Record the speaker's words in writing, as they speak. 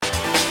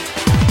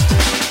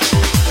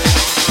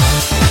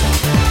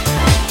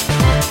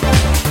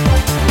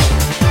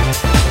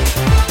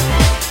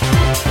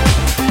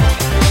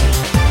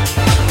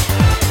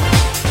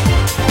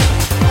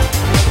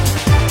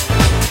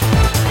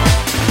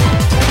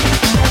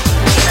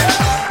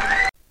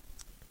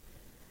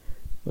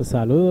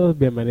Saludos,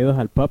 bienvenidos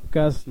al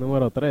Popkast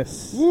número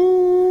 3.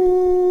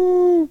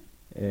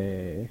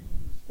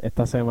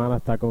 Esta semana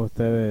está con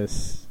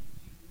ustedes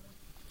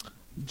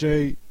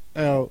JLJL.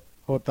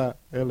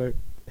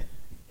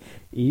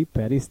 y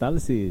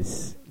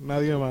Peristalsis.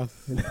 Nadie más.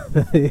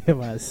 Nadie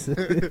más.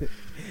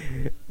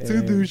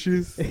 Two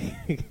douches.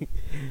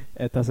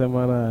 Esta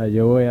semana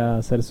yo voy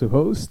a ser su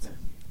host.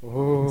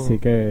 Así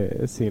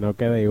que si no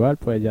queda igual,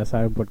 pues ya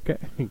saben por qué.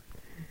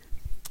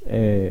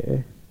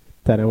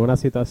 Tenemos una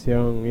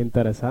situación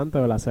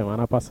interesante. La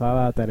semana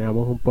pasada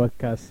teníamos un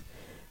podcast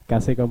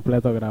casi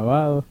completo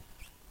grabado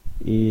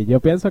y yo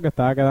pienso que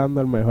estaba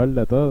quedando el mejor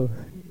de todos.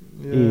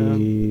 Yeah.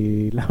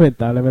 Y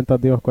lamentablemente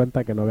nos dimos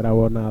cuenta que no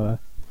grabó nada.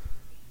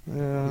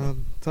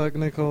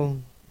 Technical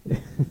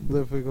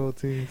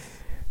difficulties.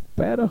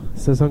 Pero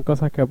esas son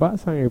cosas que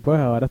pasan y pues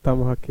ahora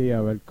estamos aquí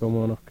a ver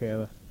cómo nos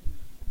queda.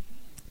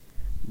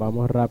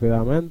 Vamos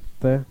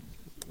rápidamente.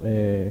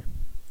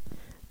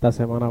 Esta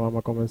semana vamos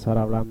a comenzar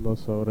hablando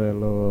sobre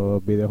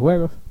los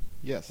videojuegos.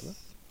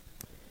 Yes.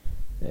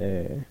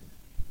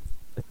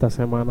 Esta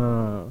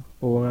semana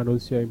hubo un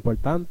anuncio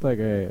importante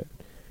que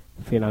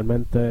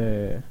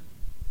finalmente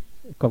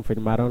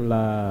confirmaron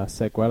la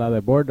secuela de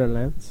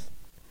Borderlands.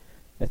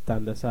 Está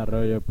en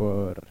desarrollo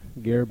por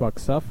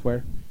Gearbox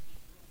Software.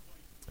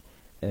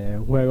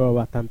 Un juego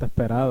bastante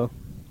esperado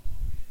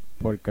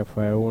porque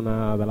fue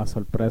una de las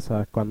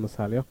sorpresas cuando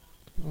salió.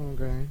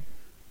 Okay.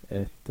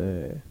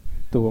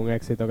 Tuvo un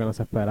éxito que no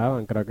se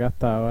esperaban. Creo que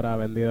hasta ahora ha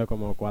vendido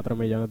como 4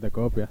 millones de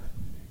copias,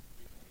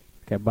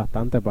 que es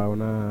bastante para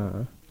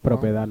una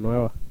propiedad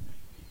nueva.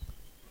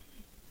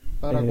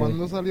 ¿Para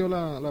cuándo salió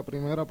la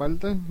primera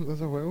parte de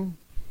ese juego?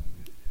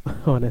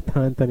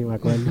 Honestamente ni me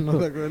acuerdo. No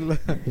te acuerdas.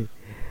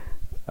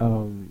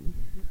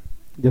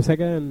 Yo sé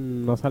que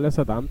no salió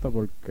hace tanto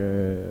porque,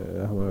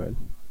 déjame ver,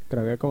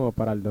 creo que como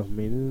para el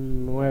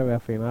 2009 a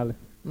finales.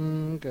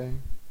 Okay.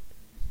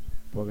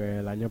 Porque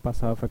el año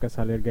pasado fue que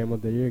salió el Game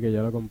of the Year y que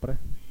yo lo compré.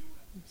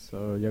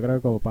 Yo creo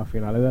que como para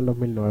finales del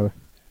 2009.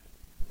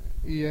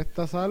 ¿Y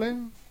esta sale?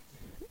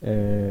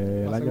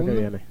 El año que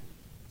viene.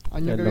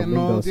 Año El que viene.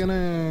 No 2012.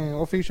 tiene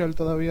official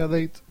todavía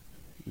date.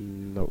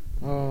 No.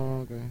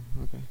 Oh, okay.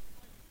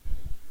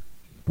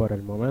 Por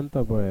el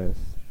momento, pues...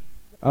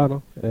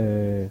 no.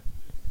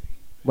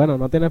 Bueno,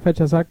 no tiene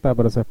fecha exacta,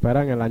 pero se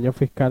espera en el año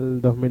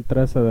fiscal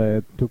 2013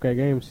 de 2K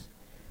Games,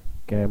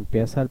 que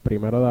empieza el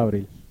 1 de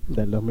abril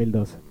del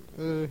 2012.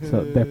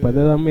 Después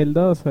de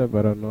 2012,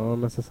 pero no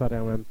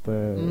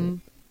necesariamente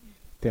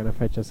tiene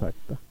fecha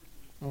exacta.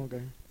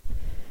 Okay.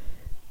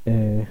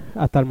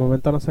 Hasta el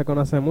momento no se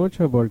conoce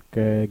mucho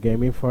porque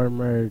Game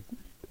Informer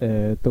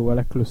tuvo el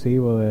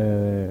exclusivo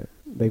de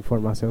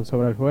información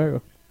sobre el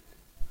juego.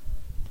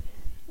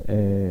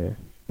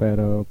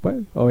 Pero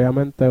pues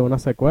obviamente una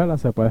secuela,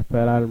 se puede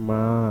esperar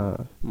más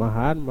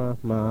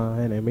armas, más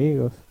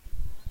enemigos,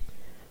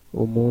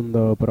 un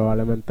mundo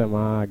probablemente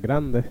más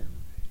grande.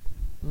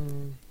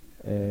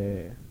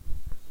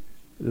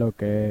 Lo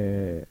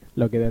que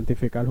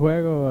identifica el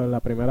juego en la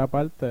primera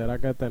parte era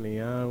que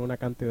tenía una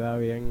cantidad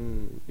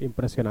bien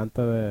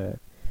impresionante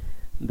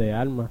de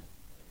armas,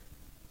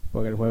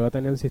 porque el juego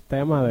tenía un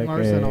sistema de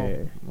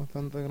que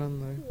bastante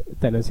grande.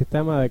 Tenía un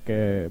sistema de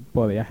que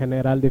podía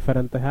generar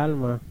diferentes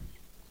armas.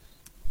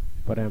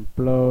 Por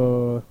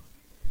ejemplo,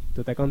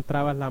 tú te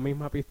encontrabas la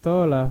misma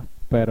pistola,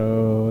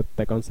 pero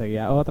te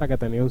conseguías otra que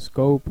tenía un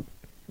scope.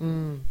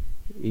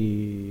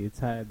 Y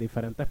 ¿sabes?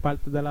 Diferentes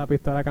partes de la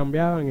pistola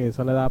cambiaban y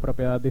eso le daba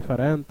propiedades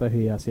diferentes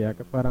y hacía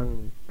que fueran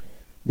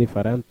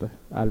diferentes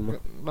armas.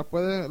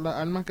 Las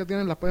armas que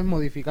tienen las puedes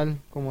modificar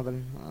como tal,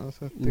 a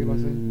ese estilo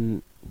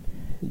así.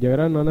 Yo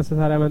creo que no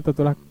necesariamente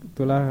tú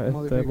las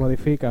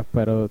modificas,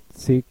 pero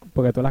sí,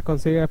 porque tú las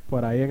consigues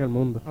por ahí en el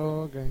mundo.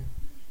 Oh, okay.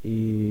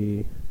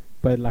 Y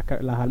pues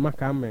las armas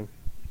cambian.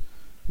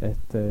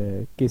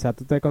 Quizás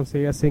tú te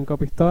consigues 5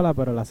 pistolas,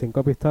 pero las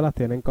 5 pistolas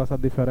tienen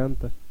cosas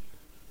diferentes.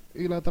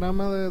 Y la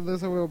trama de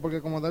ese juego,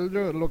 porque como tal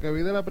yo lo que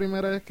vi de la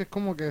primera es que es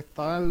como que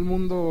está el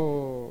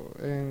mundo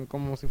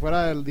como si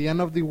fuera el The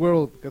End of the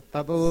World, que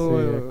está todo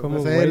es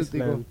como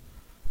desértico.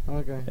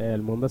 Okay.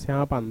 El mundo se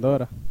llama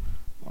Pandora.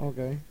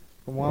 Okay.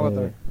 Como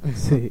Avatar.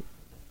 Sí.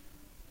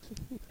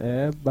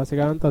 Es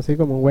básicamente así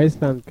como un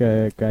wasteland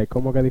que hay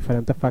como que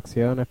diferentes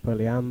facciones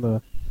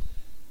peleando.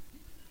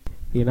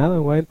 Y nada,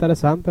 un juego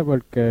interesante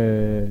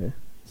porque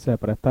se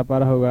presta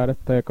para jugar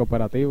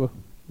cooperativo.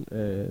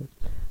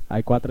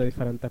 Hay 4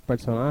 diferentes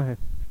personajes.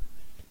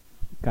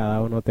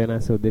 Cada uno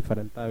tiene sus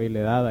diferentes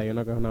habilidades. Hay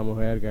uno que es una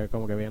mujer que es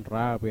como que bien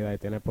rápida y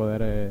tiene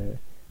poderes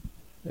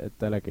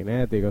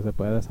telequinéticos, se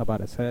puede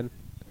desaparecer.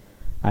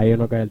 Hay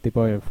uno que es el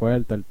tipo bien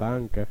fuerte, el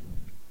tanque.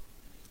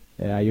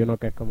 Hay uno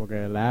que es como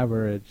que el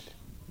average.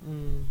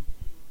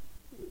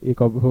 Y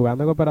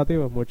jugando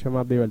cooperativo es mucho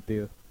más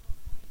divertido.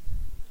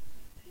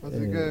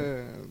 Así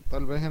que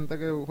tal vez gente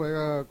que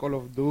juega Call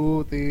of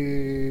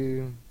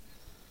Duty...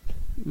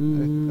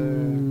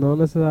 No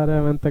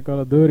necesariamente Call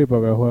of Duty,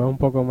 porque juega un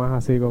poco más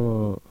así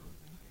como...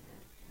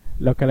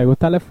 Los que les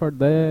gusta Left 4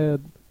 Dead,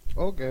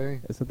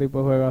 Okay. ese tipo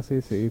de juegos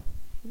así, sí.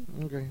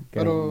 Okay. Que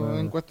Pero una-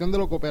 en cuestión de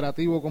lo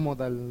cooperativo como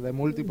tal, de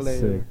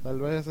multiplayer, Sí. tal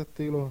vez ese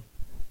estilo.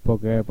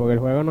 Porque el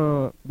juego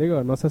no...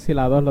 Digo, no sé si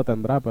la 2 lo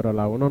tendrá, pero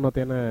la uno no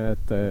tiene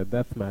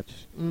deathmatch.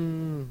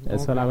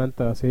 Es Ok.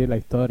 solamente así la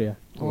historia,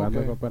 jugando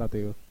Ok.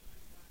 cooperativo.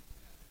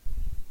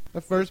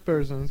 Es first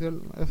person, ¿sí?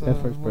 Es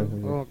first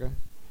person, Oh, ok.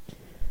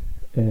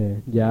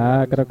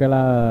 Ya creo Eso. que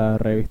la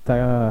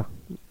revista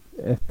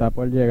está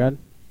por llegar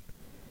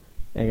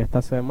en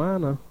esta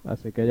semana,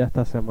 así que ya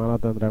esta semana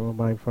tendremos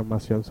más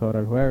información sobre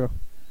el juego.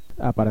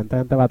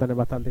 Aparentemente va a tener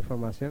bastante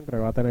información, creo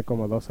que va a tener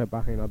como 12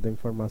 páginas de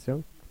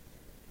información.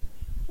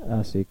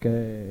 Así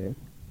que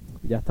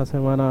ya esta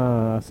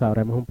semana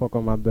sabremos un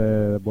poco más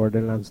de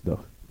Borderlands 2.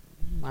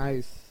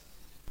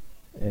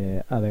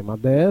 Nice.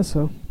 Además de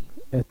eso,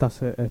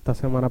 esta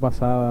semana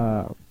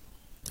pasada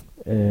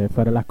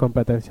fueron las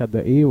competencias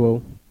de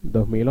Evo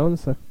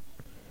 2011.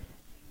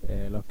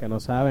 Los que no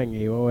saben,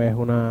 Evo es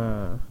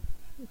una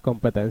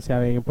competencia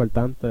bien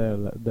importante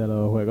de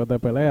los juegos de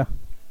pelea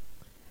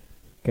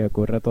que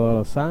ocurre todos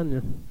los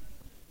años.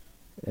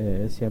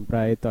 Siempre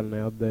hay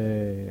torneos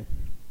de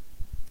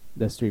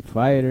Street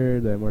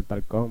Fighter, de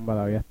Mortal Kombat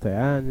había este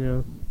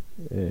año.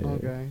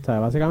 Ok. O sea,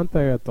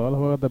 básicamente todos los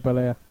juegos de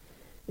pelea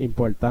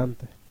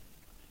importantes.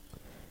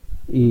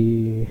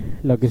 Y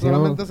lo que hicimos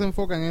Solamente se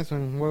enfoca en eso,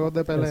 en juegos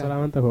de es pelea.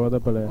 solamente juegos de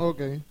pelea.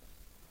 Ok.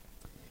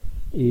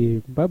 Y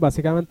pues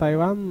básicamente ahí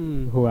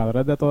van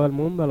jugadores de todo el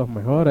mundo, los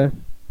mejores,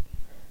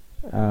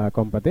 a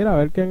competir a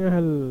ver quién es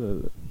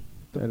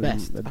The el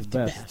best el of the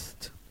best.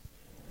 best.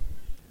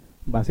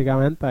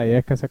 Básicamente ahí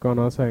es que se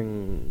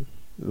conocen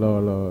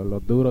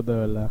los duros de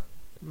verdad.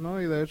 No,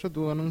 y de hecho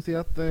tú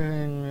anunciaste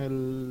en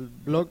el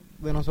blog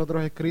de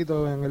nosotros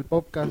escrito en el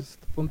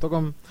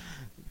popkast.com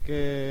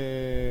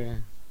que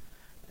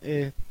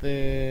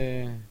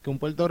que un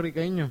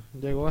puertorriqueño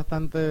llegó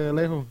bastante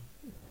lejos.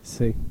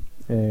 Sí.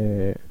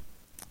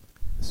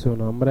 Su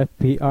nombre es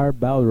P.R.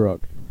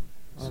 Balrog.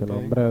 Su Ok.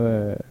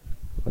 nombre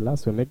 ¿verdad?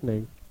 Su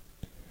nickname.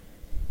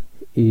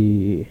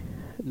 Y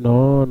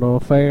no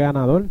fue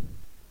ganador,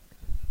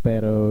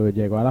 pero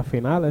llegó a las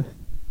finales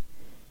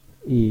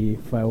y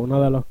fue uno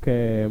de los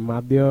que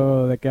más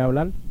dio de qué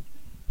hablar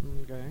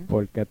Okay.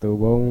 porque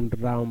tuvo un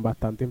round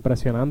bastante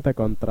impresionante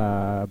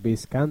contra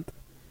Vizcant,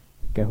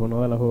 que es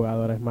uno de los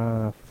jugadores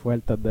más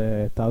fuertes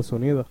de Estados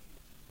Unidos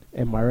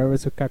en Marvel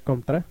vs.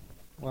 Capcom 3.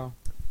 Wow.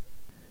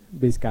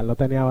 Vizcant lo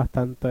tenía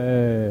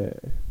bastante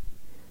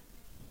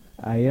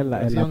ahí en la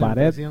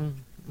pared, Presión.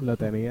 lo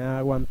tenía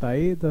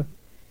aguantadito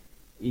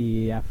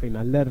y al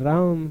final del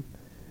round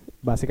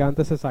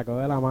básicamente se sacó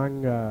de la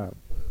manga.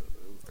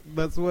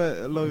 That's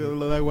what,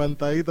 lo de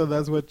aguantadito,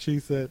 that's what she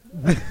said.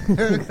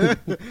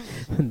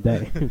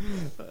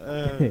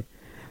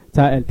 O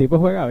sea, el tipo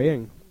juega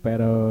bien,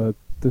 pero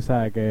tú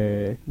sabes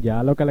que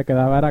ya lo que le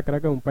quedaba era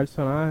creo que un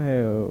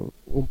personaje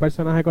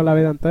con la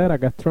vida entera,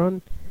 que es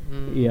Tron,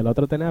 y el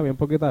otro tenía bien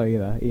poquita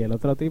vida, y el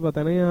otro tipo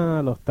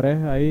tenía los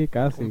tres ahí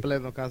casi.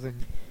 completo, casi.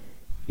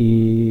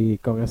 Y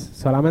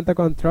solamente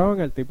con Tron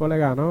el tipo le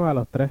ganó a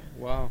los tres.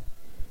 Wow.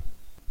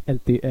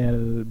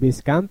 El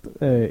Vizcant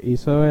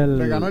hizo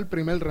Le ganó el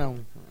primer round.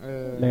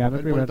 Le ganó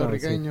el primer round,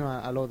 puertorriqueño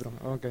al otro.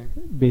 Okay.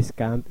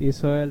 Vizcant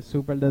hizo el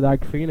super de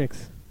Dark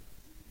Phoenix,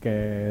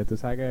 que tú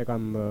sabes que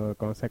cuando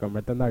se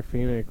convierte en Dark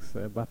Phoenix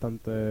es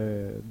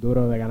bastante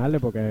duro de ganarle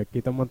porque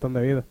quita un montón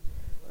de vida.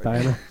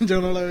 Todavía no,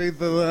 Yo no lo he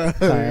visto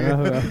todavía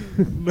no he todavía.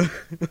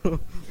 jugado.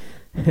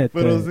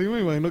 Pero sí, me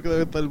imagino que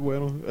debe estar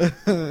bueno.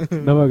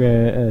 No,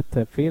 porque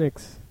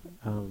Phoenix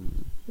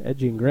es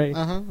Jean Grey.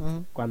 Ajá.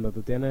 Cuando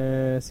tú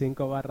tienes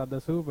 5 barras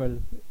de super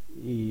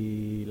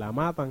y la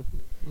matan,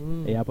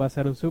 ella puede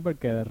hacer un super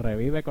que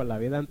revive con la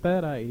vida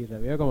entera y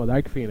revive como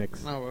Dark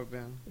Phoenix. Ah, pues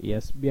bien. Y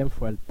es bien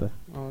fuerte.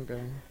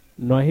 Okay.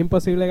 No es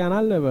imposible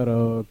ganarle,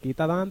 pero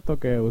quita tanto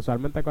que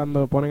usualmente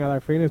cuando ponen a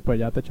Dark Phoenix pues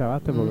ya te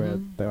chavaste porque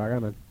te va a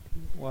ganar.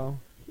 Wow.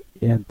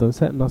 Y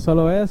entonces, no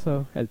solo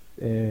eso,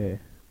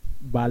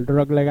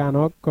 Balrog le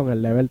ganó con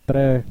el level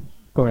 3,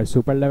 con el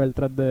super level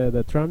 3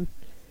 de Tron,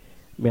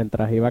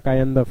 mientras iba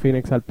cayendo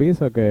Phoenix al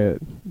piso, que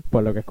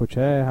por lo que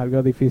escuché es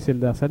algo difícil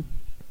de hacer.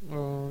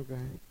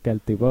 Okay. Que el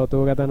tipo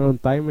tuvo que tener un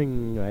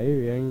timing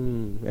ahí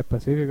bien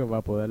específico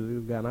para poder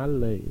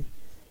ganarle.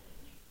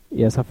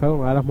 Y esa fue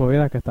una de las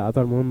movidas que estaba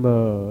todo el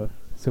mundo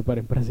súper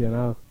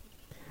impresionado.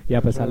 Y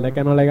a pesar de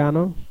que no le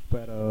ganó,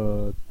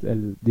 pero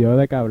él dio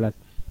de qué hablar.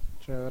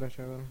 Chévere.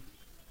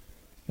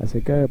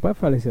 Así que pues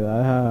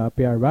felicidades a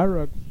Pierre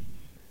Barrock.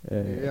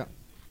 Yeah.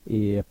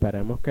 Y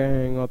esperemos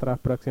que en otras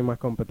próximas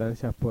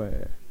competencias pues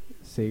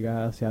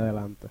siga hacia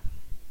adelante.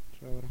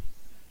 Chévere.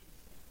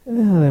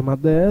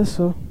 Además de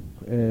eso,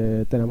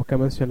 tenemos que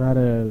mencionar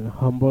el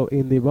Humble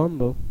Indie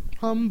Bundle.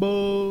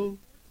 Humble.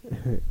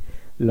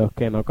 Los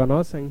que no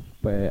conocen,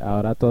 pues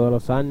ahora todos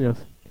los años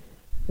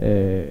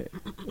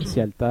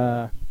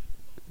ciertas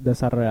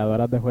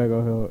desarrolladoras de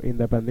juegos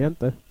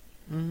independientes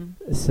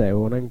se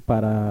unen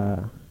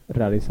para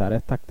realizar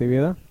esta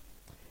actividad,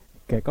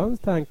 que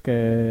consta en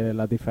que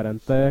las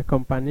diferentes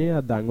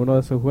compañías dan uno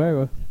de sus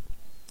juegos,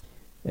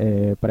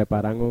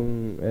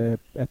 preparan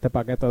este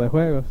paquete de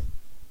juegos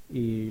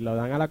y lo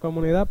dan a la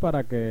comunidad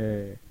para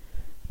que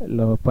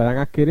los puedan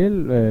adquirir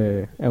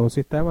en un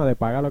sistema de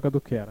paga lo que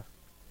tú quieras.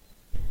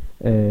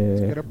 Si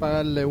quieres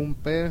pagarle $1,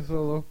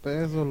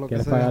 $2, lo que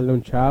Quieres sea. pagarle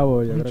un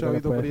chavo, yo Un creo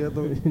que chavito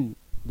prieto.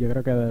 yo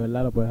creo que de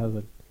verdad lo puedes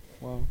hacer.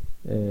 Wow.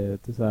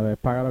 Tú sabes,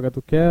 paga lo que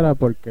tú quieras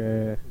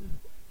porque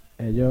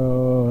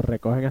ellos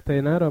recogen este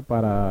dinero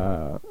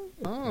para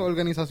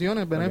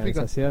Organizaciones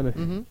benéficas. organizaciones.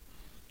 Ujú.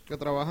 Que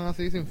trabajan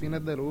así sin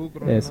fines de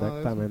lucro. ni nada de eso.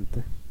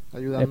 Exactamente.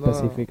 Ayudando a los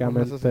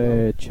Específicamente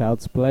necesitados.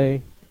 Child's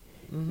Play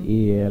Ujú.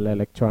 y el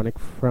Electronic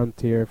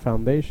Frontier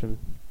Foundation.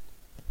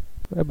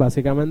 Pues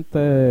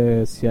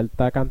básicamente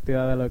cierta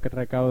cantidad de lo que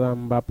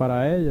recaudan va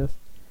para ellos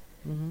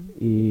Ujú.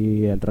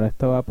 y el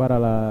resto va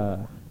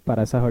para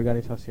esas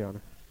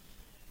organizaciones.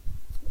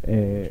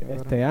 Chévere.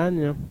 Este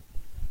año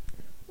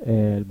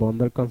el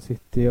bundle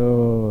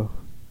consistió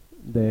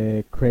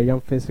de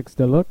Crayon Physics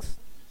Deluxe,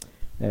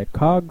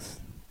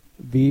 Cogs,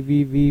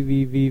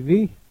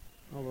 VVVVVV,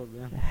 Pues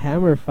bien.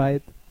 Hammer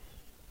Fight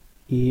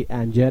y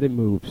Angelic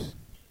Moves.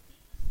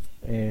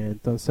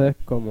 Entonces,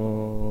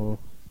 como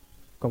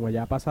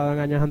ya ha pasado en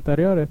años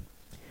anteriores,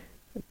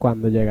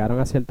 cuando llegaron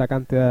a cierta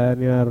cantidad de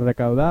dinero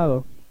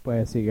recaudado,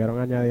 pues siguieron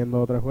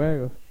añadiendo otros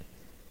juegos.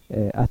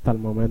 Hasta el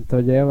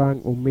momento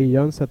llevan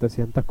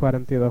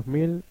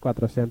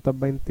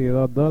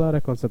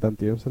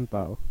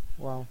 $1.742.422.71.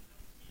 Wow.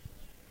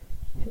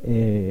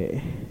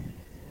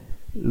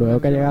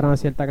 Luego que llegaron a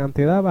cierta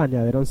cantidad,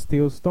 añadieron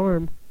Steel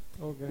Storm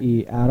Okay.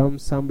 y Atom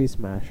Zombie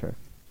Smasher.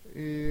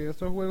 Y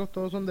esos juegos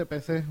todos son de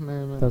PC.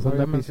 Estos son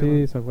de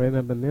PC, son juegos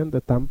independientes.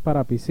 Están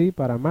para PC,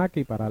 para Mac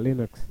y para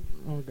Linux.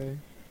 Okay.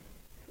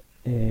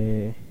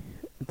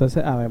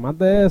 Entonces, además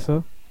de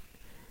eso,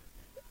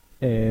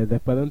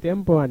 después de un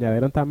tiempo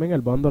añadieron también el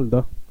Bundle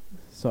 2.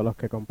 Son los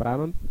que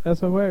compraron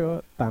esos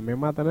juegos,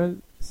 también van a tener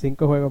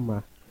 5 juegos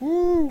más.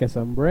 Que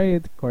son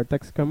Braid,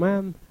 Cortex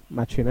Command,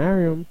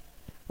 Machinarium,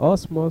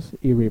 Osmos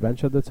y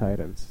Revenge of the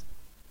Titans.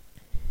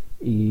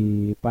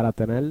 Y para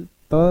tener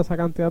toda esa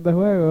cantidad de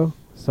juegos,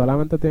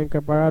 solamente tienen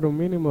que pagar un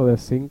mínimo de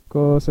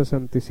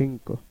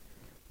 $5.65,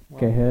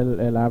 que es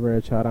el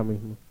average ahora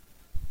mismo.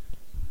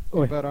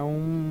 Y para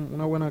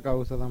una buena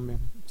causa también.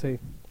 Sí.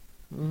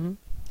 Ujú.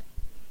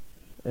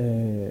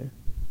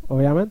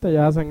 Obviamente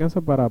ellos hacen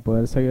eso para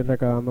poder seguir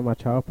recaudando más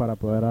chavos para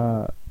poder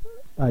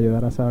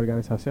ayudar a esas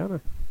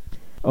organizaciones.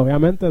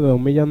 Obviamente de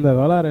 $1 millón,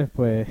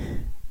 pues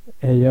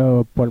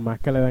ellos, por más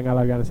que le den a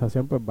la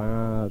organización, pues van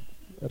a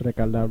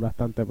recaudar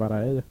bastante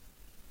para ellos.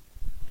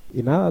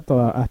 Y nada,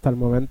 hasta el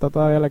momento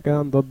todavía le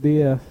quedan 2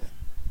 días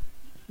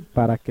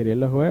para adquirir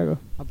los juegos.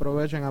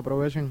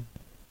 Aprovechen.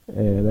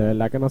 De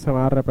verdad que no se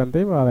van a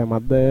arrepentir, pues,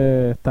 además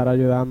de estar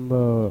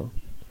ayudando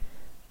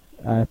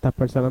a estas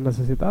personas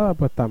necesitadas,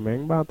 pues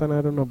también van a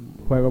tener unos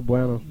juegos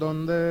buenos.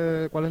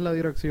 ¿Cuál es la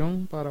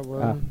dirección para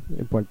poder...?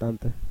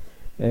 Importante.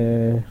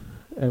 El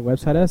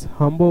website es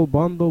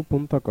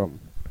humblebundle.com.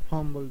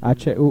 Humble.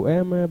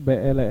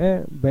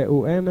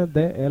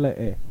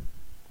 HUMBLEBUNDLE.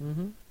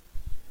 Ujú.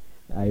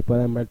 Ahí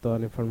pueden ver toda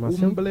la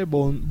información.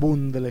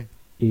 Bundle.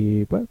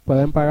 Y pues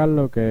pueden pagar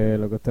lo que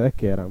ustedes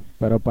quieran.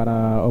 Pero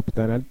para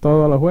obtener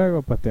todos los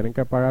juegos, pues tienen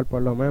que pagar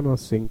por lo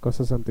menos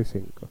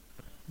 $5.65.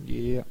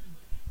 Yeah.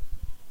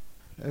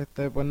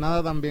 Pues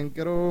nada, también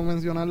quiero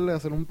mencionarle,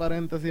 hacer un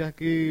paréntesis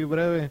aquí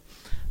breve.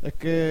 Es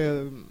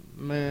que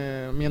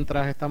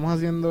mientras estamos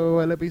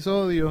haciendo el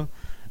episodio,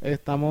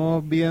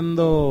 estamos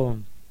viendo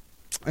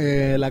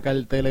la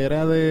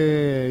cartelera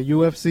de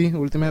UFC,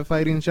 Ultimate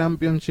Fighting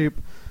Championship,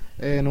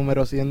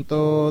 número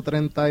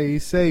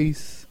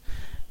 136,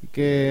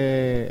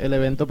 que el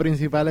evento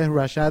principal es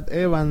Rashad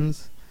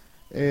Evans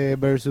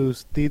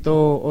versus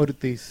Tito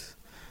Ortiz.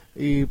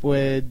 Y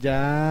pues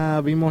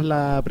ya vimos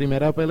la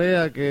primera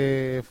pelea,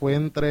 que fue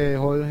entre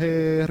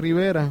Jorge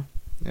Rivera,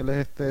 él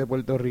es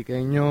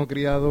puertorriqueño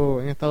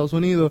criado en Estados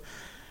Unidos,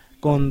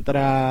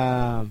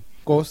 contra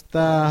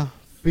Costa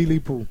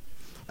Philippou.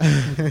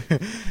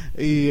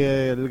 Y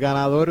el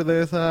ganador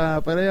de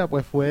esa pelea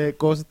pues fue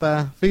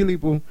Costa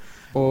Philippou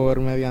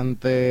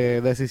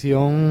mediante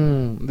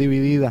decisión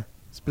dividida,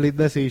 split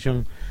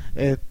decision.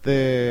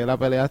 La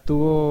pelea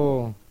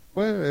estuvo...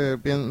 Pues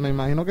me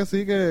imagino que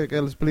sí, que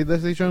el split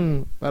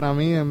decision, para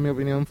mí, en mi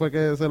opinión, fue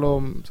que se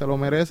lo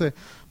merece,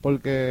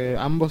 porque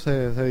ambos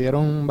se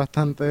dieron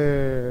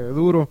bastante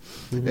duro.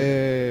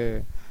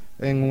 Uh-huh.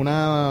 En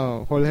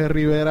una, Jorge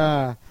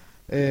Rivera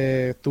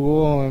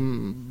estuvo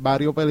en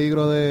varios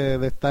peligros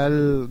de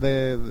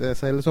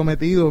ser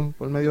sometido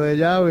por medio de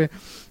llave,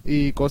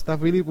 y Costa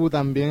Philippou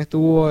también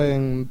estuvo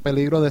en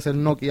peligro de ser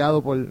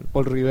noqueado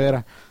por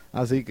Rivera.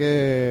 Así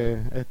que,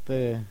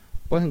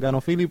 pues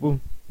ganó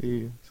Philippou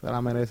y se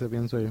la merece,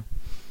 pienso yo.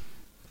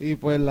 Y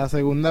pues la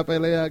segunda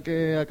pelea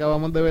que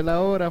acabamos de ver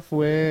ahora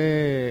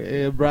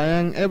fue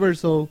Brian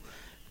Ebersol,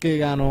 que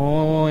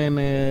ganó en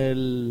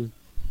el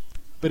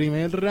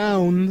primer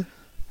round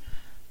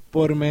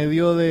por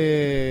medio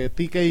de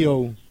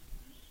TKO.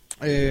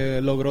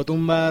 Logró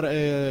tumbar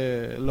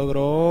al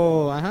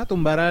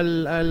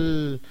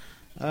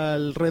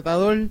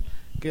retador,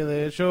 que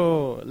de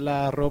hecho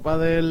la ropa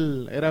de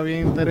él era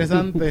bien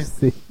interesante.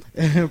 Sí.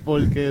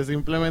 porque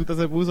simplemente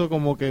se puso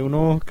como que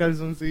unos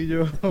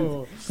calzoncillos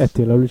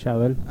Estilo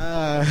luchador.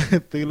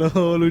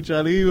 estilo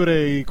lucha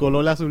libre y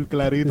color azul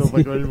clarito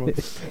para colmo.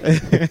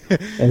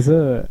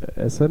 Eso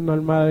es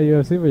normal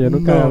yo sí, pero yo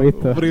nunca No, había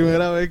visto.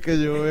 primera vez que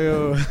yo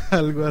veo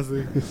algo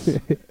así.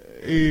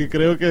 Y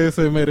creo que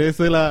se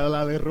merece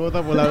la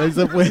derrota por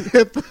haberse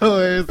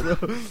puesto eso.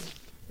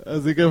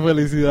 Así que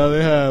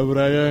felicidades a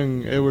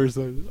Brian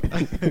Everson.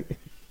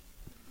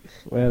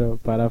 Bueno,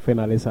 para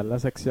finalizar la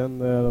sección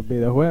de los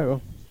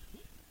videojuegos,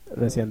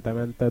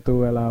 recientemente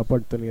tuve la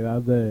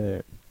oportunidad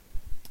de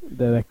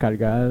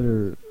descargar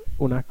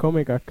unas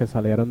cómicas que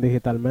salieron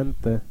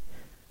digitalmente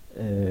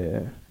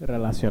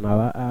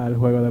relacionadas al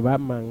juego de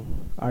Batman,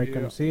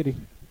 Arkham City,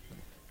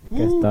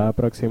 que está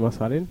próximo a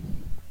salir.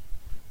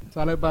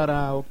 Sale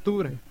para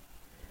octubre.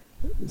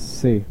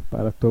 Sí,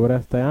 para octubre de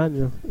este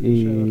año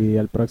y Chévere.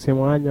 el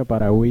próximo año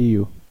para Wii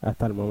U,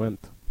 hasta el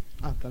momento.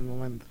 Hasta el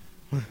momento.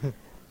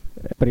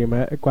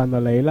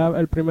 Cuando leí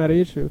el primer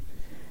issue,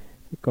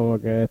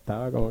 como que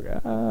estaba como que,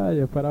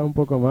 yo esperaba un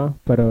poco más,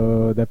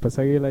 pero después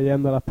seguí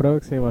leyendo las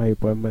próximas y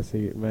pues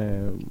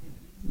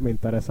me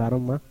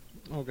interesaron más.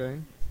 Okay.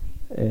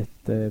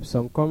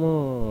 Son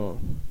como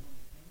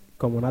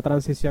una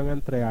transición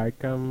entre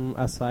Arkham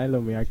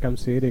Asylum y Arkham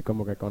City,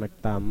 como que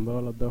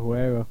conectando los dos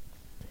juegos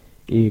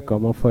y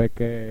cómo fue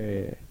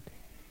que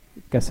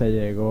se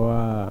llegó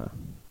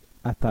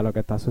hasta lo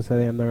que está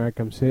sucediendo en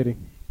Arkham City.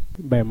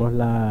 Vemos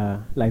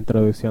la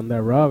introducción de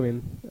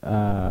Robin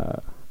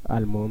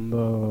al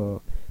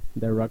mundo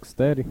de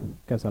Rocksteady,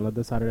 que son los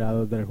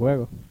desarrolladores del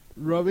juego.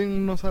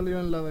 Robin no salió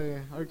en la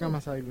de Arkham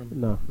Asylum.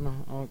 No.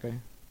 Okay.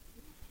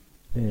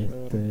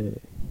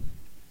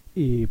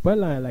 Y pues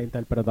la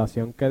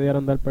interpretación que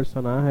dieron del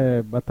personaje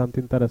es bastante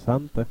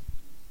interesante.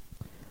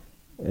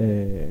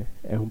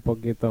 Es un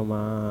poquito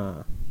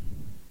más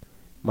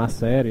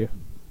serio.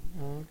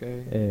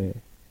 Okay.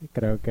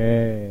 Creo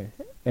que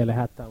él es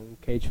hasta un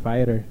cage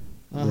fighter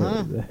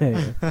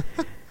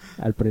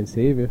al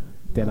principio.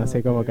 Tiene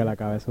así como que la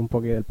cabeza un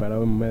poquito, el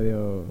pelo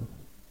medio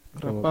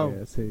raspado.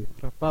 Sí.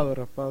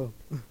 Raspado.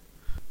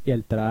 Y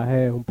el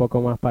traje es un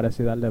poco más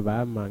parecido al de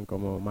Batman,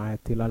 como más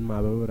estilo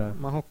armadura.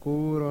 Más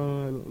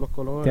oscuro, los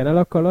colores. Tiene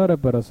los colores,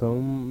 pero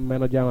son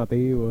menos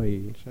llamativos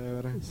y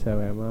Chévere. se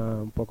ve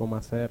un poco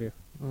más serio.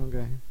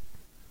 Okay.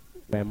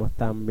 Vemos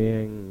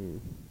también,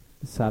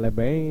 sale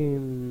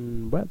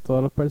Bane, bueno,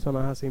 todos los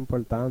personajes así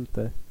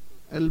importantes.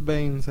 ¿El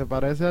Bane se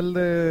parece al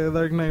de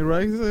Dark Knight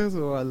Rises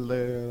o al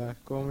de las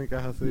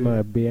cómicas así? No,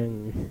 es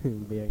bien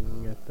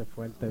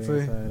fuerte,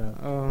 bien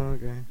exagerado.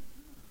 Okay.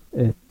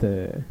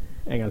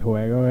 En el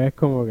juego es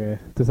como que,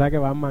 tú sabes que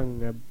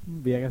Batman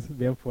es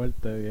bien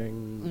fuerte,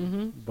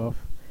 bien buff.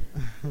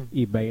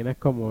 Y Bane es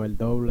como el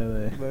doble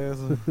de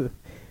eso.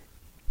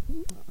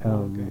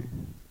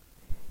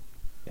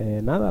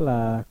 Nada,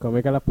 las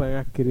cómicas las pueden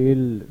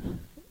adquirir.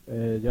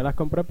 Yo las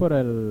compré por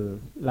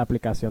la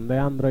aplicación de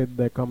Android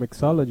de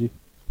Comixology,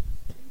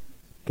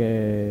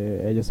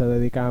 que ellos se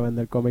dedican a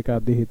vender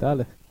cómicas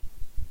digitales.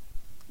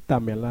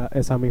 También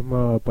esa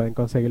misma pueden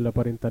conseguirlo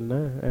por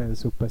internet en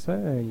sus PC,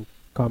 en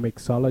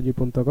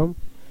comixology.com.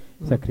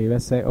 Se escribe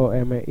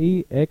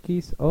COMIXOLOGY.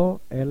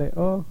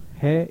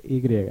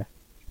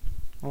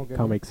 Okay.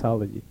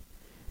 Comixology.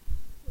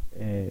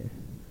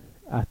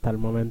 Hasta el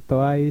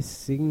momento hay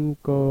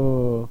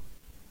 5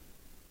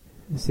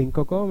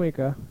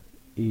 cómicas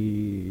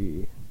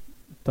y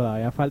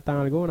todavía faltan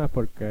algunas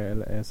porque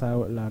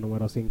la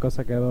número 5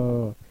 se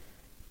quedó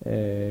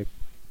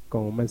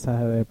con un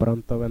mensaje de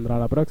pronto vendrá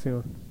la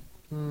próxima.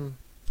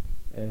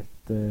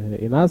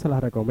 Y nada, se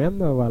las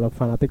recomiendo a los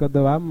fanáticos de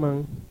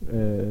Batman.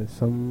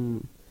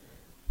 Son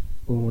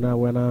una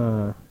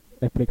buena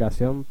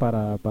explicación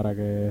para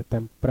que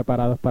estén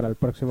preparados para el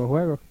próximo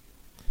juego.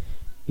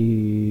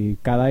 Y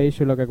cada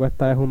issue lo que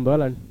cuesta es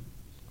 $1.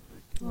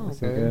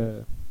 Así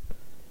que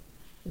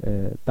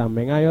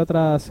también hay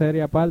otra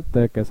serie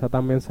aparte que esa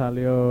también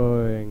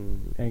salió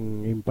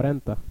en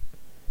imprenta,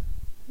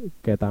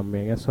 que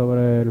también es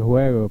sobre el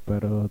juego,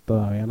 pero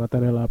todavía no he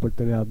tenido la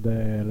oportunidad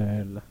de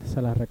leerla.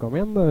 Se las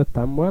recomiendo,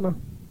 están buenas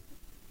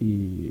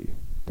y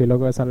estoy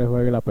loco de salir el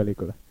juego y la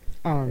película.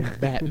 I'm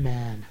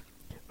Batman.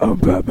 I'm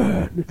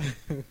Batman.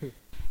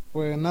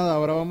 Pues nada,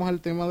 ahora vamos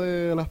al tema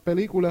de las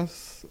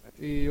películas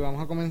y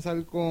vamos a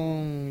comenzar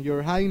con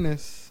Your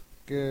Highness,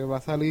 que va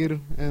a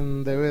salir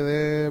en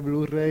DVD,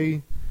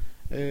 Blu-ray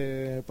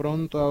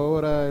pronto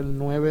ahora el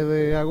 9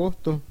 de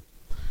agosto.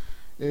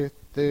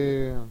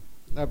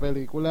 La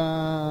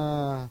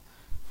película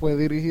fue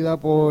dirigida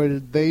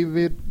por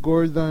David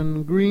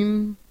Gordon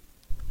Green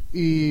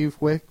y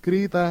fue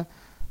escrita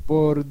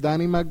por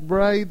Danny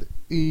McBride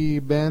y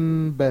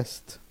Ben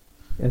Best.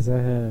 Ese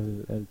es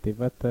el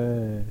tipo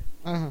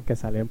que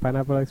salió en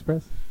Pineapple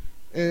Express.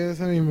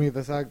 Ese mismito,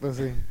 exacto,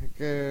 sí.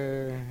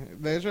 Que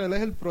de hecho él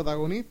es el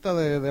protagonista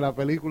de la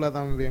película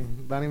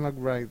también, Danny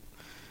McBride.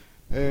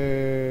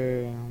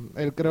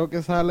 Él creo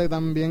que sale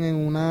también en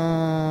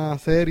una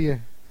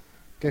serie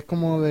que es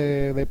como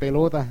de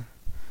pelota.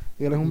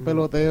 Y él es un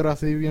pelotero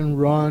así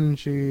bien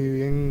raunchy,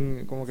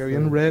 bien, como que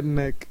bien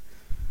redneck.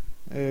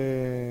 Y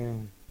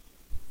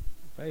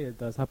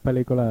todas esas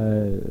películas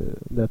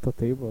de estos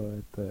tipos,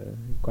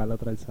 ¿cuál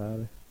otra él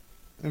sale?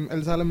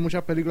 Él sale en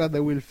muchas películas de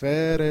Will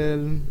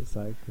Ferrell.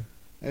 Exacto.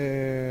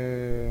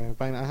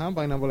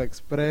 Pineapple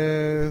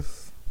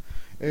Express.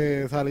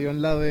 Salió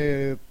en la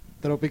de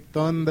Tropic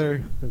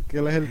Thunder, que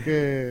él es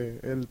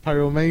el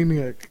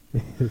Pyromaniac,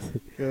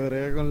 que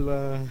brega con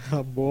las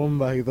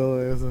bombas y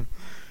todo eso.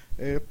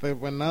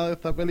 Pues nada,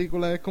 esta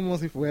película es como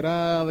si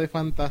fuera de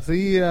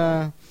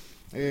fantasía,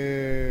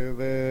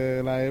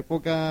 de la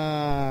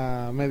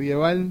época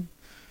medieval,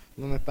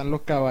 donde están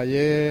los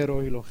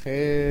caballeros y los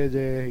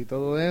reyes y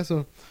todo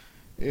eso.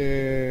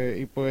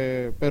 Y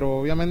pues, pero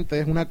obviamente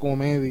es una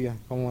comedia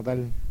como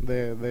tal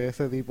de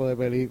ese tipo de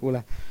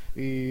películas,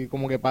 y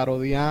como que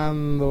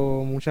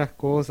parodiando muchas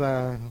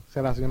cosas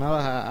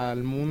relacionadas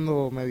al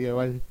mundo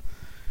medieval.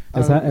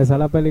 Esa es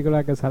la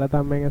película que sale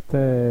también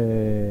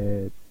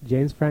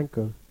James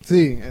Franco.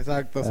 Sí,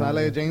 exacto,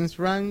 sale James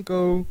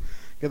Franco,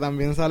 que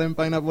también sale en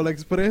Pineapple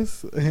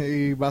Express,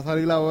 y va a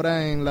salir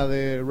ahora en la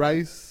de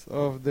Rise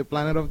of the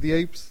Planet of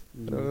the Apes.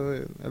 Creo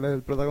que él es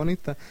el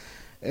protagonista.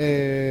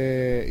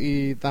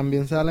 Y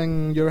también sale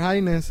en Your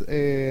Highness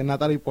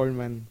Natalie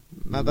Portman.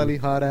 Natalie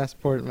Hot Ass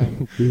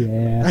Portman.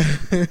 Yeah.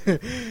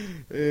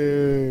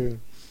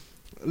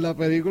 La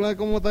película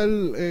como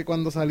tal,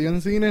 cuando salió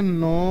en cines,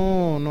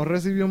 no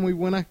recibió muy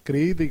buenas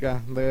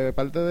críticas de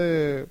parte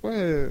de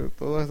pues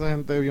toda esa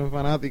gente bien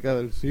fanática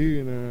del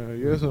cine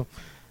y eso,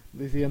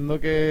 diciendo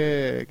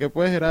que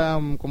pues era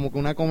como que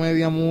una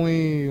comedia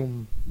muy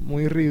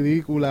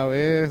ridícula a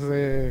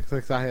veces, se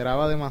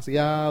exageraba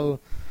demasiado.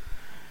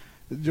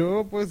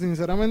 Yo, pues,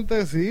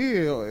 sinceramente sí,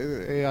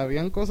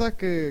 habían cosas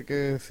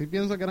que sí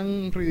pienso que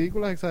eran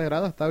ridículas,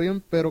 exageradas, está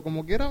bien, pero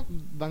como quiera,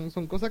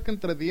 son cosas que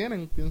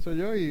entretienen, pienso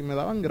yo, y me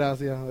daban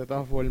gracias de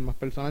todas formas.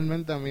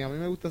 Personalmente a mí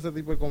me gusta ese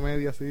tipo de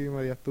comedia así,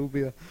 media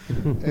estúpida.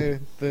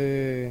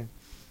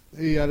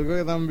 Y algo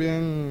que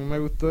también me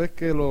gustó es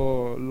que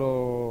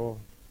los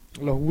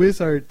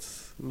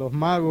wizards, los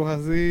magos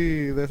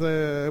así, de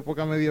esa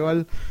época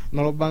medieval,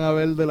 no los van a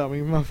ver de la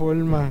misma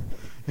forma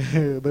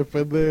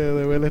después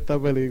de ver esta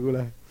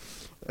película.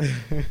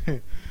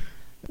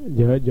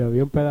 yo vi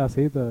un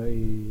pedacito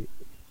y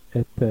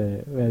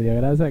me dio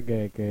gracia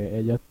que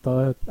ellos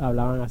todos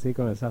hablaban así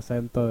con ese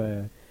acento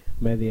de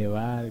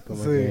medieval,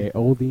 como que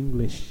Old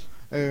English.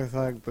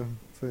 Exacto,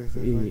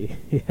 sí.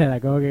 Y era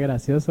como que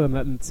gracioso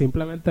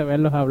simplemente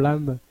verlos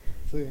hablando,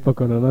 Sí.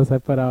 porque uno no se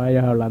esperaba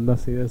ellos hablando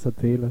así de ese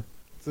estilo.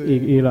 Sí.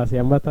 Y lo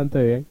hacían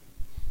bastante bien.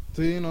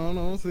 Sí,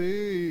 sí,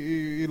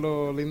 y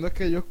lo lindo es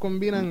que ellos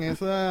combinan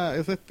ese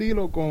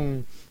estilo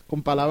con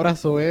palabras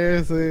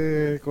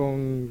soeces,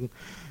 con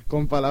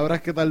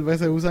palabras que tal vez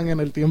se usan en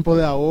el tiempo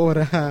de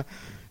ahora,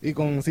 y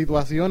con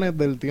situaciones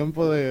del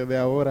tiempo de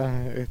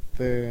ahora,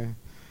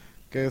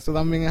 que eso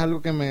también es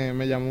algo que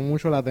me llamó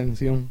mucho la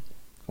atención,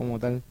 como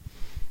tal.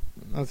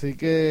 Así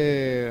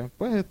que,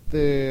 pues,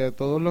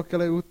 todos los que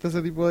les guste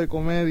ese tipo de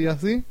comedia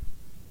así,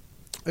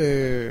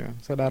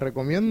 se la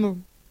recomiendo.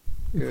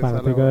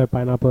 Fanático de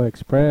Pineapple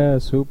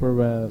Express,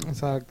 Superbad.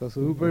 Exacto,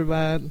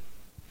 Superbad,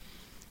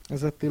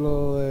 ese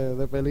estilo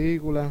de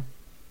película.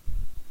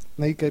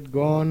 Naked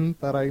Gun,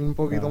 para ir un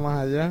poquito más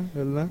allá,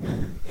 ¿verdad?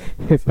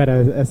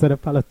 Pero eso no es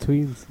para los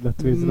twins. Los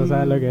twins no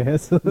saben lo que es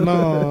eso.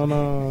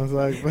 No,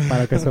 exacto.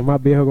 Para los que son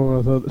más viejos como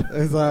nosotros.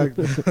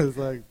 Exacto.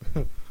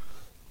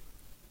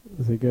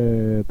 Así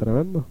que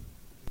tremendo.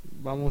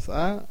 Vamos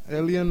a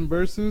Alien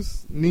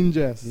vs.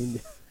 Ninjas.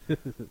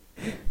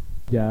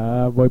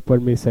 Ya voy por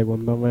mi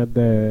segundo mes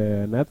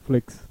de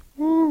Netflix.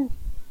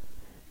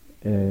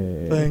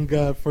 Thank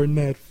God for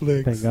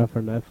Netflix. Thank God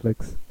for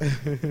Netflix.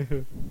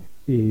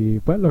 Y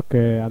pues los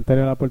que han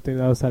tenido la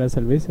oportunidad de usar el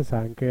servicio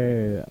saben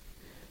que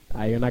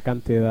hay una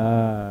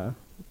cantidad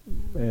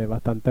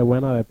bastante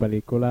buena de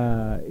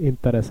películas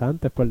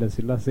interesantes, por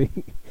decirlo así.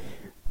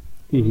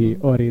 Y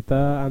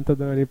ahorita, antes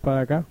de venir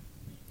para acá,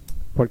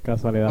 por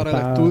casualidad para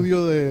el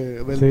estudio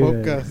del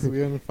podcast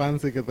bien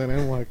fancy que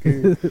tenemos aquí,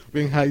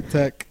 bien high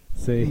tech.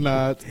 Sí.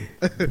 Not.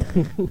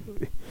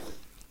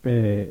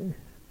 Pues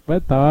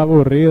estaba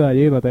aburrido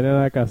allí, no tenía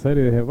nada que hacer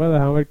y dije, pues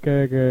déjame ver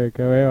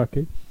qué veo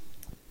aquí.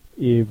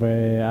 Y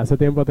pues hace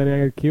tiempo tenía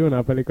en el queue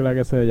una película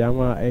que se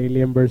llama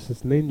Alien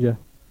vs. Ninja.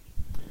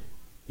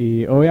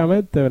 Y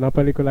obviamente una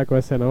película con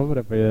ese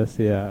nombre, pues yo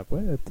decía,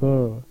 pues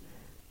esto...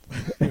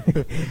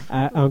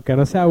 aunque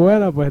no sea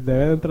buena, pues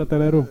debe de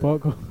entretener un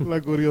poco.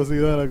 La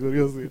curiosidad.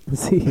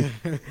 Sí.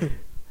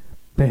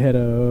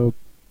 Pero,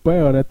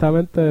 pues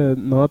honestamente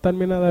no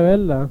terminé de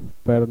verla,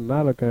 pero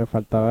nada, lo que me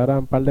faltaba eran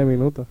un par de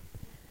minutos.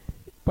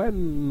 Pues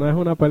no es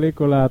una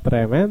película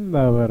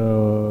tremenda,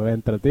 pero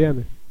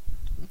entretiene.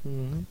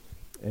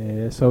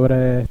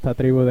 Sobre esta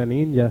tribu de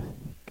ninjas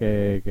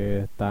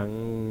que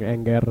están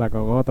en guerra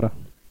con otras.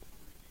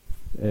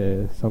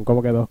 Son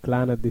como que dos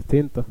clanes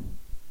distintos.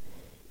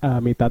 A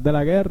mitad de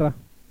la guerra,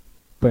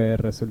 pues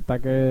resulta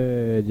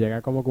que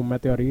llega como que un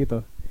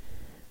meteorito.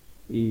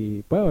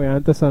 Y pues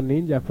obviamente son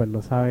ninjas, pues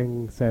no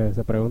saben,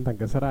 se preguntan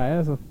qué será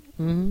eso.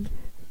 Uh-huh.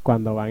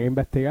 Cuando van a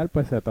investigar,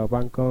 pues se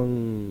topan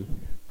con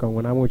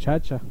una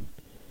muchacha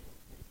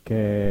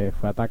que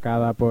fue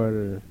atacada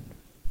por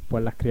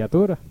las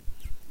criaturas.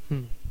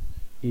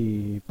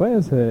 Y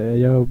pues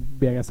ellos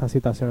ven esa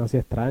situación así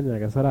extraña,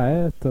 ¿qué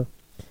será esto?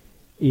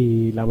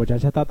 Y la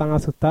muchacha está tan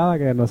asustada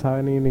que no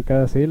sabe ni qué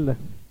decirle.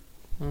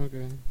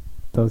 Okay.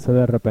 Entonces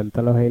de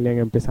repente los aliens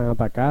empiezan a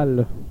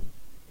atacarlos.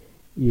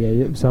 Y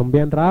ellos son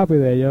bien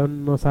rápidos, ellos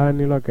no saben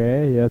ni lo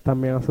que es, y ellos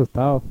están bien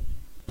asustados.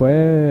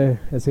 Pues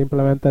es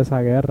simplemente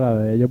esa guerra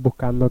de ellos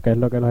buscando qué es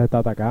lo que los está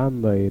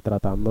atacando y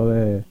tratando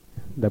de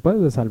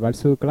salvar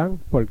su clan,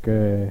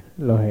 porque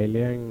los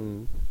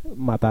aliens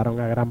mataron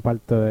a gran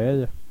parte de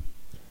ellos.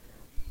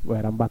 Pues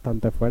eran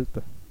bastante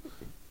fuertes.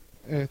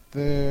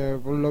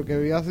 Por lo que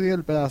vi así,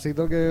 el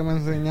pedacito que me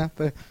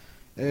enseñaste,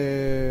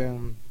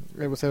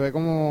 se ve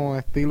como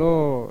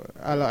estilo,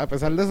 a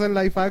pesar de ser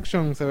live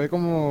action, se ve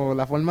como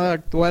la forma de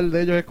actuar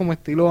de ellos es como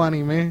estilo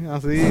anime,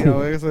 así, a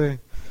veces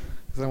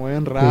se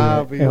mueven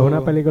rápido. Sí, es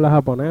una película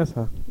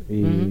japonesa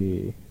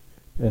y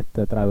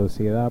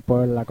traducida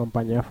por la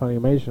compañía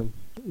Funimation.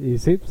 Y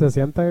sí, se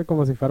siente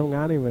como si fuera un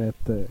anime,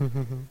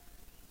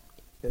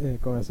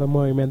 con esos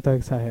movimientos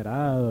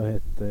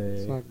exagerados,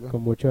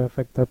 con muchos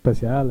efectos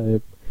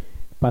especiales.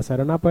 Para hacer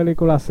una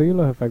película así,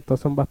 los efectos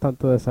son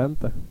bastante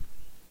decentes.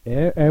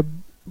 Es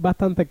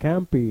bastante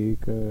campy,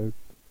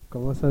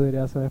 ¿cómo se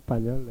diría eso en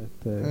español?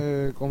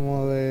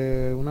 Como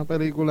de una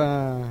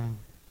película...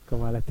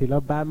 Como al estilo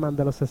Batman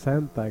de los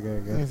 60,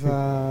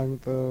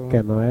 Exacto.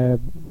 que no es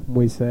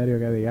muy serio,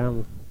 que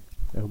digamos.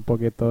 Es un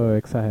poquito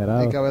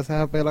exagerado. Y que a veces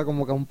apela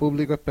como que a un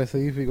público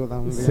específico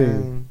también. Sí.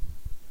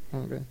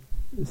 Okay.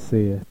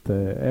 Sí,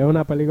 es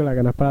una película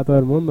que no es para todo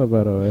el mundo,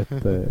 pero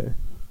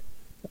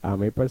a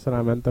mí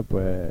personalmente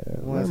pues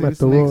Como me decir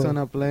estuvo Snakes on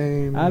a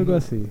Plane. algo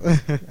así.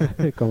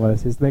 Como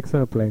decir Snakes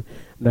on a Plane.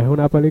 No es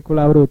una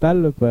película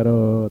brutal,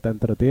 pero te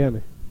entretiene.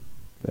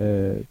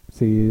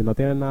 Si no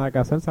tienes nada que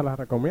hacer, se las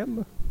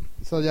recomiendo.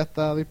 Eso ya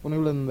está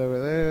disponible en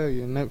DVD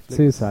y en Netflix.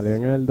 Sí, salió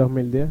en el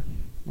 2010.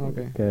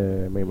 Okay.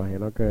 Que me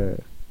imagino que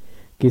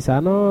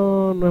quizá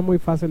no es muy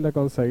fácil de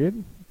conseguir,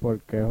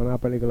 porque es una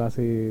película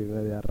así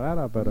media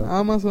rara, pero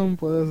Amazon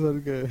puede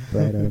ser que...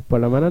 pero por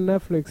lo menos en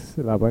Netflix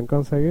la pueden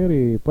conseguir,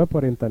 y pues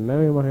por internet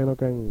me imagino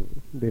que en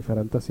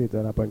diferentes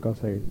sitios la pueden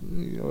conseguir.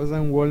 Y a veces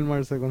en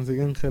Walmart se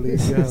consiguen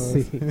reliquias.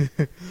 Sí.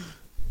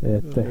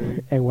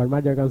 Okay. En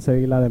Walmart yo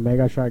conseguí la de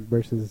Mega Shark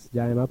vs.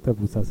 Giant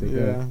Octopus, así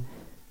Yeah.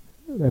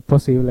 que es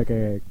posible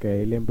que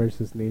Alien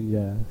vs.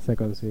 Ninja se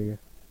consiga.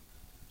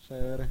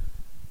 Chévere.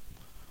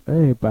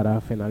 Y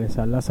para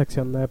finalizar la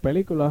sección de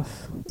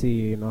películas,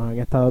 si nos han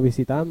estado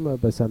visitando,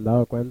 pues se han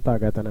dado cuenta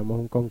que tenemos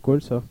un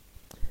concurso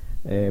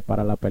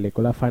para la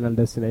película Final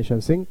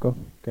Destination 5,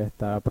 que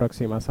está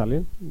próxima a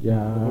salir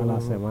ya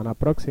la semana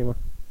próxima.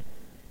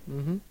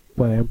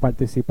 Pueden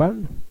participar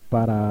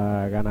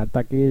para ganar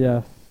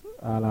taquillas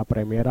a la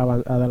premiera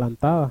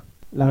adelantada.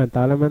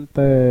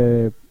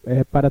 Lamentablemente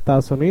es para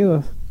Estados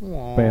Unidos,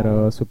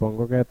 pero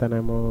supongo que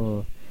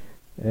tenemos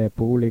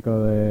público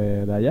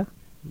de allá.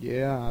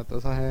 Yeah, toda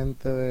esa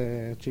gente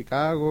de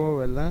Chicago,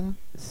 ¿verdad?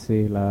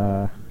 Sí,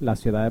 las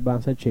ciudades van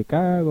a ser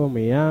Chicago,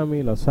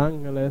 Miami, Los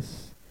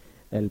Ángeles,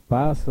 El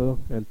Paso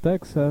en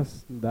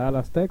Texas,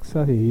 Dallas,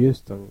 Texas, y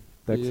Houston,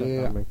 Texas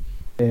también.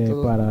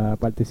 Para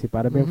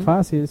participar es bien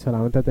fácil,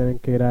 solamente tienen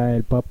que ir a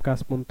el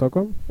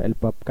popkast.com, el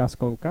Popkast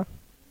con K.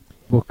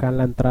 Buscan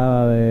la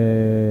entrada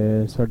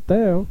del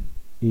sorteo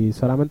y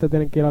solamente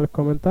tienen que ir a los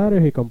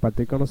comentarios y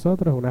compartir con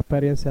nosotros una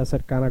experiencia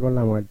cercana con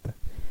la muerte,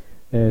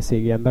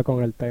 siguiendo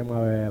con el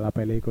tema de la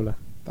película.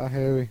 Está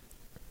heavy.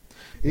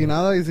 Y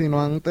nada, y si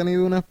no han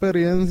tenido una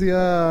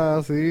experiencia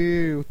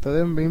así,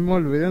 ustedes mismos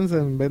olvídense,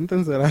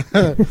 invéntensela.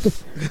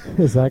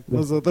 Exacto.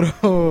 Nosotros,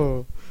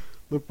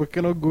 después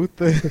que nos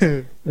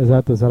guste.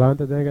 Exacto,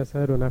 solamente tiene que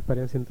ser una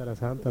experiencia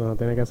interesante, no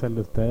tiene que ser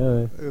de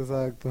ustedes.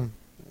 Exacto.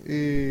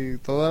 Y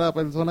todas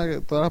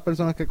las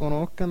personas que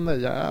conozcan de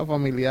allá,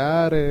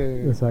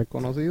 familiares, exacto,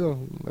 conocidos,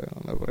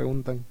 le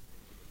preguntan.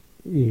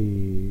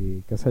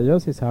 Y qué sé yo,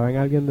 si saben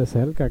alguien de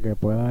cerca que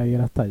pueda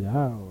ir hasta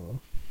allá o...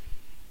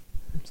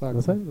 Exacto.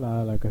 No sé,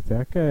 la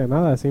cuestión es que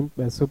nada,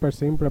 es súper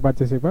simple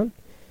participar.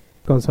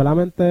 Con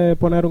solamente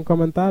poner un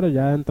comentario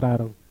ya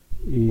entraron.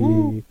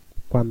 Y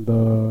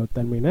cuando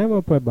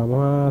terminemos, pues vamos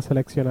a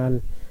seleccionar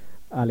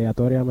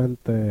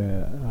aleatoriamente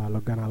a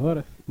los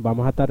ganadores.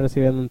 Vamos a estar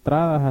recibiendo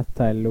entradas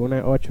hasta el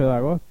lunes 8 de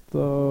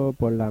agosto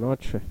por la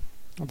noche.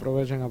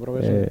 Aprovechen.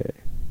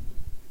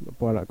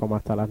 Como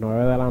hasta las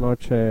 9 de la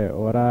noche,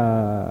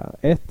 hora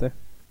este.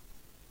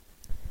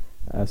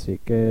 Así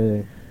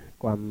que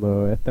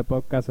cuando este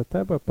podcast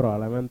esté, pues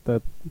probablemente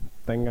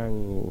tengan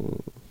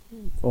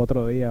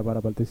otro día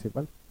para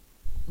participar.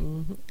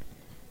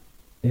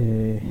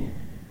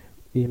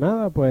 Y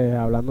nada, pues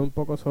hablando un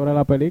poco sobre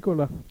la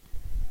película,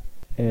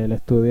 el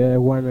estudio de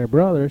Warner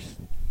Brothers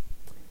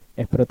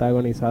es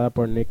protagonizada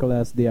por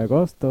Nicholas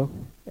D'Agosto,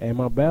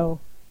 Emma Bell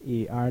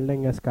y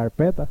Arlen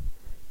Scarpetta.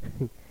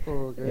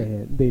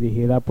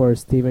 Dirigida por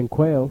Stephen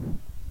Quayle.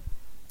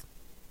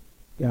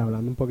 Y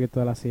hablando un poquito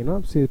de la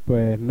sinopsis,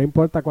 pues no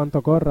importa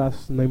cuánto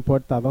corras, no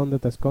importa dónde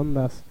te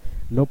escondas,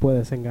 no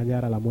puedes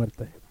engañar a la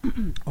muerte.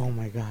 Oh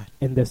my God.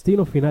 En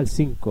Destino Final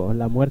 5,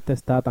 la muerte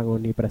está tan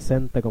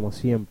omnipresente como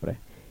siempre,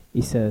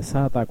 y se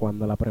desata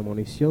cuando la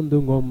premonición de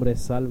un hombre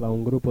salva a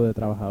un grupo de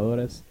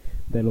trabajadores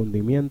del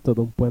hundimiento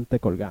de un puente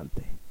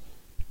colgante.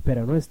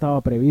 Pero no estaba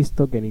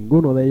previsto que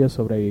ninguno de ellos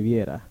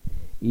sobreviviera,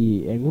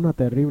 y en una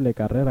terrible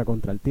carrera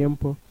contra el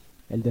tiempo,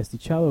 el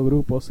desdichado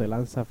grupo se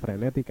lanza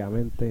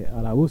frenéticamente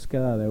a la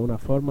búsqueda de una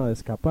forma de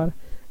escapar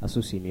a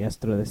su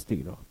siniestro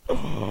destino.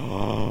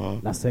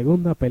 La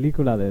segunda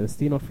película de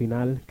Destino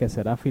Final, que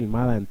será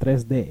filmada en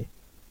 3D,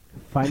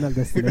 Final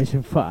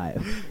Destination 5,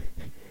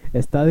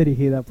 está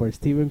dirigida por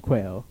Steven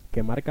Quayle,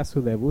 que marca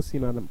su debut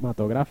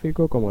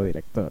cinematográfico como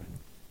director.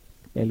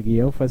 El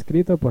guión fue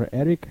escrito por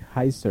Eric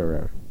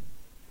Heiserer.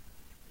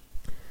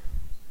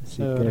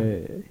 Así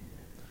que,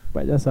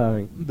 pues ya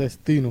saben.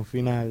 Destino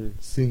Final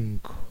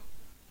 5.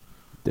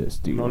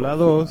 Destino No la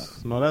Final.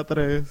 2, no la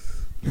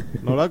 3,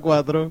 no la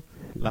 4,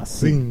 la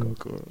 5.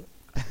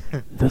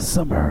 The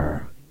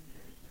summer.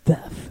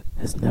 Death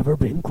has never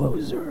been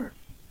closer.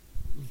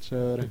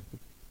 Chévere.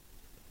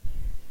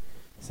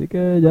 Así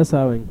que ya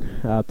saben,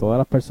 a todas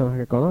las personas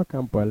que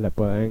conozcan, pues le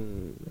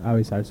pueden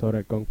avisar sobre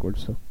el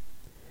concurso.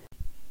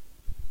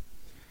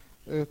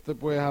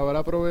 Pues ahora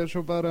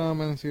aprovecho para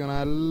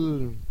mencionar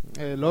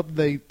el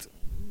update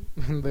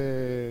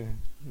de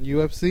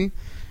UFC.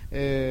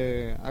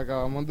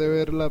 Acabamos de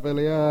ver la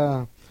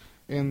pelea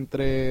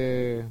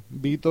entre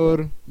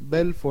Vitor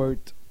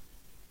Belfort,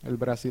 el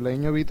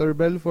brasileño Vitor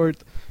Belfort,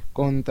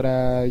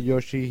 contra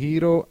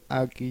Yoshihiro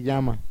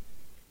Akiyama.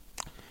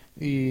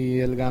 Y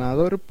el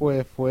ganador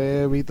pues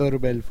fue Vitor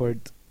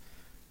Belfort.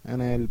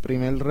 En el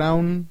primer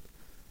round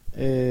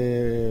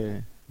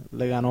le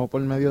ganó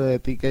por medio de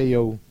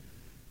TKO.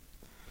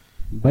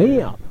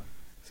 ¡Bam!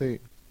 Sí,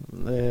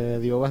 le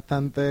dio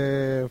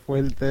bastante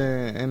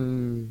fuerte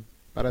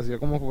pareció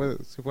como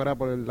si fuera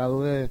por el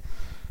lado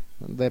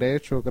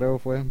derecho, creo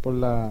fue,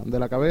 de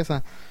la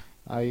cabeza.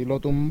 Ahí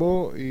lo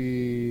tumbó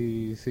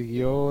y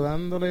siguió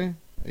dándole,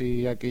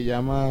 y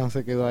Akiyama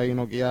se quedó ahí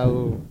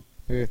noqueado,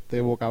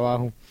 boca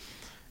abajo.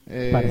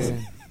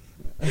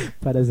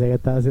 Parece que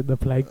estaba haciendo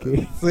fly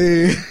kick.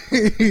 Sí,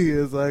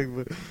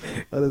 exacto.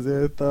 Parecía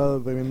que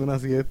estaba teniendo una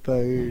siesta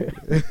ahí.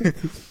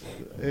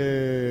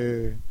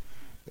 De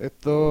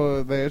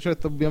hecho,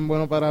 esto es bien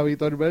bueno para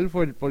Vitor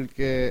Belfort,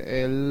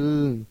 porque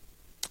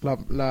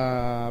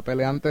la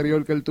pelea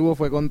anterior que él tuvo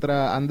fue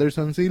contra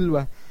Anderson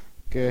Silva,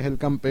 que es el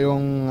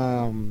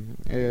campeón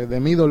de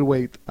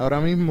middleweight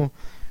ahora mismo.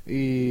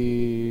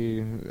 Y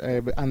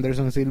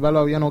Anderson Silva lo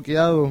había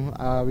noqueado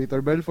a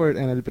Vitor Belfort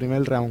en el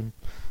primer round.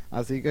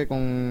 Así que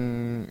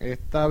con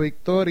esta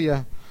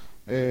victoria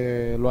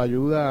lo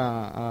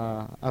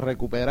ayuda a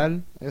recuperar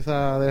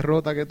esa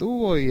derrota que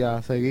tuvo y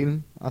a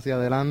seguir hacia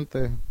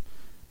adelante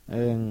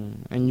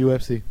en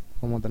UFC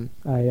como tal.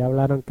 Ahí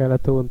hablaron que él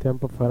estuvo un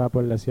tiempo fuera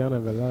por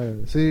lesiones, ¿verdad?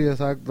 Sí,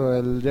 exacto.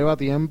 Él lleva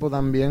tiempo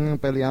también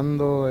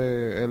peleando.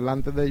 Él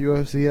antes de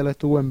UFC él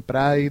estuvo en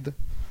Pride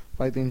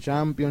Fighting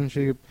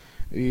Championship,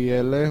 y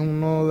él es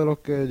uno de los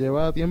que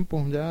lleva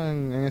tiempo ya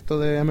en esto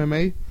de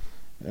MMA.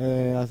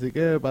 Así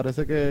que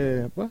parece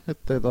que pues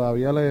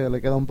todavía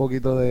le queda un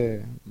poquito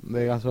de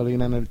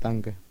gasolina en el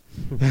tanque.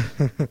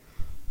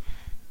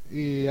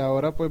 Y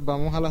ahora pues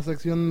vamos a la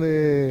sección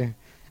de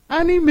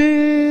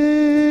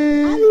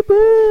anime.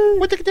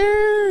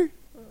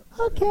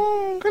 Okay.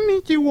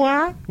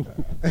 Konnichiwa.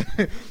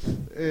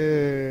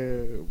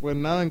 Pues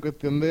nada, en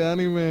cuestión de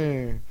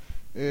anime,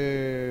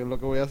 lo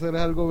que voy a hacer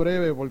es algo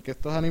breve, porque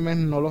estos animes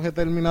no los he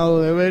terminado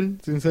de ver,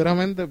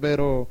 sinceramente,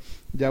 pero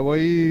ya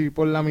voy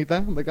por la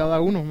mitad de cada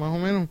uno, más o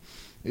menos.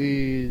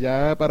 Y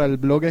ya para el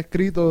blog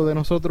escrito de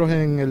nosotros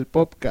en el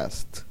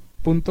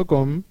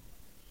popkast.com,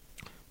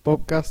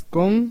 Popkast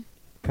con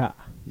K.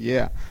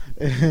 Yeah.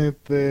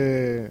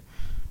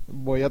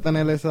 Voy a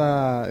tener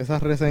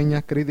esas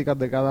reseñas críticas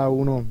de cada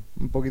uno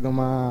un poquito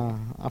más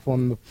a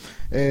fondo.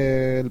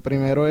 El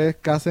primero es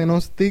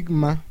Kazen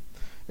Stigma,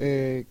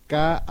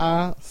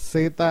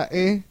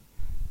 Kaze,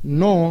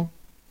 no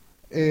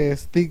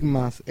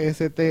Stigmas,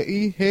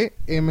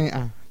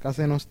 Stigma,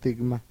 Kazen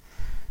Stigma,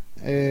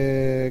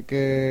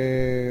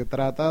 que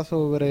trata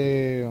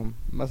sobre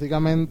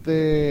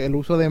básicamente el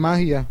uso de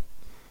magia,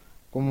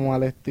 como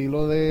al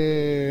estilo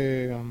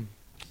de...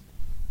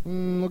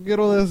 no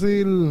quiero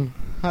decir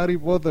Harry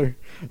Potter,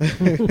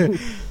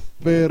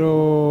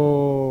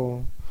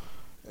 pero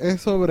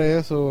es sobre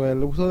eso,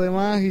 el uso de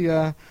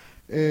magia,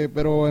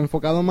 pero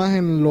enfocado más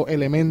en los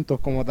elementos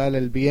como tal,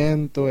 el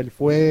viento, el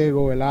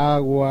fuego, el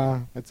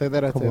agua,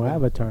 etcétera, Como etcétera.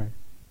 Avatar.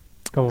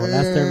 Como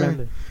Last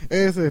Airbender.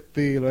 Ese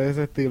estilo,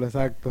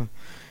 exacto.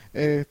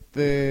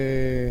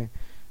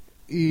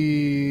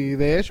 Y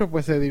de hecho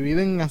pues se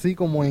dividen así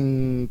como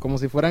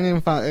si fueran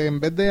en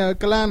vez de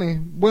clanes,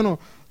 bueno,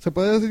 se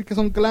puede decir que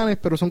son clanes,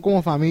 pero son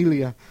como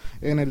familias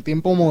en el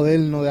tiempo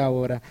moderno de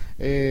ahora.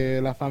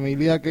 La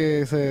familia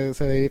que se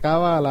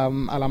dedicaba a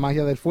la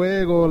magia del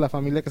fuego, la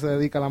familia que se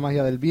dedica a la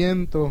magia del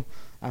viento,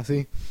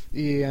 así.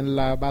 Y en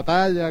la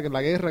batalla,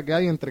 la guerra que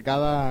hay entre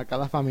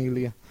cada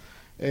familia.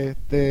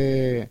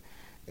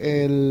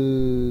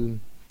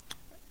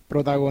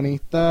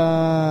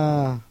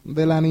 protagonista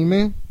del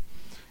anime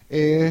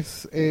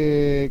es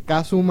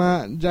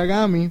Kazuma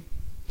Yagami,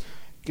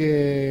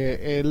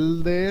 que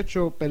él de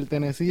hecho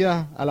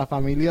pertenecía a la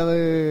familia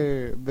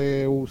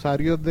de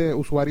usuarios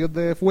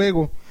de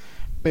fuego,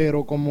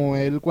 pero como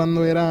él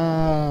cuando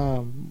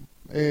era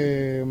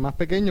más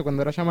pequeño,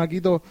 cuando era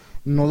chamaquito,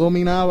 no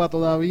dominaba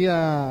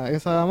todavía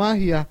esa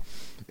magia,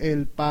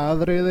 el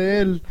padre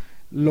de él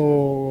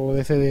lo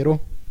desheredó.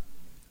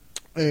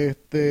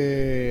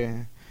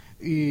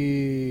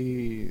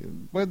 Y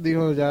pues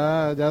dijo,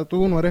 ya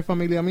tú no eres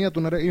familia mía,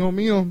 tú no eres hijo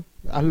mío,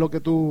 haz lo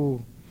que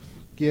tú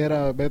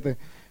quieras, vete.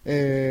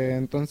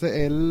 Entonces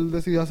él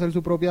decidió hacer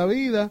su propia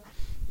vida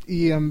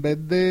y en vez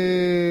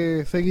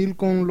de seguir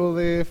con lo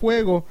de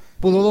fuego,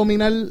 pudo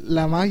dominar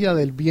la magia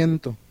del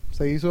viento.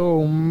 Se hizo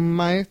un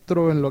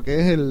maestro en lo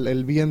que es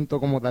el viento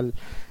como tal.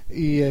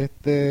 Y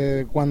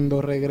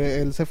cuando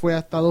él se fue a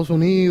Estados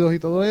Unidos y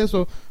todo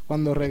eso,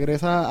 cuando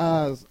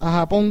regresa a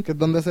Japón, que es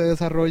donde se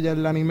desarrolla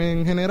el anime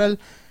en general,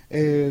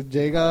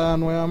 llega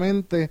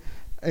nuevamente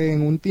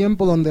en un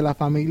tiempo donde la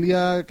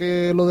familia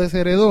que lo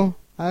desheredó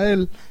a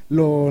él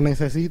lo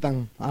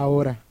necesitan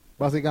ahora,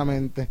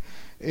 básicamente.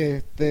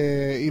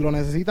 Y lo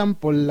necesitan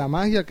por la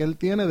magia que él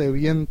tiene de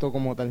viento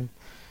como tal.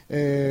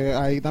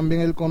 Ahí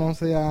también él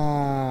conoce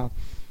a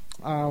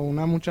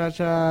una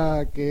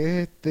muchacha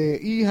que es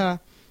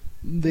hija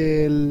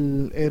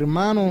del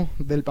hermano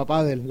del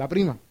papá de él, la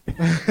prima.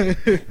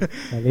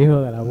 El hijo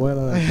del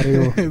abuelo del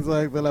primo.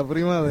 Exacto, la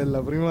prima de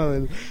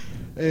él.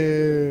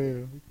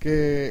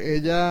 Que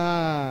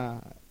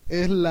ella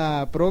es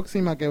la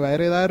próxima que va a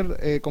heredar,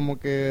 como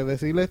que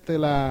decirle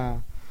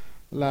la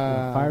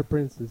Fire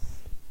Princess.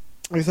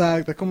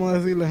 Exacto, es como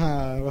decirles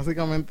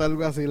básicamente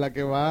algo así, la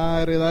que va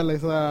a heredar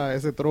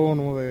ese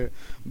trono de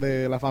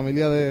la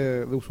familia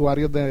de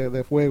usuarios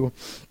de fuego.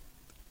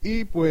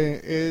 Y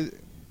pues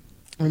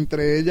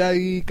entre ella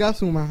y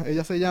Kazuma,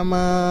 ella se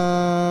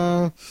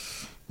llama,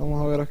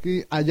 vamos a ver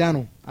aquí,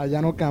 Ayano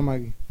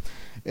Kamagi.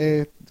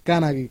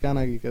 Kanagi,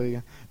 que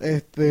diga.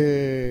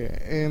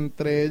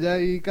 Entre ella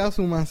y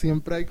Kazuma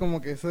siempre hay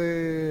como que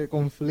ese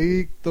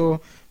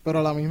conflicto, pero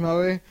a la misma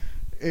vez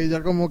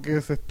ella como que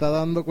se está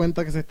dando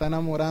cuenta que se está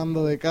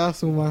enamorando de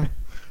Kazuma.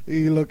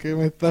 Y lo que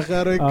me está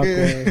raro es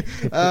que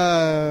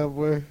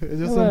pues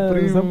ellos son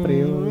primos. Son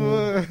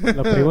primos.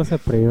 Los primos se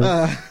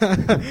priman.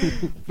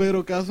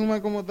 Pero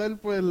Kazuma como tal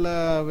pues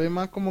la ve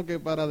más como que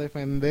para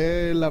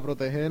defenderla,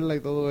 protegerla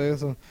y todo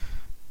eso.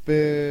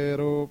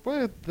 Pero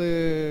pues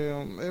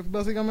es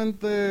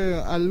básicamente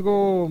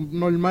algo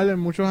normal en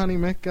muchos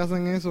animes que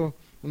hacen eso,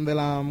 donde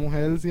la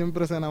mujer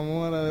siempre se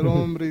enamora del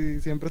hombre y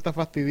siempre está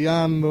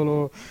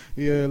fastidiándolo,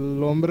 y el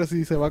hombre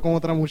si se va con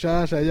otra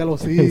muchacha ella lo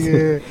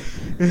sigue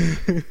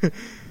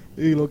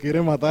y lo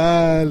quiere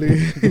matar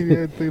y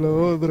esto y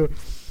lo otro.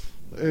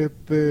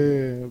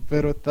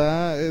 Pero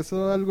eso es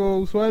algo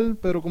usual,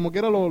 pero como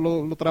quiera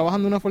lo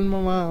trabajan de una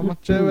forma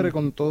más chévere,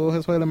 con todos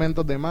esos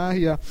elementos de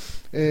magia.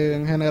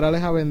 En general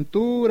es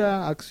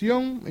aventura,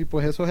 acción y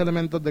pues esos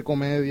elementos de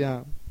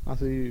comedia,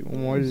 así,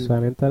 humor.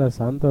 Suena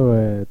interesante,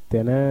 pues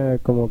tiene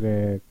como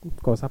que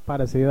cosas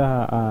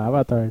parecidas a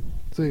Avatar.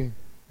 Sí.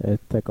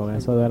 Con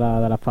eso de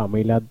la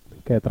familia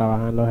que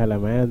trabajan los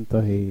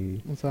elementos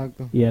y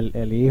Exacto. Y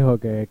el hijo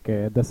que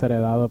es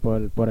desheredado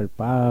por el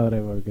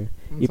padre, porque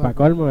Exacto. Y para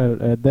colmo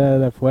es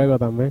de fuego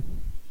también,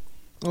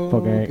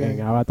 porque Okay.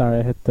 en Avatar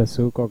es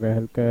Zuko, que es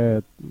el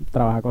que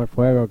trabaja con el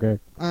fuego, que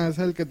Es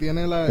el que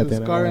tiene el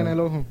tiene scar en el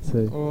ojo.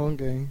 sí.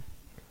 Okay.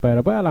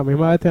 Pero pues a la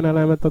misma vez tiene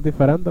elementos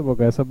diferentes,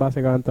 porque eso es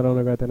básicamente lo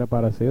único que tiene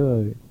parecido.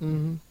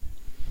 Uh-huh.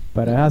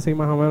 Pero es así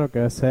más o menos,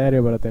 que es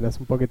serio, pero tienes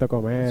un poquito de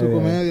comedia. Su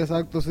comedia,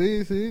 exacto,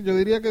 sí. Yo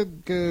diría que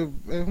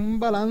es un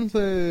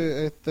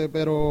balance,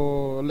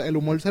 pero el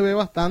humor se ve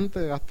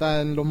bastante,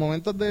 hasta en los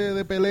momentos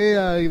de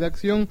pelea y de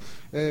acción,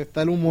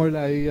 está el humor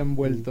ahí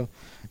envuelto.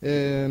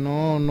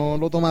 No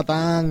lo toma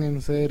tan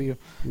en serio.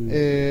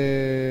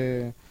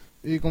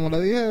 Y como le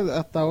dije,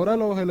 hasta ahora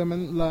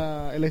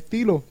el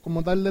estilo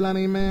como tal del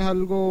anime es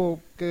algo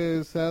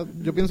que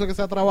yo pienso que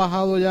se ha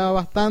trabajado ya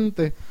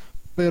bastante,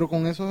 pero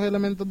con esos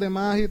elementos de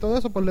magia y todo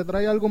eso, pues le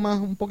trae algo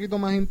un poquito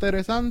más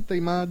interesante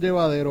y más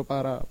llevadero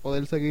para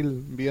poder seguir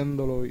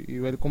viéndolo y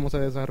ver cómo se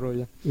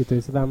desarrolla. Y tú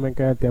dices también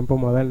que es el tiempo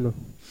moderno.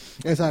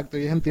 Exacto,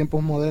 y es en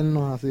tiempos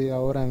modernos, así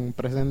ahora en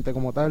presente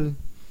como tal,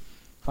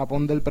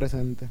 Japón del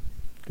presente.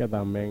 Que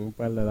también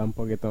pues le da un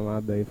poquito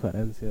más de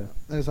diferencia.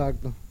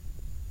 Exacto.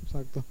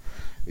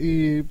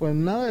 Y pues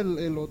nada,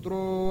 el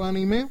otro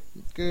anime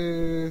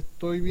que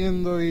estoy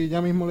viendo y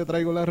ya mismo le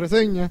traigo la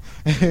reseña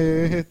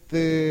es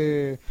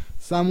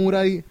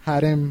Samurai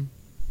Harem.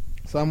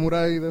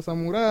 Samurai de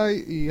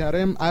Samurai y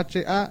Harem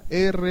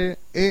Harem,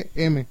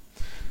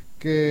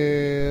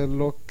 que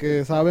los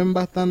que saben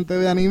bastante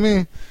de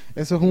anime,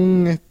 eso es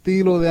un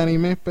estilo de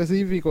anime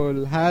específico,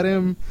 el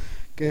harem,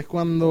 que es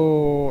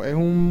cuando es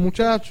un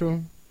muchacho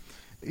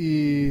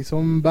y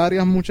son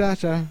varias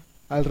muchachas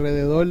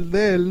alrededor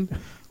de él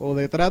o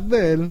detrás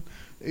de él,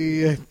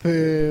 y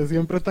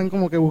siempre están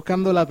como que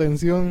buscando la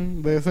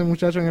atención de ese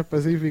muchacho en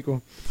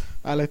específico,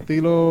 al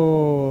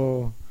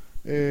estilo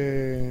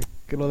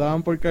que lo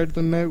daban por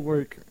Cartoon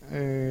Network,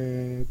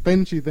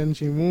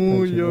 Tenchi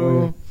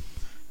Muyo,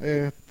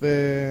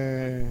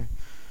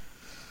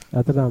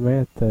 Otro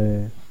también,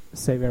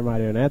 Xavier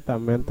Marionette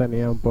también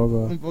tenía un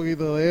poco. un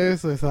poquito de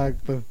eso,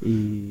 exacto.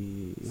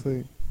 Y...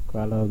 Sí.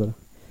 ¿Cuál otro?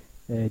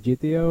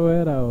 GTO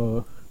era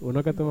o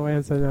uno que tú me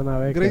vayas a enseñar una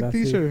vez. Great que era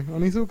Teacher,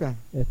 Onizuka.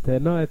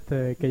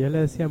 Que yo le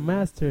decía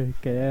Master,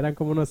 que eran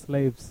como unos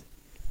slaves.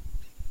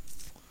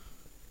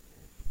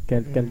 Que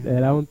él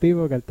era un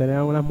tipo que él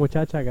tenía unas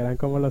muchachas que eran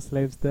como los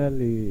slaves de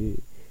él y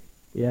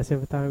ella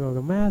siempre estaba como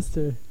que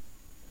Master.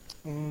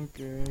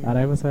 Okay.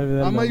 Ahora mismo se me olvidó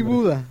el Ama y nombre.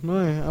 Buda,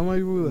 no es Ama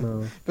y Buda.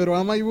 No. Pero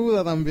Ama y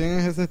Buda también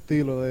es ese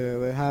estilo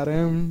de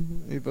harem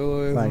y todo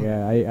O eso. sea que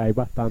hay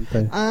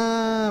bastante.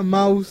 Ah,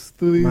 Mouse,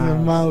 tú dices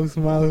Mouse,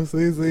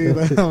 sí,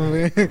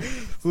 también.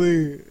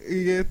 Sí,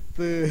 y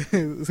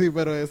sí,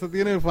 pero eso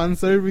tiene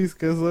fanservice,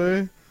 que eso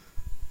es.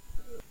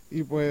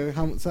 Y pues,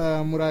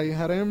 Samurai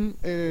Harem,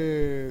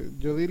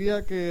 yo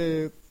diría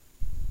que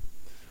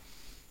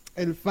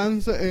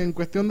en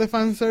cuestión de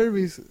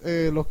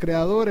fanservice, los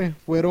creadores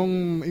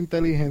fueron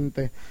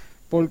inteligentes,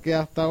 porque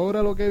hasta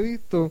ahora lo que he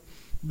visto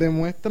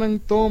demuestran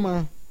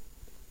tomas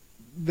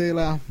de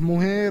las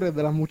mujeres,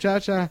 de las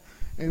muchachas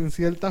en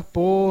ciertas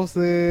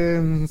poses,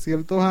 en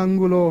ciertos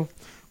ángulos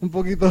un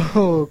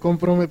poquito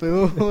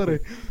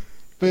comprometedores,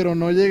 pero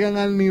no llegan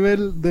al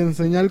nivel de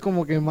enseñar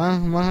como que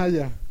más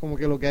allá, como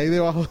que lo que hay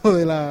debajo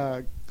de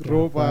la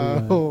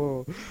ropa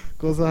o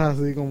cosas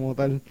así como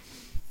tal.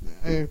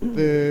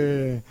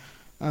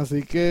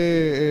 Así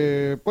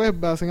que, pues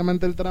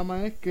básicamente el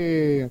trama es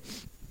que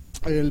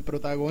el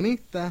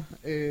protagonista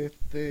es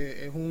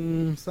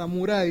un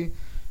samurái,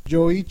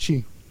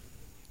 Yoichi,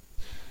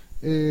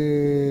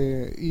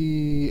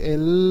 y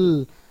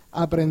él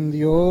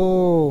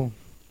aprendió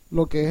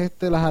lo que es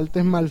las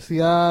artes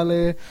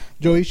marciales.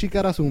 Yoichi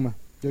Karasuma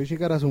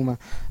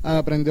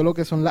aprendió lo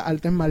que son las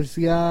artes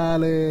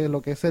marciales,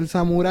 lo que es el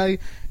samurái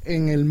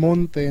en el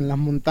monte, en las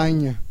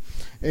montañas.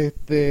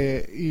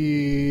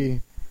 Y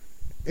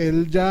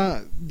él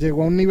ya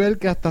llegó a un nivel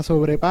que hasta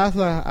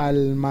sobrepasa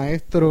al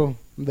maestro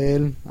de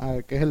él,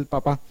 que es el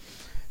papá.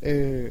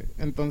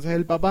 Entonces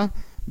el papá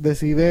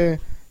decide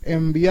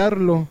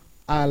enviarlo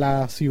a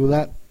la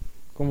ciudad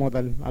como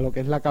tal, a lo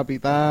que es la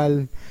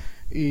capital,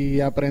 y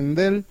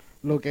aprender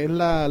lo que es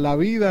la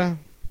vida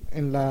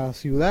en la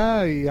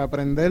ciudad y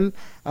aprender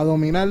a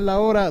dominar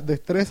ahora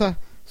destrezas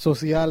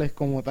sociales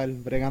como tal,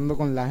 bregando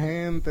con la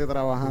gente,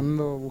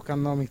 trabajando,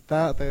 buscando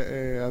amistad,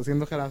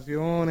 haciendo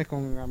relaciones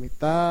con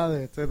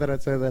amistades, etcétera,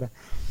 etcétera.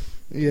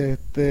 Y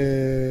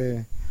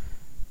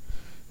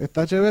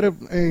está chévere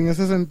en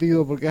ese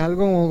sentido, porque es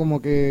algo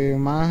como que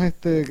más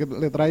que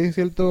le trae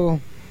cierto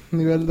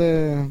nivel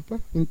de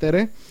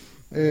interés.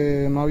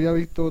 No había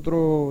visto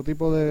otro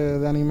tipo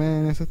de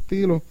anime en ese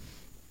estilo.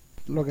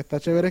 Lo que está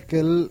chévere es que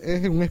él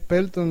es un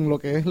experto en lo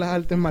que es las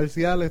artes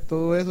marciales,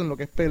 todo eso, en lo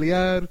que es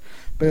pelear,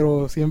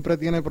 pero siempre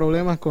tiene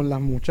problemas con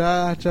las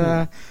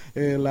muchachas,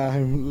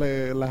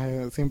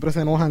 siempre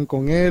se enojan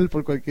con él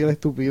por cualquier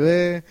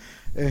estupidez,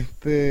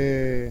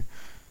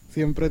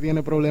 siempre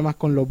tiene problemas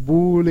con los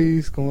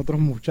bullies, con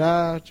otros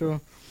muchachos,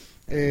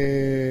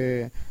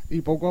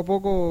 y poco a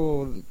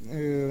poco,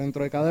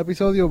 dentro de cada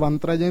episodio van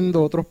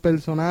trayendo otros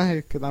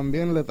personajes que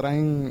también le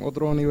traen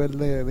otro nivel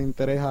de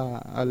interés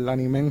al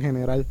anime en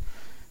general.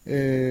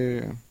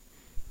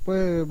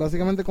 Pues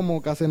básicamente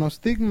como Kazen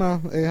Stigma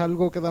es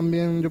algo que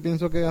también yo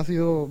pienso que ha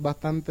sido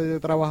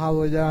bastante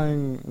trabajado ya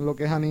en lo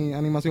que es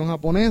animación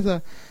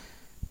japonesa,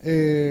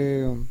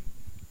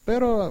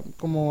 pero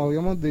como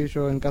habíamos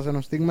dicho, en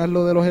Kazen Stigma es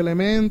lo de los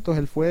elementos,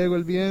 el fuego,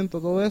 el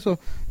viento, todo eso.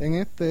 En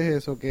este es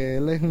eso, que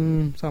él es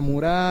un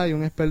samurái,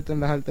 un experto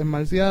en las artes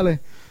marciales,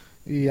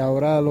 y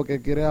ahora lo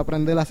que quiere es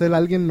aprender a ser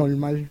alguien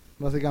normal,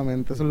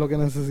 básicamente. Eso es lo que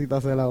necesita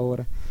hacer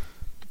ahora.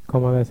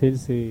 Como decir,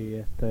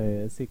 si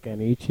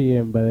Kenichi,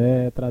 en vez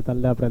de tratar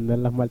de aprender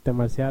las artes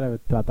marciales,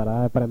 tratará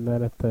de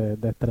aprender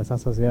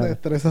destrezas sociales.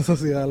 Destrezas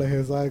sociales,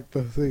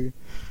 exacto, sí.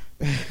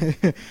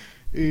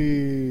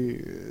 Y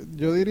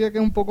yo diría que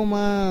es un poco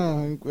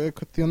más en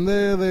cuestión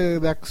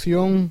de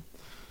acción,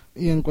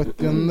 y en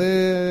cuestión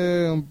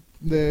de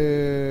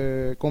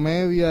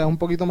comedia es un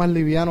poquito más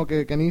liviano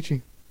que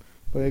Kenichi,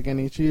 porque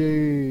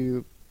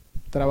Kenichi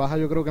trabaja,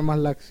 yo creo que más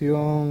la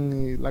acción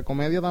y la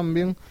comedia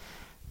también,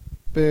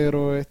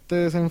 pero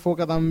se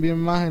enfoca también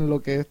más en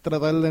lo que es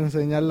tratar de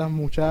enseñar a las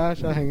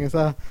muchachas en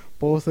esas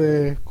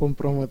poses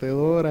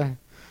comprometedoras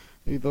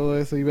y todo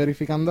eso. Y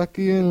verificando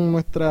aquí en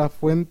nuestra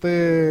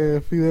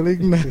fuente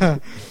fidedigna,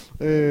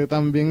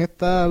 también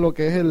está lo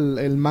que es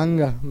el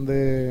manga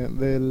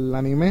del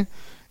anime,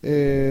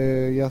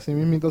 y así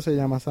mismito se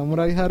llama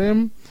Samurai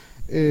Harem,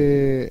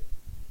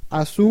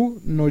 Asu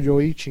no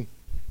Yoichi,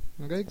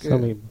 ¿okay? Eso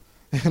mismo.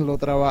 Lo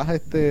trabaja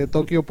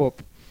Tokyo Pop,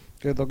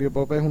 que Tokyo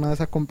Pop es una de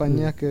esas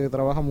compañías que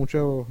trabaja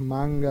muchos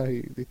mangas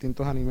y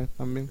distintos animes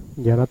también.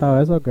 Yo he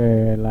notado eso,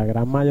 que la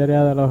gran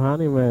mayoría de los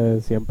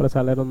animes siempre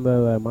salieron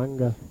de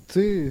manga.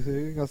 Sí,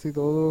 casi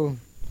todo.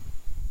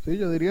 Sí,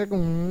 yo diría que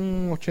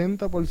un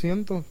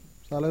 80%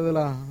 sale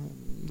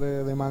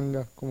de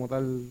manga como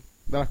tal.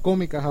 las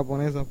cómicas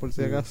japonesas, por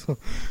si acaso.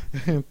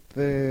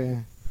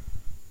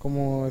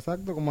 Como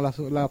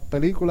las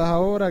películas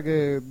ahora,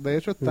 que de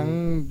hecho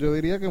están, yo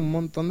diría que un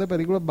montón de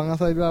películas van a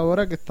salir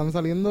ahora que están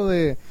saliendo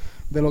de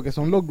lo que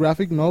son los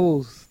graphic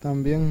novels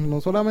también,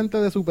 no solamente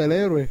de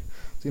superhéroes,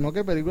 sino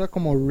que películas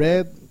como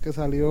Red, que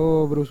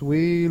salió Bruce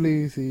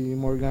Willis y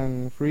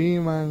Morgan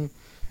Freeman,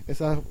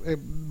 esa es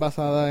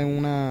basada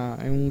en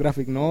un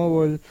graphic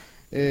novel.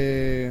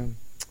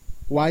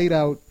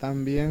 Whiteout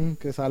también,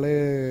 que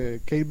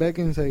sale Kate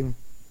Beckinsale,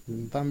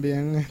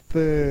 también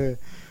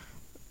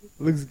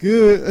looks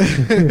good.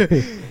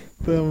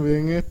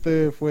 También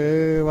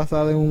fue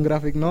basada en un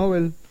graphic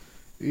novel.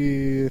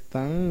 Y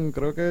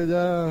creo que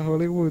ya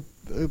Hollywood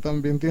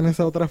también tiene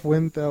esa otra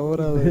fuente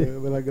ahora de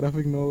las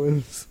graphic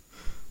novels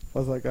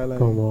para sacarla.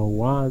 Como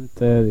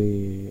Wanted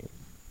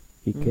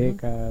y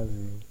Kekas.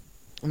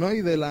 No,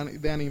 y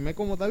de anime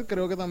como tal,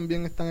 creo que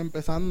también están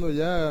empezando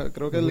ya.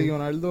 Creo que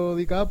Leonardo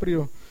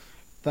DiCaprio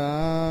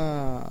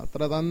está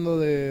tratando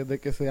de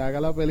que se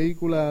haga la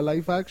película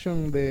live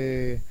action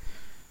de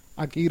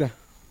Akira.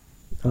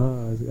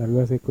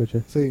 Algo así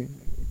escuché. Sí,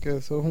 que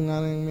eso es un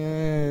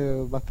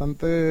anime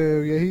bastante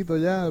viejito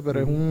ya, pero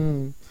es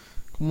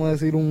 ¿cómo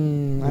decir?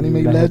 Un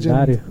anime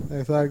legendario. legend.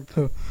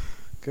 Exacto.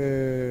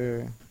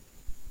 Que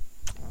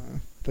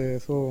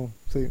eso,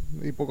 sí.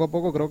 Y poco a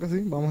poco creo que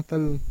sí, vamos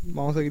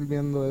a seguir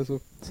viendo eso.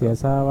 Si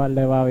esa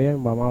le va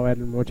bien, vamos a ver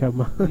muchas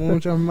más.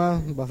 Muchas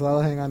más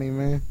basadas en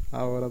anime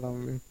ahora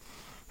también.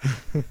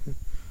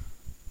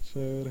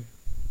 Chévere.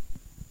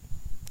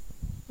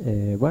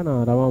 Bueno,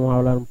 ahora vamos a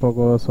hablar un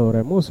poco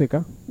sobre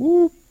música.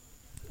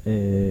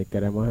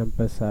 Queremos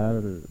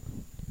empezar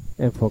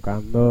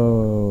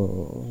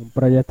enfocando un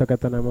proyecto que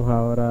tenemos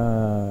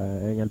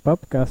ahora en el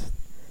Popkast.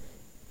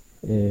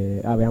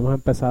 Habíamos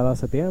empezado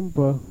hace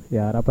tiempo y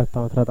ahora pues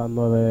estamos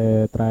tratando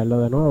de traerlo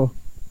de nuevo.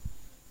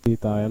 Si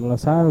todavía no lo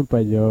saben,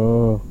 pues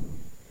yo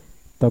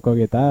toco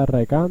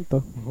guitarra y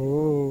canto.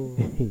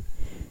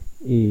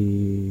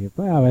 Y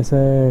pues a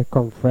veces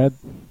con Fred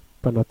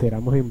pues nos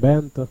tiramos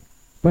inventos.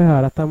 Pues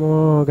ahora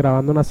estamos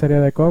grabando una serie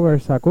de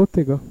covers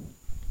acústicos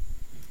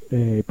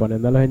y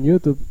poniéndolos en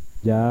YouTube.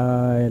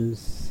 Ya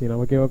si no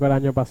me equivoco, el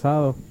año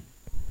pasado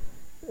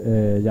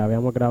ya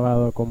habíamos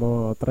grabado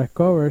como 3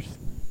 covers.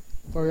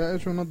 Había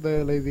hecho unos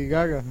de Lady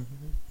Gaga.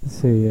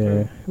 Sí,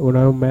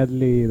 uno es un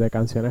medley de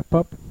canciones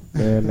pop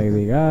de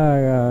Lady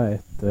Gaga,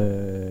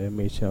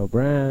 Michelle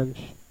Branch,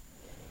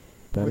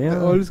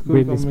 tenía Old school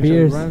Britney con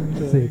Michelle Spears.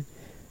 Branch, Sí.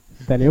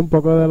 Tenía un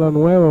poco de lo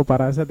nuevo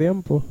para ese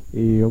tiempo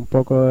y un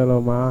poco de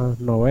lo más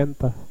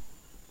 90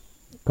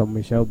 con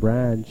Michelle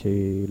Branch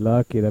y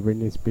Lucky de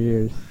Britney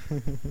Spears.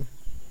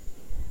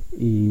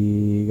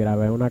 Y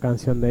grabé una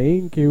canción de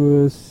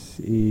Incubus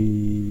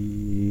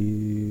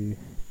y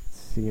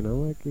si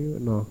no me equivoco,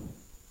 no.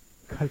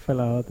 ¿Cuál fue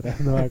la otra?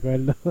 No me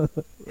acuerdo.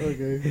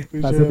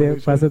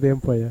 Fue hace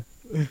tiempo ya.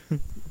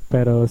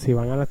 Pero si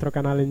van a nuestro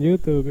canal en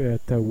YouTube,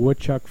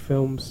 Woodchuck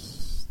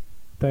Films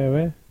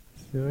TV,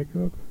 si no me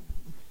equivoco.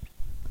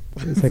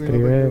 Se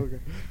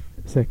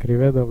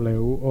escribe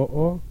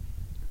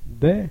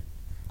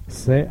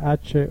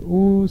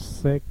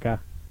WOODCHUCK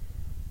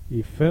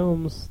y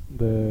Films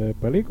de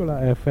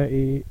película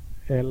FILMS.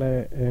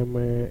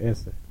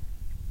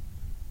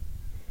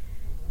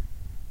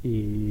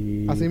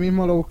 Y así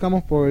mismo lo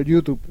buscamos por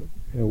YouTube.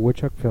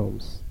 Woodchuck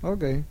Films.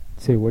 Okay.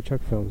 Sí,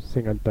 Woodchuck Films,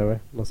 sin el TV.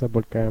 No sé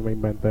por qué me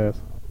inventé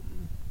eso.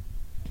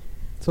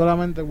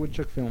 Solamente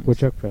Woodchuck Films.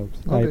 Woodchuck Films.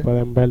 Okay. Ahí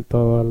pueden ver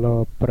todos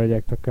los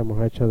proyectos que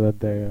hemos hecho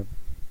desde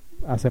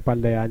hace par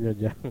de años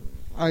ya.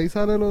 Ahí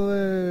sale lo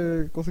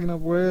de Cocina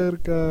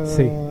Puerca.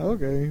 Sí.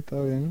 Ok,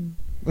 está bien.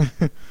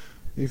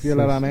 Y Fiel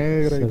a la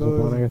Negra y todo eso.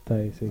 Se supone que está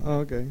ahí, sí.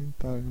 Ok,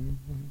 está bien.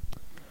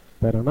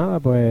 Pero nada,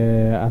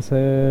 pues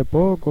hace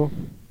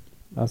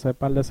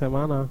par de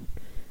semanas,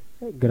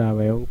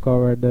 grabé un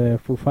cover de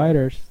Foo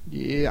Fighters.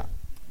 Yeah.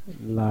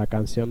 La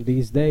canción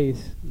These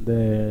Days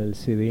del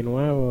CD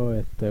nuevo,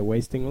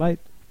 Wasting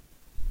Light.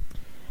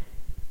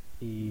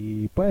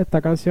 Y pues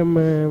esta canción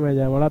me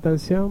llamó la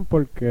atención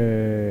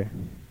porque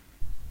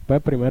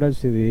pues primero el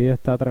CD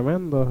está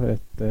tremendo.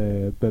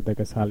 Desde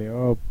que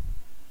salió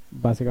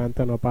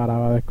básicamente no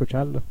paraba de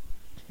escucharlo.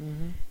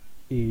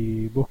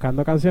 Y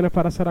buscando canciones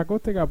para hacer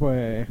acústica,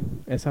 pues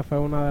esa fue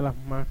una de las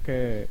más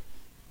que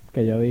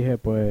yo dije,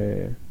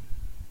 pues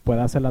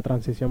puede hacer la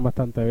transición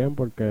bastante bien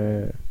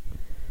porque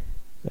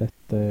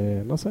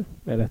no sé,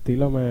 el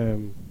estilo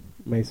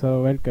me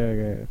hizo ver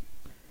que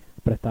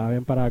prestaba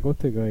bien para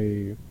acústico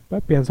y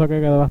pues pienso que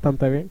quedó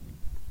bastante bien.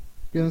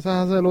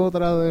 ¿Piensas hacer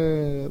otra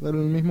del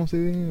mismo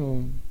CD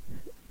o...?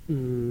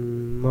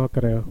 No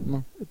creo.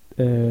 No.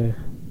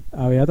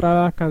 Había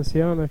otras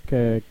canciones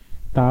que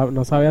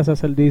no sabía si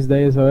hacer These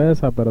Days o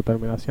esa, pero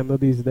terminé haciendo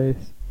These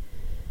Days.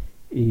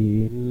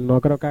 Y no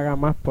creo que haga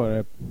más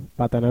para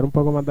tener un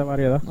poco más de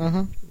variedad.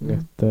 Ajá.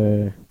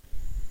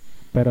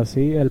 Pero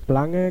sí, el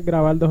plan es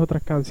grabar 2 o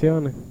 3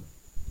 canciones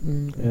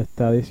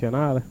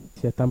adicionales.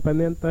 Si están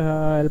pendientes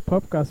al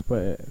podcast,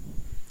 pues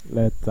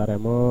les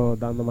estaremos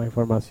dando más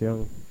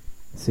información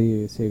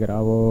si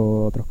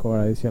grabo otros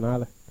covers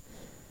adicionales.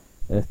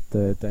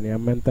 Tenía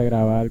en mente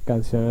grabar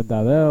canciones de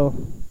Adele,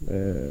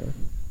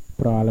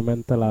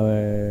 probablemente la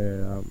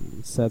de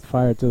Set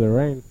Fire to the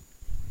Rain,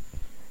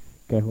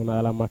 que es una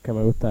de las más que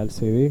me gusta del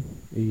CD.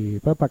 Y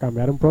pues para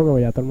cambiar un poco,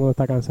 ya todo el mundo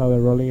está cansado de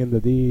Rolling in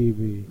the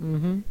Deep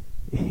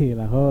y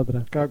las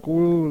otras.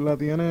 Kaku la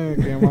tiene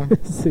quemada.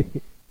 Sí.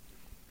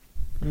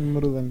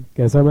 Brutal.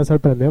 Que eso me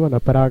sorprendió, pero no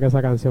esperaba que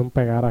esa canción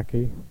pegara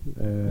aquí,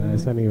 a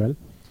ese nivel.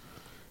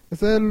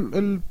 ¿Ese es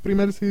el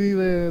primer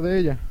CD de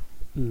ella?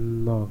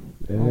 No,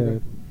 Okay.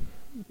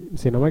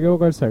 si no me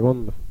equivoco, el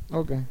segundo.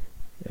 Ok.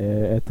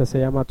 Este se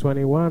llama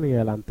 21 y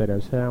el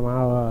anterior se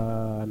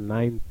llamaba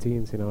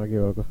 19, si no me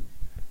equivoco.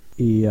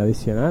 Y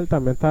adicional,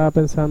 también estaba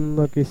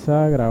pensando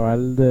quizá grabar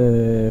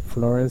de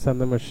Florence and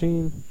the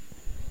Machine.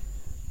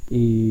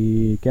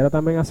 Y quiero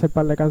también hacer un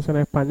par de canciones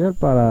en español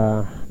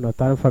para no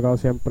estar enfocado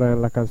siempre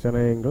en las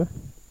canciones en inglés.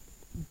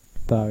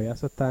 Todavía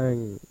eso está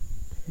en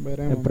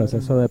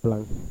proceso de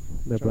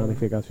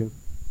planificación.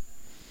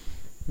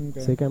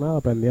 Okay. Así que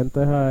nada,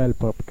 pendientes al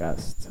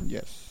Popkast.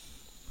 Yes.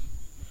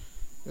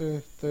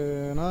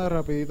 Nada,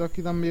 rapidito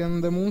aquí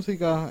también de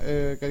música.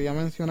 Quería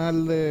mencionar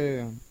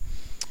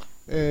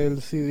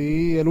el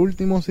CD, el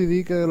último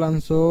CD que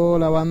lanzó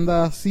la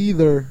banda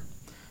Seether.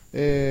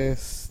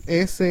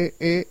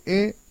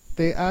 Seether.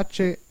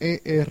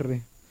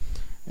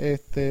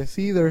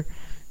 Seether.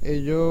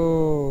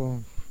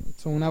 Ellos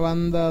son una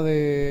banda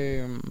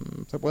de,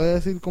 se puede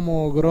decir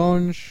como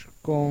grunge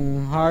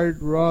con hard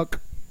rock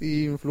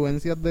y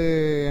influencias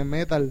de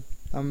metal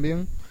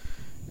también.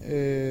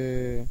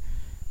 El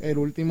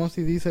último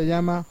CD se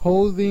llama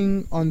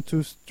Holding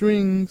Onto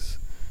Strings,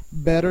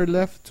 Better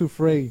Left to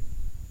Fray.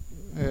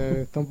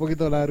 Está un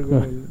poquito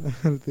largo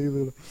el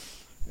título.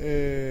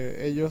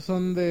 Ellos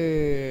son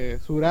de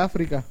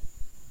Sudáfrica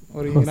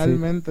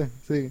originalmente.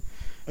 Sí.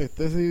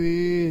 Este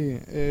CD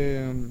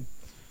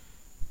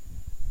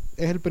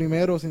es el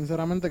primero,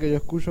 sinceramente, que yo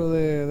escucho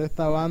de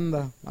esta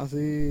banda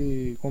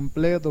así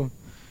completo.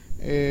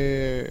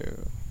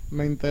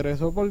 Me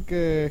interesó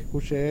porque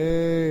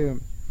escuché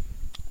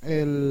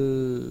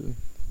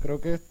creo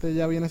que este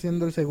ya viene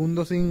siendo el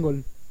segundo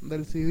single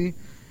del CD.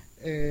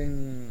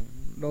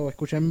 Lo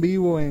escuché en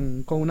vivo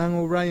en Conan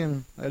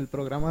O'Brien, el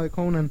programa de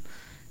Conan.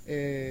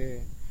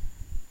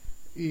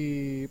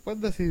 Y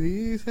pues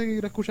decidí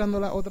seguir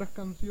escuchando las otras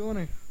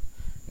canciones.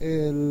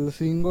 El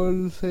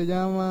single se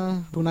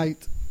llama Tonight.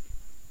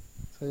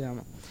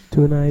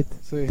 Tonight.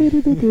 Sí.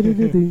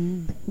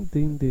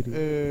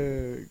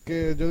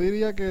 Que yo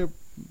diría que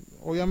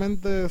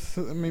obviamente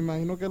me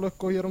imagino que lo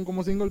escogieron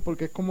como single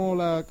porque es como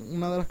una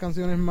de las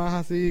canciones más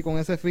así, con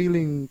ese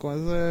feeling, con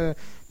ese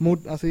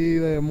mood así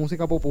de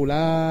música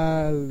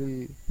popular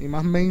y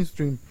más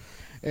mainstream.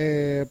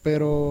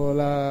 Pero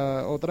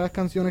las otras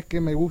canciones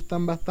que me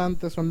gustan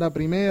bastante son la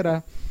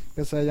primera,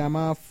 que se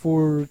llama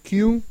For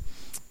Q,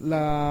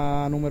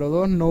 la número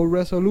 2, No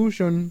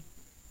Resolution,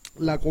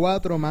 la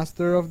 4,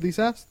 Master of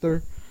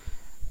Disaster,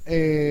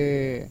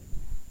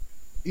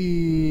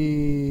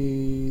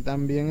 y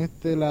también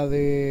la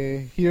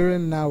de Here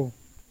and Now,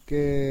 que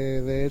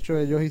de hecho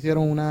ellos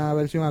hicieron una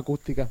versión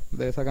acústica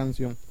de esa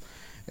canción.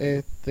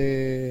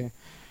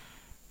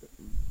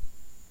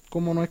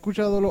 Como no he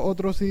escuchado los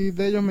otros CDs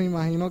de ellos, me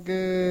imagino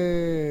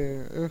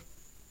que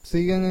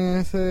siguen en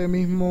ese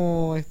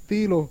mismo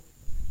estilo,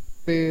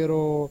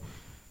 pero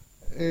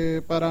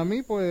para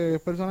mí, pues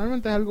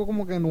personalmente es algo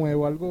como que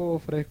nuevo, algo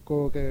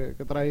fresco que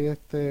trae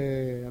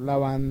la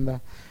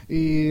banda.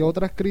 Y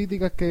otras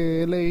críticas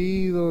que he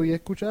leído y he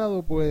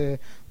escuchado, pues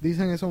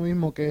dicen eso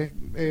mismo, que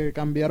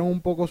cambiaron un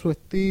poco su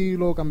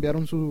estilo,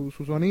 cambiaron su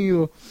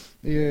sonido.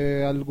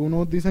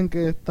 Algunos dicen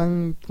que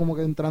están como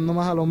que entrando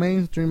más a lo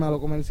mainstream, a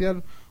lo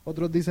comercial.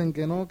 Otros dicen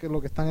que no, que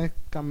lo que están es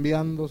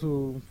cambiando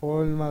su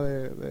forma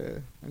de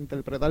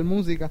interpretar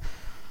música.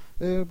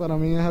 Para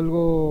mí es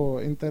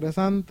algo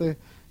interesante.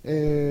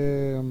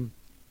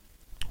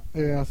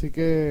 Así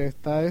que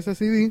está ese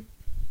CD,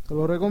 se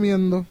lo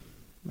recomiendo,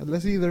 el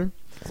de Seether.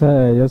 O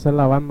sea, ellos son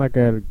la banda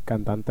que el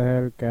cantante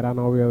es el que era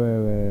novio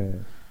de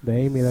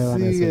Amy de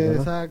Evanescence. Sí, ¿verdad?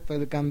 exacto,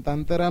 el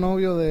cantante era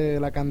novio de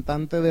la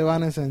cantante de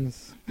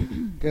Evanescence.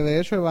 Que de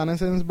hecho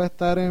Evanescence va a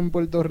estar en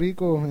Puerto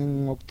Rico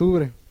en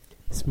octubre.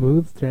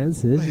 Smooth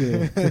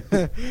transition.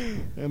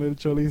 En el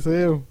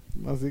Choliseo.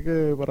 Así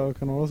que para los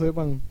que no lo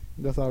sepan,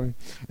 ya saben.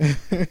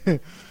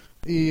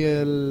 Y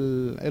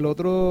el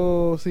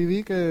otro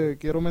CD que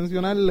quiero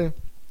mencionarle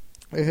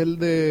es el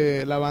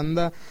de la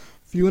banda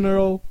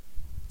Funeral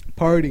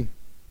Party,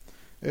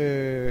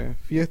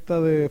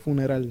 fiesta de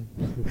funeral,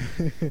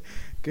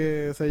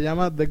 que se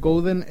llama The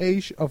Golden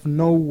Age of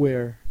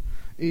Nowhere.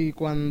 Y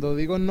cuando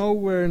digo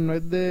nowhere no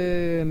es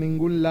de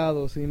ningún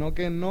lado, sino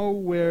que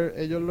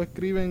nowhere ellos lo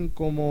escriben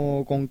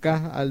como con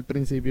K al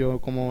principio,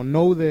 como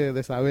know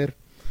de saber.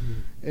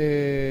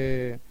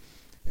 De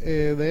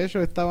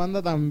hecho, esta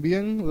banda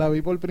también la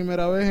vi por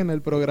primera vez en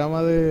el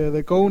programa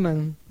de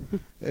Conan.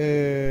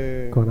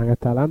 Conan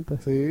está adelante.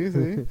 Sí,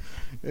 sí.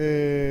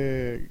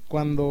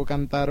 Cuando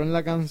cantaron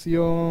la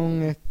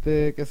canción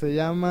que se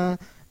llama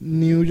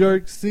New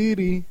York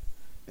City,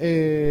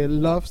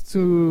 Loves to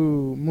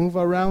Move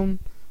Around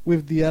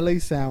with the LA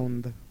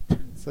Sound,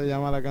 se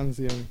llama la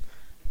canción.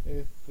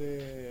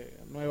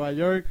 Nueva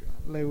York,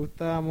 le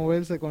gusta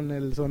moverse con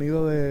el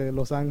sonido de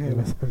Los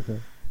Ángeles.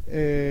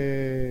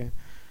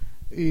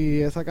 Y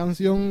esa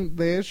canción,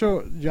 de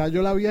hecho, ya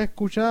yo la había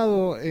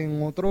escuchado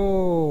en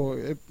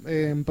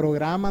en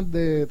programas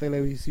de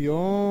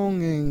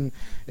televisión,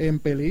 en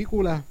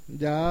películas,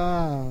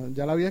 ya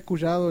la había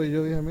escuchado y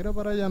yo dije, mira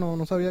para allá,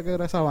 no sabía que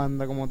era esa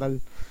banda como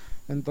tal.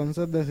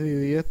 Entonces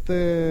decidí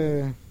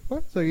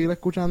pues, seguir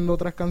escuchando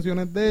otras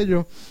canciones de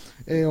ellos.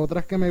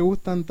 Otras que me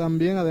gustan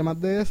también,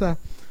 además de esas,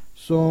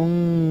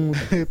 son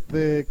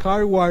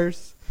Car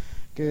Wars,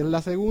 que es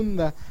la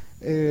segunda.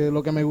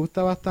 Lo que me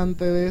gusta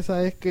bastante de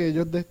esa es que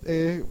ellos,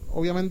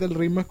 obviamente el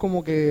ritmo es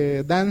como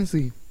que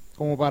dancey,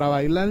 como para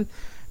bailar,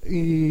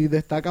 y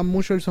destacan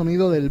mucho el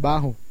sonido del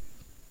bajo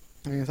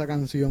en esa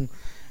canción.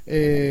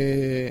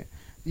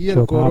 Y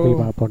el coro, papi,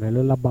 para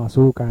ponerle las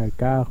bazucas en el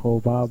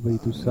cajo, papi,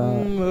 tú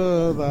sabes.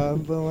 No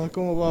tanto, más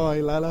como para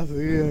bailar así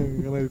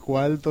en el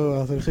cuarto,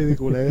 hacer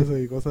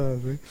ridiculeces y cosas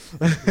así.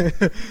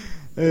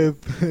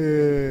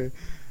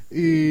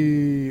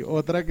 Y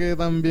otra que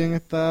también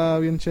está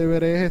bien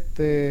chévere es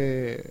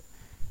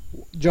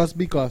Just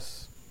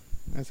Because.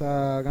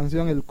 Esa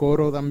canción, el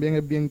coro también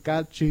es bien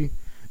catchy,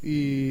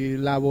 y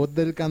la voz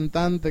del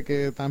cantante,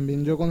 que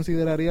también yo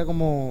consideraría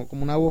como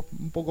una voz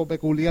un poco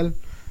peculiar,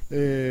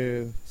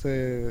 se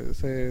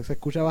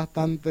escucha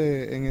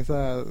bastante en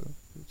esa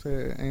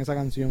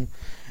canción.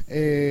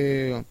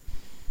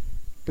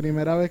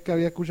 Primera vez que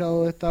había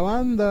escuchado de esta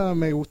banda,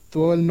 me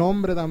gustó el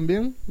nombre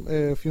también,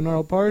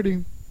 Funeral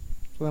Party.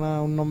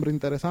 Suena un nombre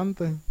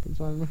interesante,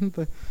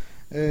 personalmente.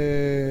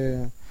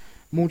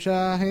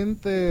 Mucha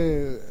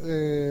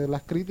gente,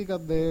 las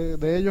críticas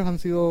de ellos han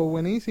sido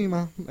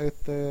buenísimas.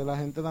 La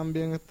gente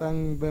también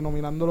están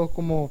denominándolos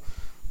como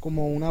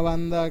una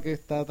banda que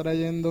está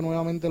trayendo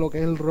nuevamente lo que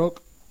es el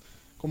rock,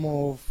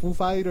 como Foo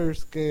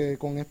Fighters, que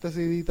con este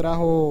CD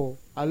trajo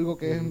algo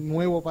que es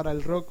nuevo para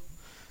el rock.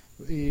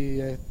 Y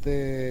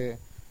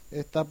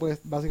esta pues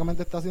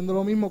básicamente está haciendo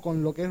lo mismo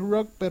con lo que es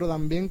rock, pero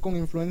también con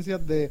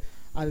influencias de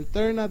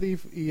alternative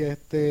y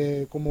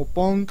como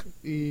punk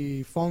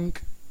y funk,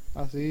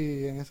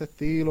 así en ese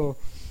estilo,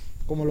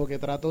 como lo que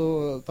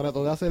trato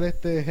de hacer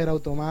Gera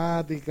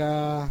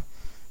automática.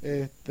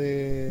 Ok,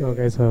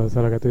 eso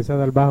lo que tú dices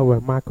del bajo,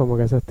 pues más como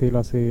que ese estilo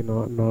así,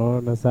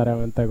 no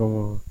necesariamente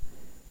como...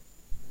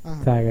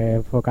 Ajá. O sea, que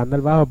enfocando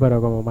el bajo, pero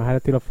como más al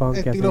estilo funk.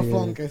 Estilo así,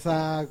 funk,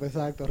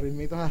 exacto,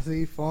 ritmitos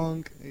así,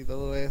 funk y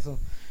todo eso.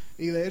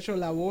 Y de hecho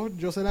la voz,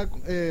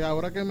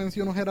 ahora que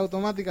menciono Gera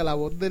automática, la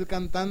voz del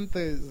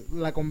cantante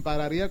la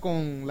compararía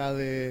con la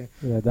de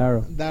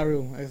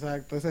Daryl,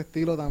 exacto, ese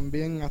estilo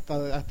también,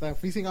 hasta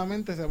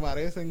físicamente se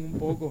parecen un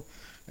poco.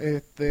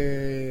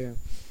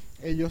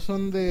 Ellos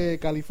son de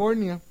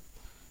California,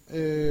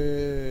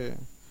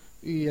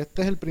 y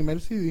este es el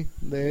primer CD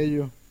de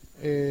ellos.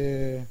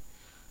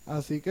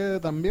 Así que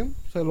también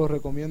se los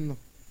recomiendo.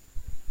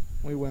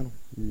 Muy bueno.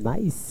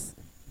 Nice.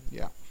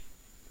 Ya.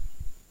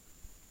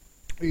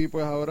 Y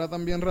pues ahora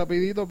también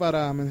rapidito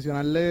para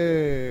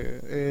mencionarle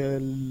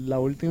la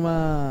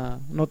última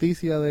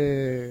noticia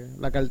de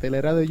la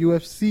cartelera de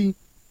UFC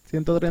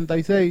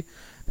 136.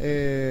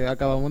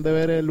 Acabamos de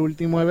ver el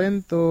último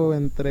evento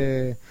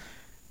entre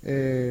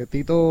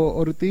Tito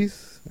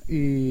Ortiz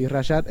y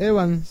Rashad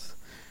Evans.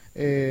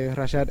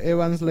 Rashad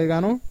Evans le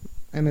ganó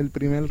en el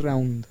primer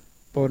round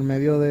por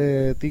medio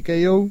de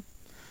TKO.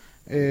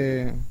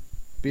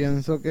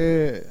 Pienso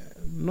que,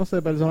 no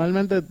sé,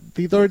 personalmente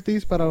Tito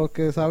Ortiz, para los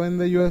que saben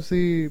de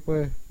UFC,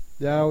 pues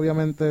ya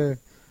obviamente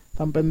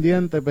están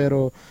pendientes,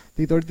 pero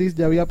Tito Ortiz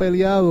ya había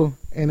peleado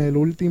en el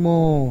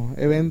último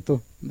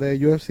evento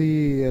de UFC,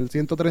 el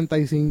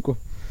 135.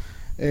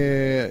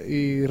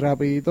 Y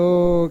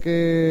rapidito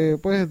que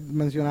pues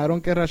mencionaron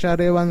que Rashad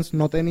Evans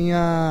no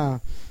tenía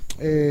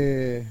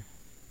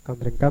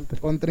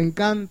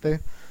contrincante,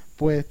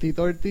 pues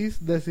Tito Ortiz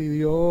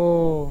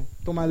decidió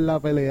tomar la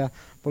pelea,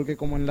 porque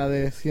como en la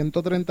de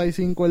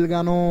 135 él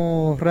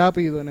ganó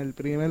rápido en el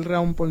primer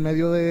round por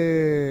medio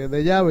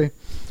de llave,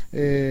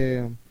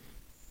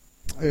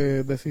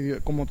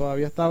 decidió, como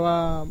todavía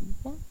estaba,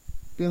 bueno,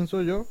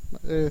 pienso yo,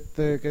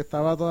 que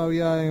estaba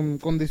todavía en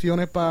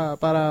condiciones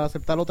para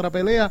aceptar otra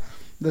pelea,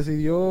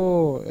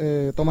 decidió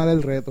tomar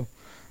el reto.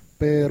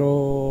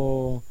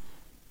 Pero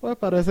pues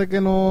parece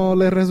que no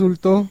le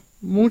resultó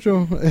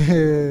mucho,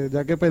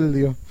 ya que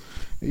perdió.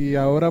 Y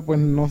ahora pues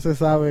no se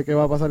sabe qué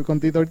va a pasar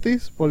con Tito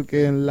Ortiz,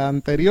 porque en la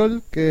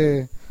anterior,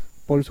 que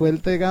por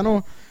suerte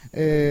ganó,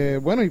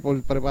 bueno, y por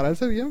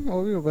prepararse bien,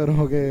 obvio,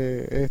 pero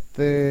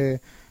que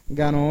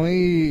ganó,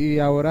 y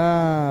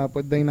ahora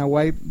pues Dana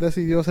White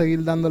decidió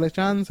seguir dándole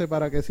chance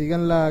para que siga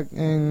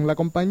en la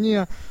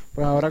compañía.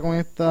 Pues ahora con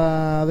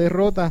esta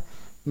derrota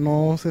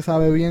no se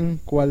sabe bien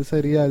cuál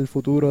sería el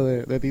futuro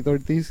de Tito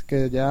Ortiz,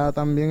 que ya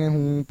también es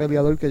un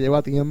peleador que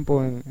lleva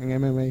tiempo en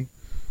MMA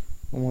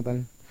como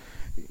tal.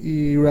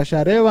 Y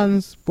Rashad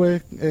Evans,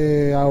 pues,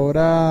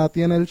 ahora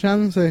tiene el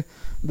chance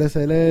de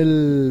ser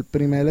el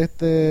primer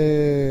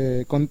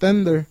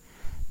contender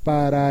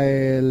para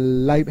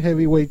el Light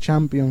Heavyweight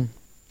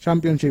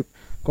Championship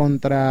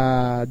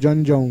contra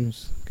John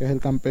Jones, que es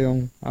el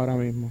campeón ahora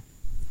mismo.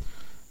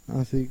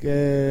 Así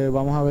que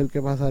vamos a ver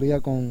qué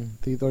pasaría con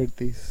Tito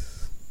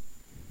Ortiz.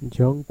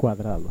 John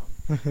Cuadrado.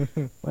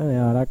 Bueno, y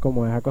ahora,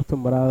 como es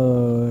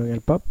acostumbrado en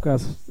el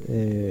podcast,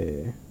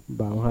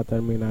 vamos a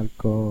terminar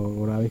con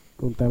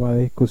un tema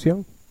de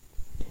discusión.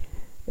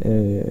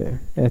 En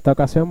esta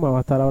ocasión vamos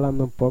a estar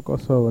hablando un poco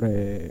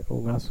sobre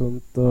un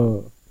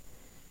asunto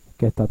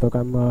que está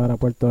tocando ahora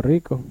Puerto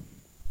Rico.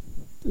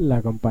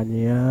 La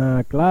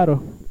compañía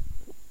Claro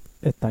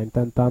está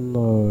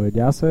intentando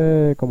ya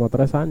hace como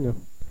 3 años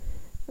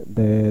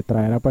de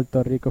traer a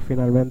Puerto Rico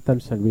finalmente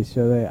el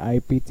servicio de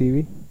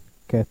IPTV,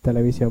 que es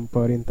televisión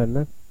por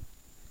internet.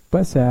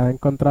 Pues se ha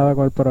encontrado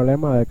con el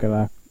problema de que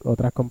las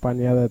otras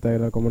compañías de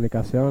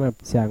telecomunicaciones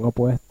se han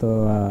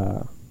opuesto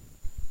a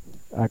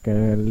que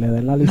le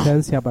den la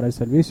licencia para el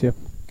servicio.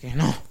 Que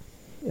no.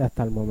 Y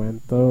hasta el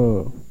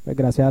momento,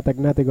 gracias a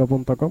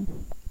tecnético.com.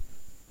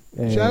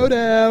 Shout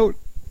out.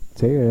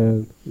 Sí,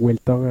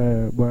 Wilton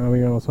es buen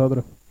amigo de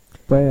nosotros.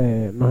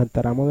 Pues nos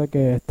enteramos de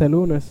que este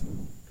lunes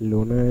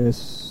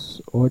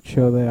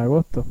 8 de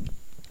agosto,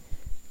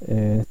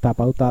 está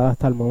pautada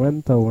hasta el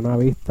momento una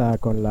vista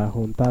con la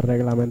Junta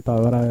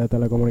Reglamentadora de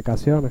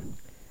Telecomunicaciones,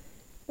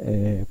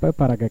 pues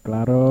para que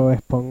Claro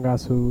exponga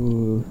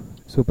su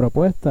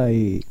propuesta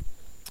y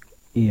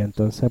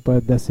entonces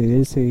pues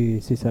decidir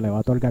si se le va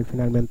a otorgar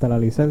finalmente la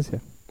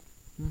licencia.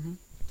 Uh-huh.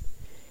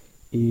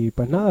 Y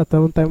pues nada, este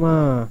es un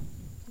tema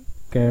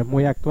que es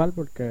muy actual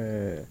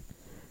porque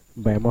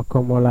vemos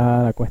como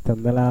la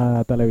cuestión de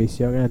la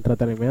televisión y el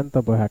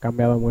entretenimiento pues ha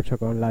cambiado mucho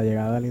con la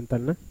llegada del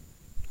internet.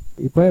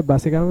 Y pues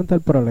básicamente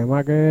el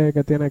problema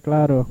que tiene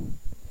Claro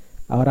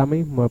ahora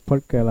mismo es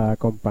porque la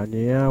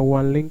compañía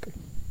OneLink,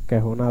 que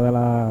es una de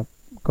las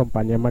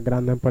compañías más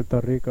grandes en Puerto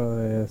Rico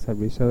de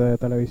servicios de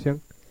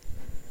televisión,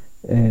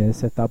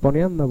 se está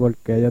oponiendo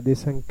porque ellos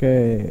dicen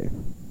que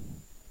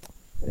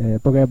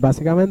porque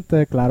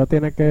básicamente Claro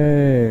tiene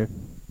que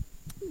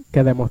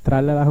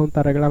demostrarle a la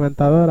Junta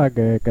Reglamentadora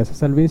que ese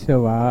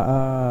servicio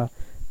va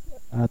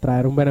a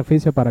traer un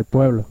beneficio para el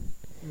pueblo.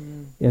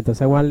 Y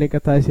entonces OneLink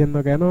está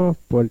diciendo que no,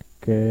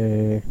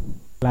 porque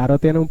Claro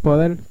tiene un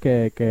poder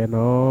que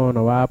no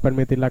va a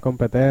permitir la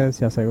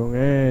competencia según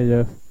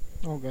ellos.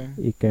 Okay.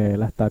 Y que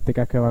las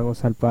tácticas que van a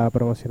usar para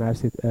promocionar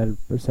el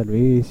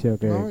servicio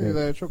y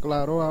de hecho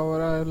Claro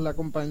ahora es la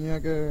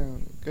compañía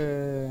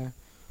que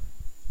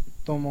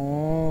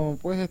tomó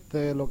pues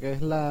lo que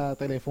es la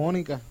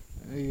telefónica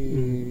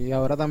y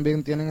ahora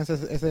también tienen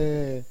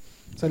ese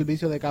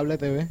servicio de cable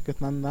TV que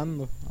están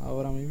dando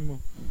ahora mismo,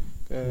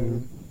 que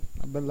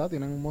es verdad,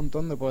 tienen un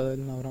montón de poder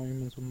ahora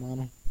mismo en sus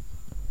manos.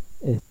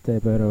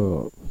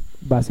 Pero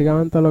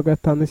básicamente lo que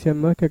están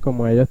diciendo es que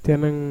como ellos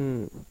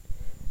tienen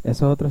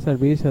esos otros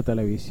servicios de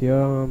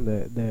televisión,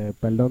 de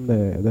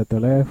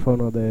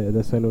teléfonos,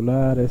 de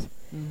celulares,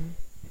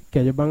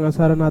 que ellos van a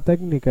usar una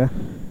técnica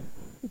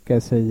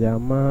que se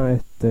llama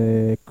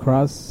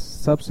cross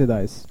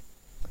subsidize,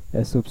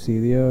 el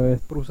subsidio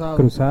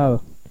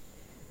cruzado,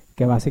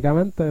 que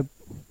básicamente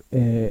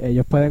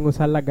ellos pueden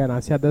usar las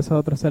ganancias de esos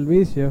otros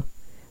servicios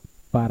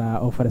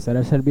para ofrecer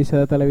el servicio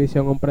de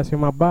televisión a un precio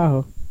más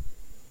bajo.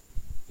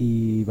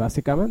 Y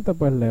básicamente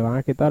pues le van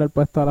a quitar el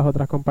puesto a las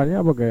otras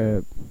compañías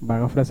porque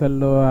van a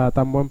ofrecerlo a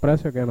tan buen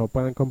precio que no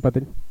pueden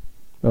competir.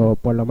 O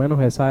por lo menos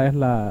esa es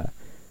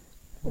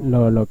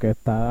lo que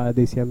está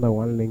diciendo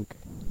OneLink.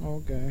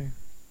 Okay.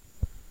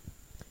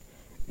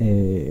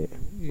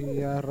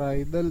 Y a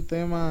raíz del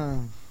tema,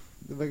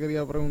 yo te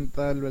quería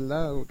preguntar,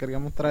 ¿verdad?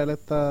 Queríamos traer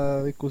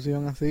esta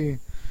discusión así,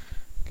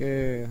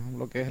 que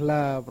lo que es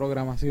la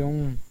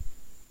programación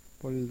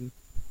por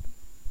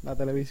la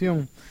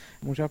televisión.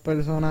 Muchas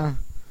personas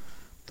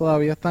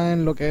todavía están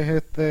en lo que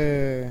es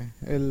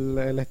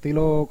el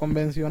estilo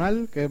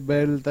convencional, que es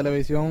ver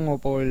televisión o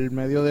por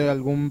medio de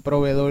algún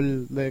proveedor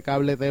de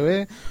cable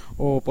TV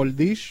o por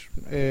Dish,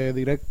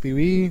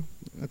 DirecTV,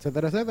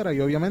 etcétera, etcétera, y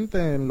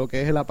obviamente en lo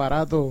que es el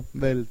aparato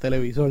del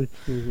televisor.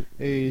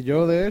 Y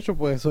yo de hecho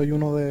pues soy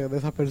uno de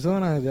esas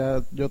personas.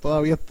 Yo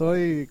todavía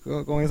estoy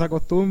con esa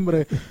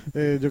costumbre.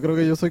 Yo creo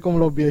que yo soy como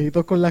los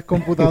viejitos con las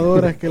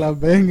computadoras que las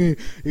ven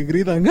y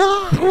gritan,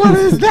 "Ah, what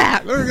is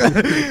that?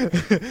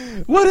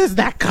 What is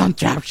that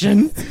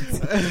contraption?"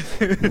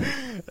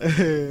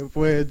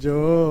 Pues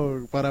yo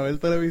para ver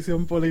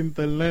televisión por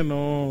internet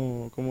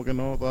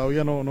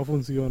todavía no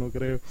funciono,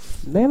 creo.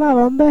 Nena,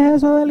 ¿dónde es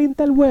eso del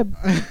interweb?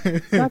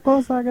 Esa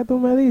cosa que tú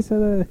me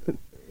dices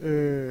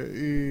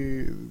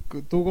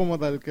y tú como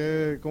tal,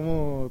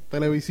 como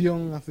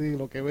televisión así,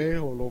 lo que ves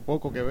o lo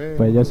poco que ves.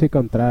 Pues yo soy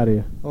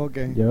contrario.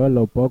 Okay. Yo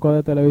lo poco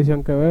de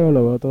televisión que veo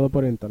lo veo todo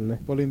por internet.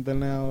 Por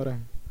internet ahora.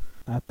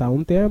 Hasta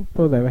un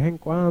tiempo, de vez en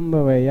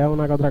cuando, veía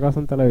una que otra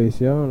cosa en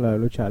televisión, la de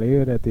lucha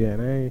libre,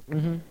 TNA,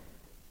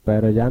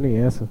 pero ya ni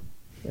eso.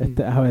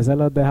 A veces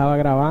los dejaba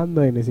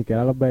grabando y ni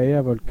siquiera los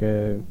veía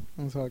porque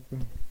exacto,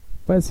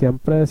 pues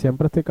siempre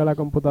estoy con la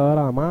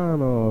computadora a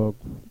mano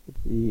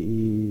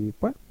y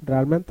pues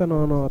realmente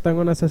no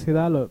tengo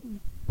necesidad.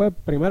 Pues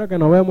primero que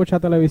no veo mucha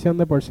televisión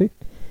de por sí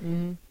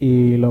Ujú.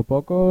 y lo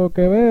poco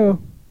que veo,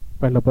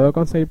 pues lo puedo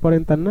conseguir por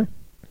internet.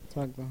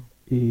 Exacto.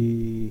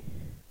 Y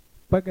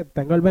pues que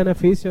tengo el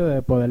beneficio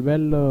de poder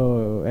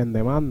verlo en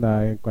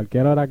demanda en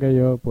cualquier hora que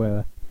yo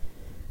pueda.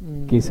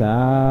 Okay.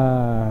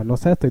 Quizá, no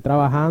sé, estoy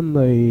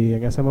trabajando y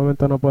en ese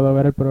momento no puedo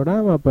ver el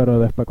programa, pero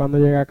después cuando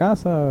llegue a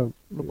casa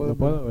Lo lo puedes ver.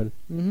 puedo ver.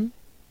 Ujú.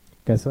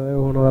 Que eso es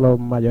uno de los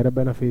mayores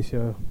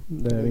beneficios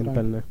del De Prime.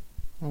 internet.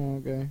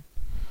 Okay.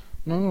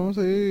 No,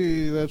 sí,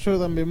 y de hecho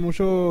también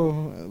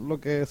mucho lo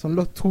que son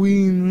los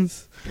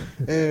twins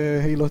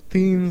y los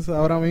teens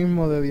ahora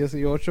mismo de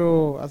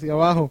 18 hacia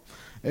abajo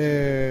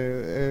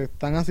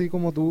están así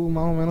como tú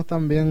más o menos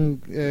también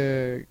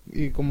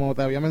y como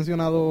te había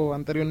mencionado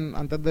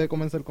antes de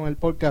comenzar con el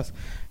podcast,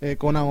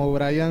 Conan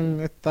O'Brien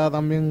está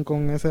también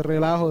con ese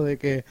relajo de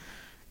que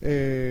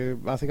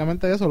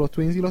básicamente eso, los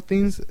twins y los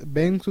teens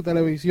ven su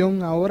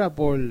televisión ahora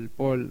por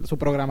su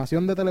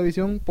programación de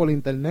televisión por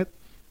internet.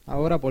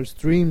 Ahora por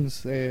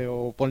streams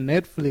o por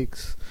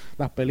Netflix,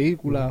 las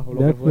películas o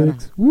lo que fuera.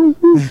 Netflix.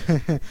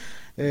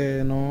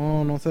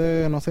 No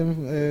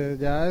sé,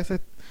 ya ese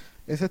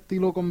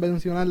estilo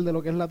convencional de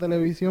lo que es la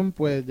televisión,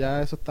 pues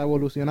ya eso está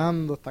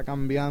evolucionando, está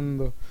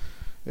cambiando.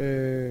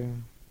 Eh,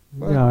 Y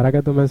pues, ahora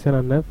que tú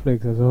mencionas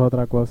Netflix, eso es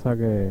otra cosa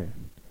que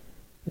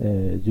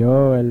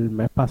yo el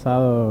mes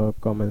pasado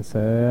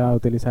comencé a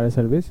utilizar el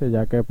servicio,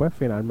 ya que pues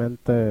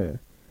finalmente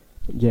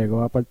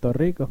llegó a Puerto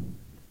Rico.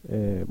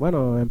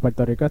 Bueno, en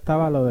Puerto Rico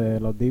estaba lo de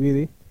los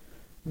DVD,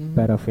 ujú.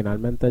 pero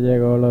finalmente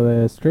llegó lo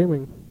de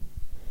streaming.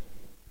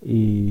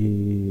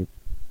 Y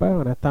pues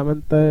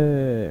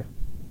honestamente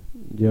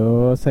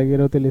yo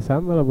seguiré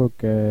utilizándolo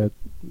porque es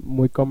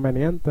muy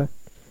conveniente.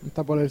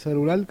 Hasta por el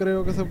celular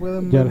creo que se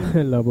pueden Yo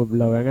ver. lo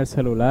veo en el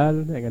celular,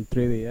 en el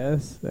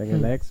 3DS,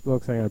 en el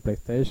Xbox, en el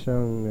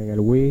PlayStation, en el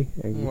Wii,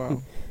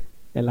 Wow.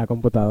 en la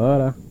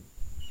computadora.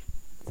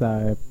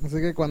 ¿Sabes? Así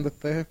que cuando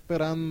estés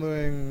esperando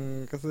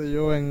en, qué sé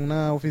yo, en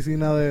una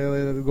oficina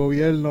del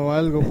gobierno o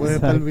algo, puedes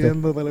estar Exacto,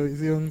 viendo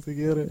televisión si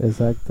quieres.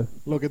 exacto.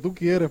 Lo que tú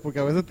quieres, porque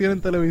a veces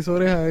tienen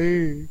televisores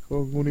ahí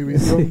con Sí.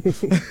 Univision.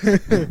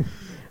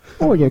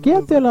 Oye, ¿quién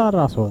Entonces, tiene la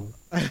razón?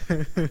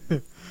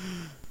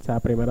 O sea,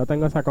 primero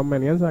tengo esa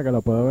conveniencia que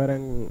lo puedo ver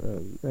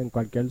en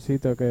cualquier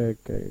sitio que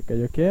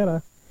yo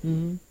quiera.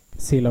 ujú,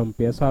 Si lo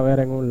empiezo a ver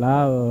en un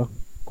lado,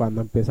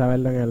 cuando empiezo a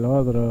verlo en el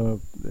otro,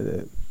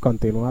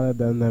 continúa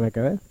desde donde me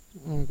quedé.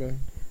 okay.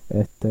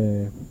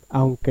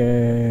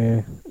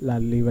 Aunque la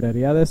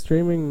librería de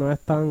streaming no es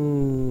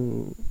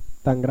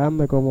tan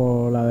grande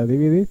como la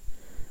de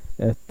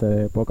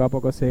DVD, poco a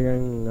poco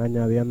siguen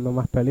añadiendo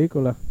más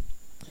películas.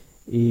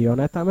 Y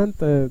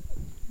honestamente,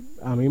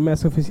 a mí me es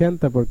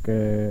suficiente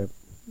porque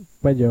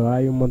pues yo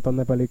hay un montón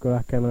de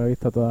películas que no he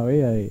visto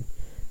todavía y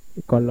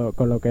con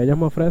lo que ellos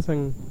me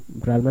ofrecen,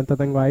 realmente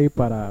tengo ahí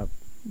para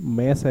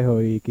meses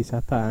y quizás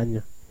hasta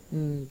años.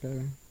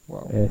 Okay.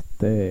 Wow.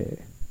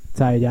 O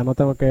sea, ya no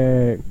tengo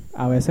que...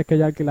 A veces que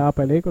yo alquilaba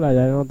películas,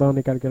 ya yo no tengo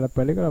ni que alquilar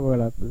películas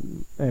porque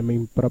en mi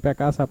propia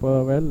casa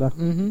puedo verlas.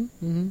 Ujú,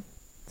 ujú.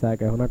 O sea,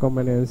 que es una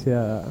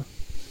conveniencia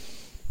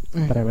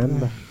Este,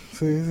 tremenda.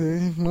 sí,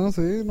 no,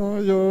 sí,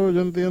 no, yo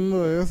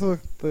entiendo eso,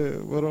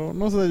 pero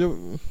no sé, yo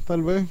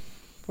tal vez,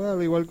 pues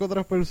al igual que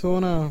otras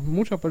personas,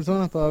 muchas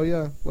personas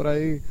todavía por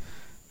ahí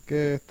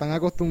que están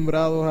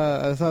acostumbrados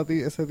a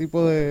ese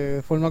tipo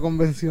de forma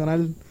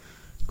convencional,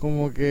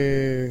 como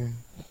que,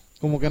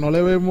 como que no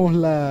le vemos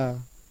la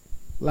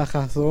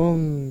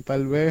razón,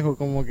 tal vez, o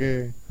como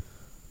que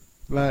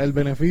el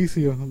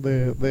beneficio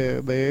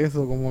de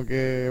eso, como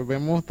que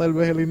vemos tal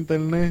vez el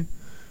internet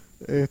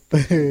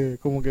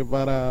como que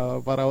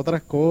para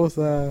otras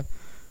cosas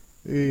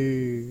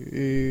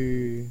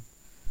y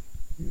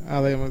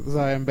además, o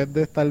sea, en vez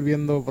de estar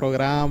viendo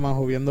programas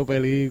o viendo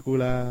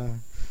películas,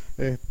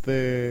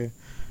 este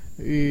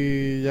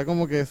y ya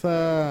como que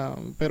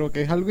pero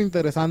que es algo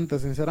interesante,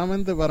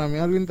 sinceramente para mí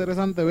es algo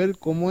interesante ver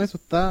cómo eso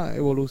está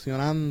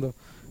evolucionando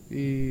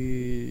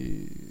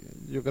y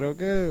yo creo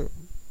que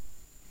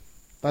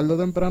tarde o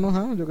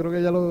temprano, yo creo que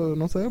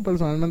no sé,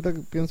 personalmente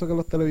pienso que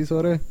los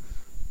televisores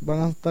van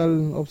a estar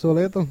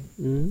obsoletos.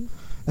 Mm.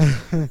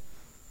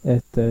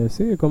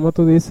 Sí, como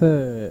tú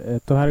dices,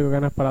 esto es algo que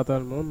no es para todo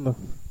el mundo.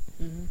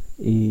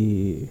 Ujú.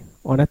 Y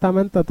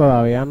honestamente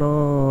todavía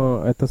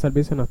no, estos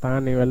servicios no están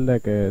a nivel de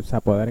que se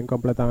apoderen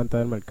completamente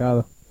del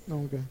mercado.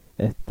 Ok,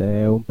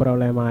 Un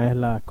problema es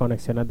las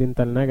conexiones de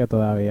internet que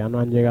todavía no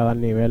han llegado al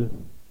nivel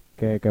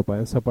que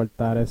pueden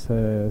soportar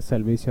ese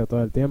servicio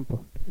todo el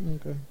tiempo.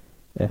 ok.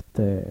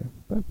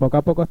 Pues, poco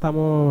a poco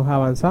estamos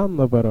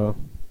avanzando, pero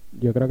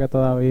yo creo que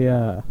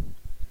todavía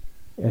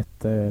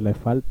les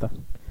falta.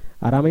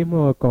 Ahora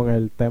mismo con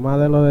el tema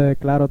de lo de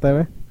Claro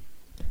TV,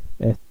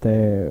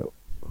 este,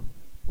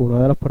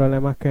 uno de los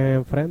problemas que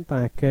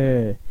enfrentan es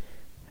que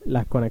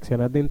las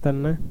conexiones de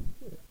internet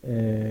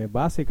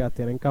básicas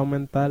tienen que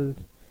aumentar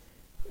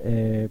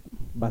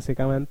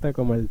básicamente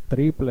como el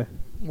triple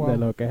de Wow.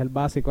 lo que es el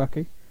básico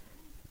aquí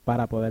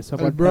para poder El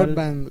soportar...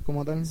 broadband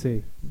como tal.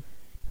 Sí,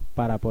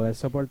 para poder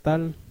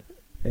soportar,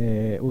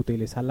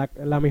 utilizar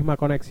la misma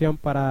conexión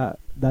para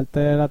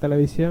darte la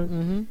televisión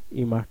Ujú.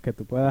 y más que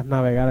tú puedas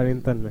navegar el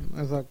internet.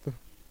 Exacto.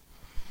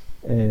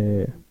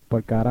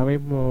 Porque ahora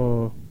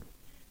mismo,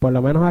 por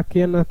lo menos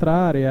aquí en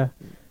nuestra área,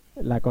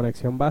 la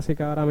conexión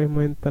básica ahora mismo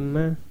de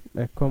internet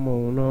es como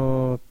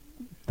unos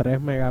 3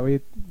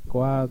 megabits,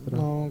 4,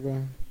 No, ok.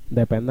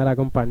 depende de la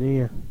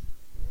compañía.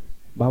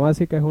 Vamos a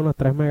decir que es unos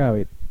 3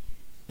 megabits.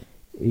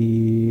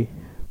 Y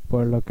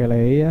por lo que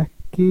leí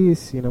aquí,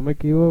 si no me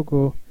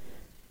equivoco,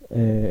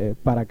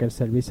 para que el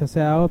servicio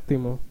sea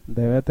óptimo,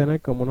 debe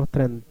tener como unos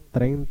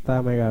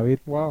 30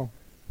 megabits Wow.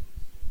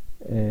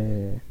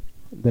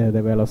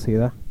 de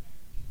velocidad.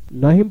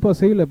 No es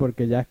imposible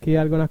porque ya aquí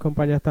algunas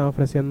compañías están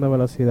ofreciendo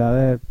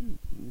velocidades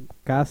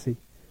casi,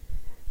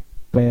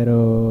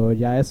 pero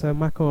ya eso es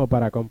más como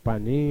para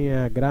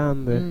compañías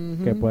grandes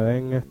que Ujú.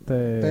 pueden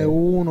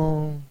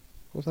T1,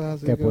 cosas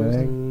así que que usan.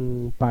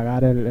 pueden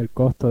pagar el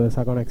costo de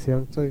esa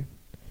conexión. Sí.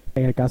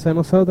 En el caso de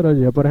nosotros,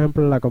 yo por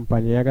ejemplo, la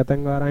compañía que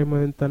tengo ahora mismo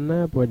de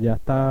internet, pues ya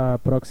está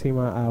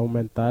próxima a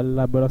aumentar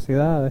las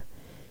velocidades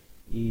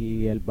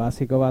y el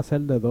básico va a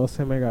ser de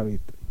 12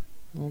 megabits.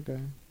 Ok.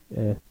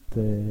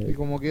 Este, Y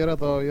como quiera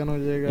todavía no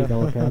llega. y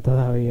como que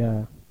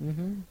todavía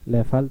Ujú.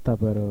 le falta,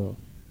 pero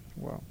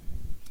Wow.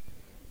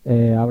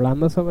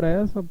 hablando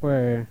sobre eso,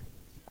 pues,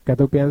 ¿qué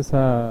tú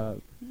piensas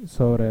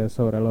sobre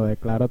lo de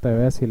Claro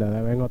TV, si le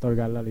deben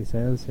otorgar la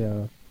licencia?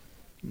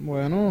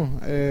 Bueno,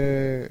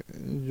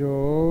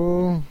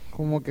 yo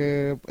como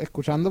que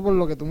escuchando por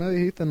lo que tú me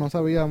dijiste no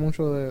sabía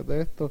mucho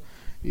de esto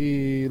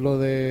y lo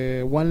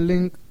de One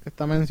Link que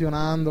está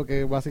mencionando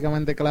que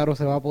básicamente Claro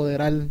se va a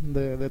apoderar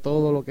de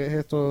todo lo que es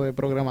esto de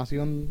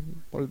programación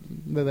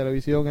de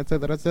televisión,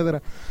 etcétera,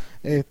 etcétera.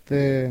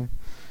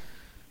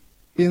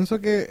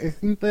 Pienso que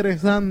es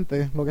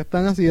interesante lo que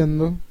están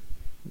haciendo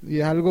y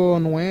es algo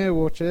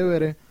nuevo,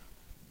 chévere,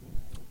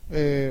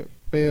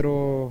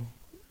 pero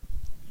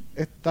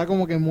está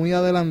como que muy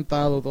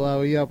adelantado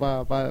todavía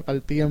para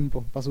el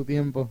tiempo, para su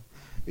tiempo.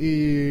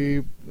 Y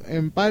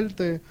en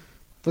parte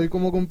estoy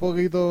como que un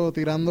poquito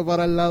tirando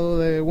para el lado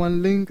de One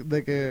Link,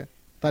 de que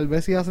tal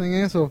vez si hacen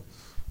eso,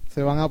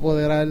 se van a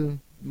apoderar,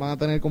 van a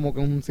tener como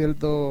que un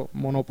cierto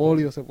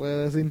monopolio, se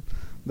puede decir,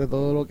 de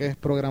todo lo que es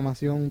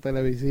programación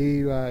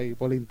televisiva y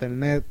por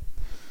internet.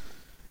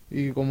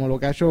 Y como lo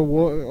que ha hecho,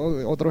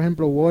 otro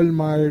ejemplo,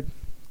 Walmart,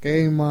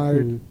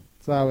 Kmart, Mm,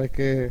 sabes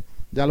que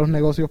ya los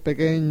negocios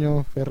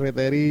pequeños,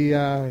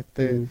 ferreterías,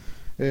 mm,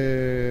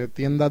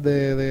 tiendas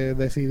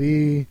de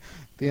CD,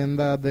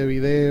 tiendas de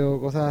video,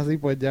 cosas así,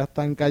 pues ya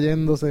están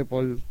cayéndose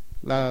por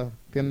las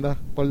tiendas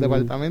por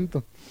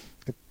departamento,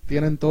 que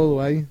tienen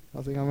todo ahí,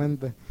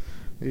 básicamente.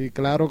 Y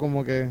Claro,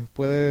 como que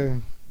puede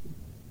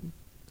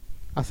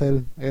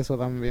hacer eso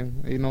también.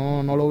 Y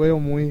no lo veo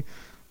muy...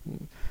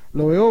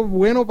 Lo veo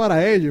bueno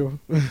para ellos.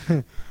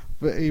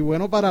 Y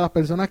bueno para las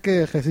personas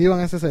que reciban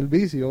ese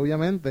servicio,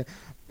 obviamente,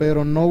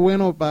 pero no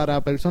bueno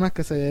para personas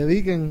que se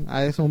dediquen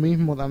a eso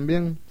mismo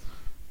también,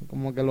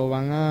 como que lo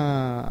van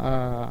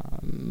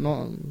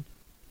no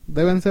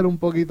deben ser un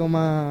poquito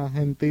más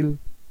gentil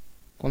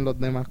con los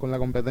demás, con la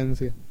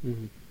competencia,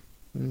 ujú.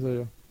 pienso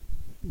yo.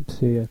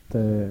 Sí,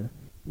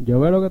 yo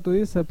veo lo que tú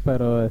dices,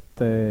 pero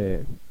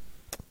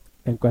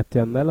en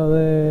cuestión de lo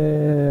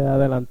de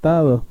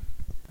adelantado,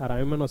 ahora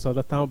mismo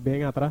nosotros estamos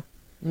bien atrás,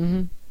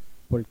 Ujú.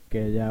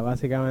 porque ya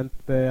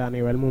básicamente a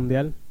nivel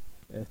mundial,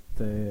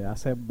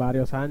 hace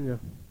varios años,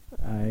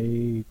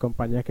 hay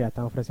compañías que ya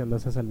están ofreciendo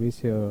ese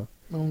servicio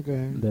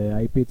Okay.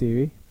 de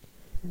IPTV.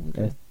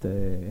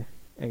 Okay.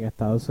 En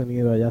Estados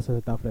Unidos ya se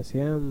está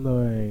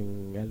ofreciendo,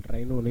 en el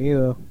Reino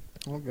Unido.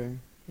 Okay.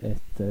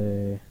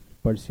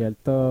 Por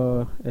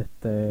cierto,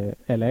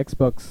 el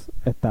Xbox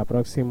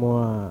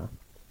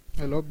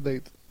El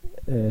update.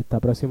 está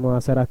próximo a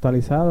ser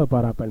actualizado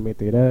para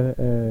permitir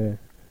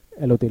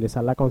el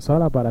utilizar la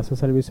consola para ese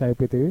servicio de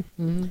IPTV,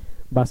 Ujú.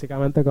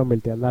 básicamente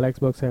convirtiendo al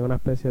Xbox en una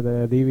especie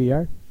de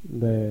DVR,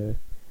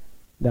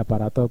 de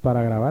aparato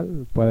para grabar.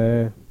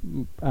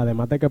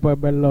 Además de que puedes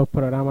ver los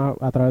programas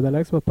a través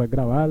del Xbox, puedes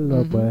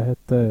grabarlo, Ujú. puedes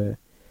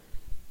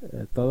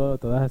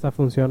todas esas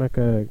funciones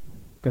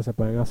que se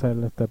pueden hacer,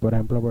 por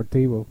ejemplo, por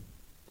Tivo.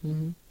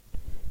 Ujú.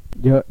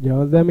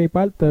 Yo de mi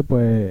parte,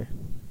 pues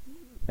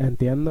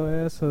entiendo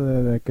eso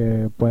de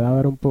que pueda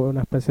haber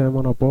una especie de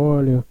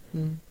monopolio,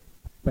 Ujú.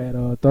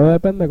 pero todo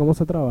depende de cómo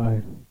se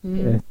trabaje.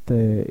 Ujú.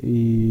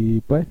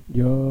 Y pues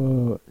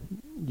yo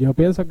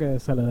pienso que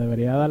se le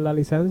debería dar la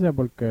licencia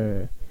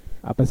porque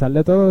a pesar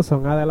de todo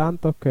son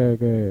adelantos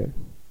que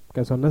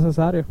son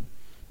necesarios.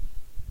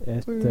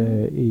 Sí.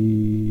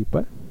 Y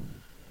pues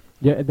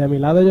de mi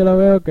lado yo lo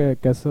veo que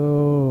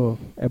eso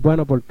es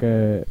bueno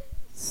porque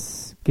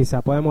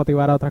quizá puede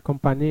motivar a otras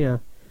compañías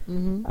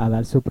Ujú. a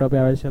dar su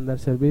propia versión del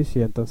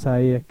servicio, y entonces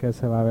ahí es que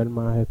se va a ver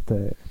más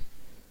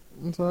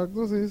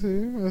Exacto, sí,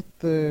 sí.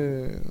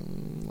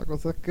 La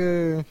cosa es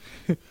que,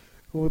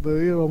 como te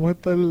digo, vamos a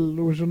estar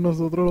muchos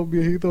nosotros los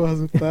viejitos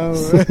asustados.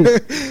 sí.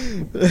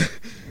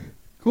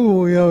 ¿Cómo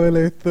voy a ver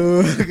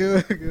esto? ¿Qué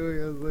voy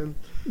a hacer?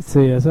 Sí,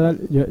 eso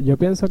yo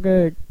pienso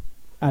que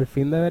al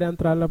fin debería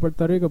entrarlo a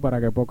Puerto Rico para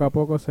que poco a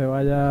poco se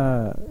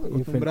vaya Acostumbrando a la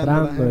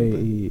infiltrando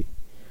gente.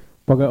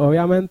 porque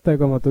obviamente,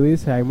 como tú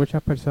dices, hay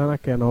muchas personas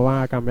que no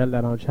van a cambiar de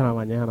la noche a la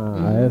mañana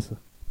a Ujú, eso.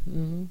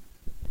 ujú.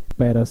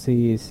 Pero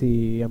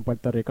si en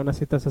Puerto Rico no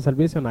existe ese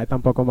servicio, no hay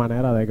tampoco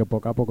manera de que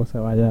poco a poco se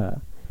vaya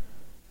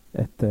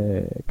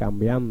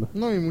cambiando.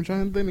 No, y mucha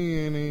gente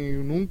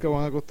ni nunca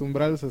van a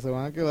acostumbrarse, se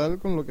van a quedar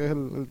con lo que es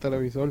el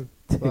televisor,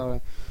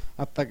 ¿sabes?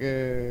 Hasta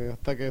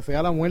que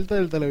sea la muerte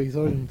del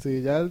televisor.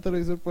 Si ya el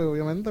televisor, pues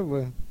obviamente,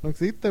 pues no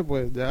existe,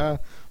 pues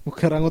ya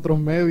buscarán otros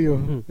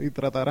medios Ujú. y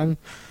tratarán.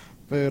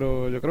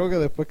 Pero yo creo que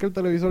después que el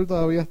televisor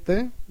todavía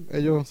esté,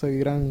 ellos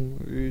seguirán.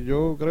 Y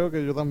yo creo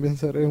que yo también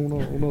seré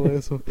uno de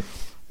esos.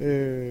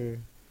 Eh,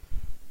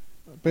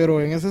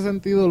 pero en ese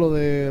sentido, lo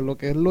de lo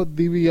que es los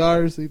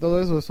DVRs y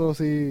todo eso, eso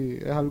sí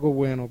es algo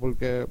bueno,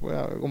 porque pues,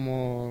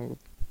 como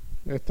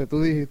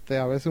tú dijiste,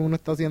 a veces uno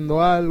está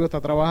haciendo algo, está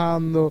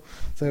trabajando,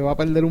 se va a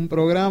perder un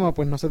programa,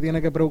 pues no se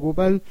tiene que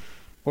preocupar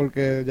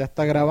porque ya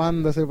está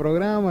grabando ese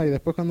programa y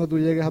después cuando tú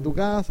llegues a tu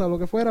casa o lo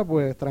que fuera,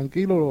 pues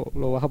tranquilo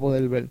lo vas a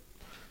poder ver.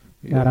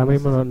 Y Ahora en ese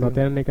mismo no sentido.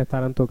 tienes ni que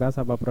estar en tu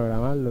casa para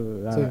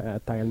programarlo. Sí,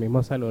 Hasta en el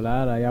mismo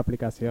celular hay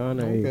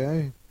aplicaciones y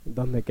ok.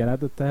 donde quiera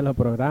tú estés lo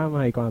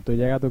programas y cuando tú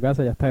llegas a tu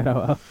casa ya está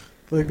grabado.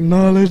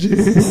 Technology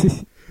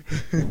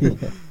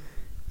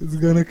is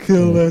gonna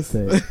kill us.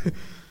 Este,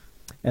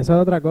 Eso es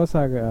otra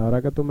cosa que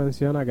ahora que tú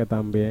mencionas que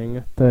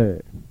también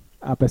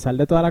a pesar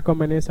de todas las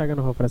conveniencias que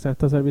nos ofrecen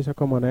estos servicios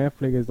como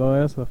Netflix y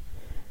todo eso,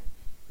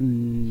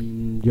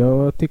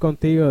 yo estoy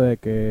contigo de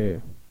que,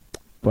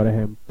 por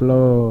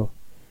ejemplo,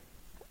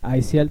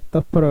 hay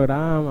ciertos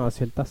programas o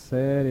ciertas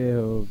series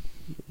o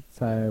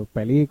sea,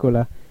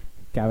 películas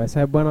que a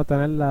veces es bueno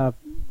tenerla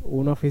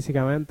uno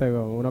físicamente,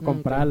 con uno Okay.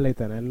 comprarla y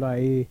tenerlo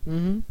ahí,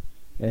 Ujú.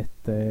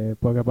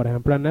 porque por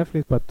ejemplo en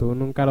Netflix pues tú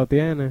nunca lo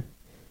tienes.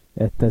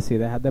 Si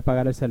dejas de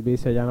pagar el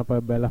servicio ya no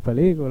puedes ver las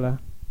películas.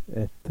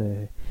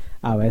 Este,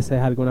 a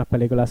veces algunas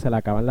películas se le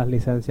acaban las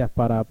licencias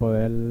para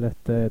poder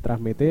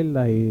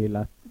transmitirlas y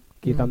las Ujú.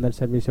 quitan del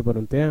servicio por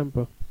un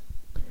tiempo.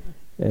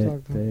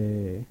 Exacto.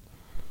 Este,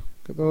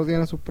 Que todo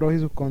tiene sus pros y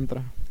sus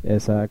contras.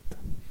 exacto.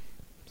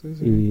 Sí,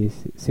 sí. Y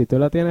si tú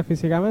lo tienes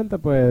físicamente,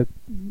 pues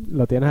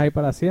lo tienes ahí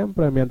para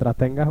siempre. Mientras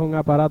tengas un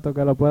aparato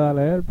que lo pueda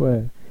leer,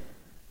 pues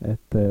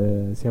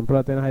siempre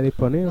lo tienes ahí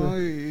disponible. No,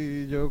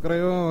 y yo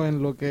creo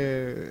en lo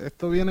que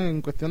esto viene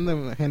en cuestión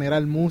de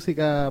generar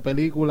música,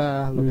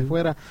 películas, lo que Mm.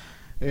 fuera,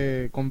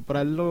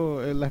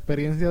 comprarlo, la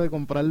experiencia de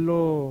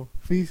comprarlo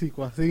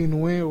físico, así,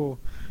 nuevo,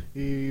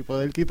 y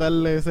poder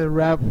quitarle ese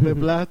wrap de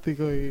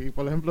plástico y,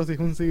 por ejemplo, si es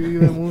un CD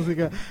de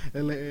música,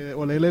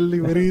 o leer el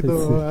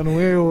librito Sí. a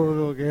nuevo,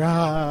 como que,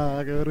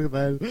 qué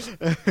brutal,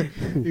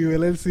 y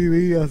ver el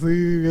CD así,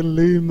 bien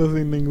lindo,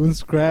 sin ningún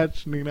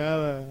scratch ni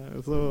nada,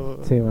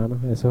 eso, Sí, mano,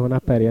 eso es una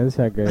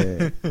experiencia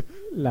que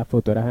las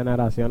futuras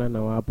generaciones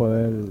no van a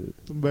poder.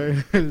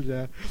 ver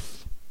ya.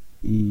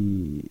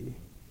 ¿Y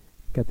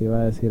qué te iba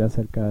a decir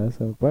acerca de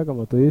eso? Pues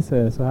como tú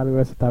dices, eso es algo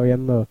que se está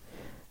viendo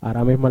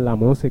ahora mismo en la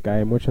música.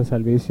 Hay muchos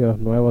servicios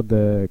nuevos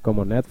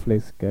como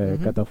Netflix que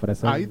Ujú. te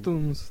ofrecen.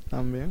 iTunes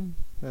también.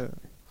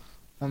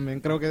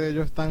 También creo que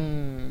ellos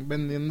están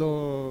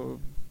vendiendo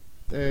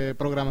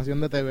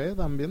programación de TV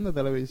también, de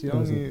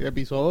televisión, Eso. y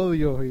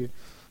episodios y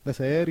de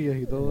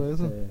series y todo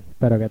eso.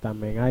 Pero que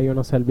también hay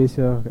unos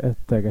servicios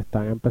que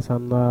están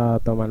empezando a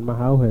tomar más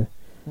auge.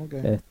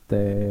 Okay.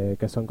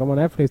 Que son como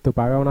Netflix. Tú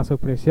pagas una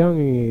suscripción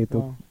y tú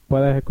Wow.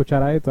 puedes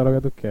escuchar ahí todo lo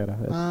que tú quieras.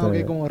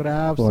 Ok, como Por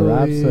Rhapsody.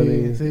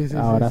 Rhapsody, Sí, sí, sí,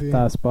 ahora sí.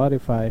 está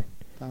Spotify, que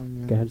es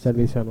También, el sí.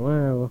 servicio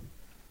nuevo.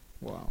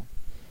 Wow.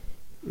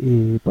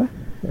 Y pues,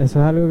 eso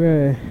es algo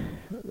que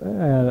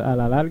a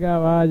la larga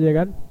va a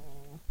llegar,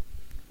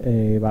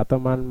 va a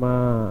tomar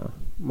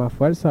más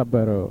fuerza,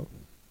 pero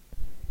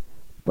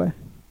pues,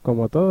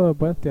 como todo,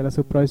 pues tiene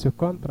sus pros y sus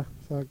contras.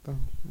 Exacto.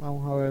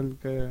 Vamos a ver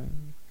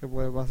qué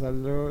puede pasar.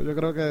 Yo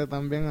creo que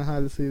también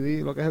el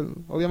CD, lo que es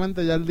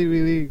obviamente ya el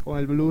DVD con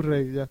el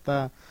Blu-ray ya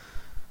está.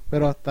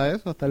 Pero hasta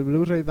eso, hasta el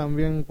Blu-ray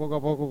también poco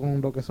a poco con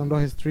lo que son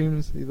los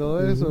streams y todo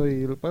Ujú. eso.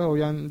 Y pues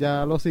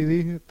ya los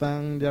CDs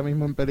están ya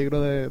mismo en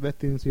peligro de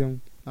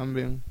extinción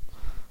también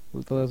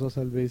por todos esos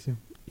servicios.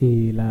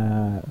 Y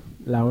la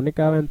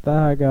única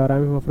ventaja que ahora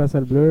mismo ofrece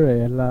el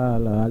Blu-ray es la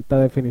alta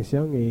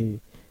definición y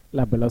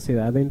las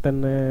velocidades de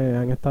internet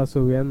han estado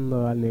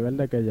subiendo al nivel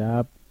de que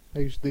ya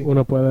HD.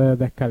 uno puede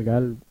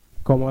descargar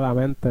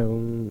cómodamente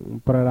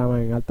un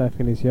programa en alta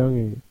definición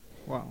y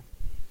Wow.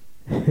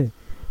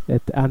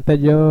 antes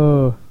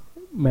yo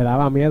me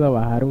daba miedo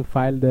bajar un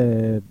file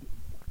de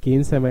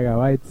 15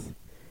 megabytes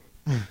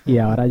y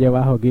ahora yo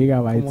bajo Como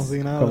gigabytes si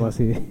nada. como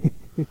si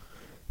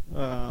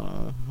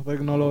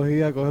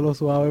Tecnología, cógelo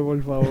suave,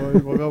 por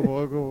favor, poco a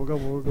poco, poco a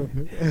poco.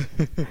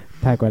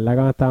 ¿te acuerdas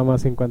cuando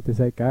estábamos a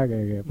 56K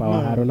que para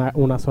bajar No.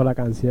 una sola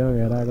canción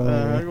era como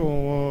que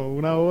Como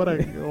una hora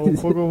o un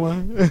poco más.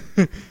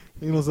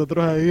 Y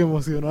nosotros ahí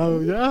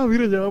emocionados. Ya,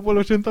 mira, ya va por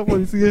el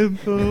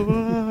 80%.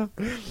 va.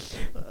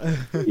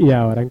 y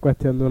ahora en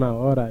cuestión de una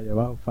hora yo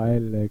bajo un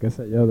file de qué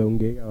sé yo de 1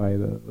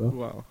 gigabyte o dos.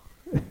 Wow.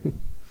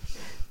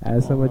 A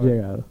eso hemos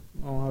llegado.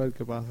 Vamos a ver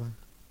qué pasa.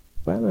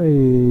 Bueno,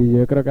 y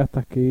yo creo que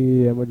hasta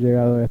aquí hemos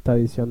llegado a esta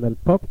edición del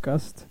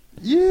Popkast.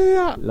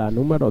 Yeah. La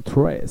número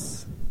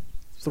 3.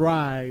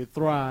 Try.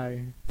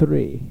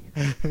 3.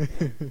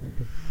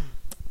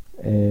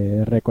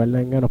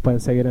 Recuerden que nos pueden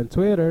seguir en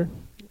Twitter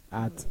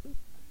at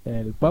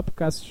el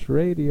Popkast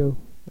Radio.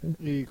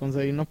 Y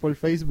conseguirnos por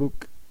Facebook.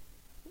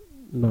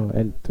 No,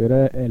 el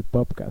Twitter el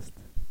Popkast.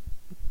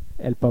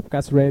 El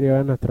Popkast Radio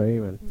es nuestro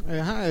email.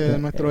 Ajá,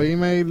 nuestro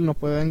email nos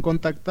pueden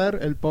contactar,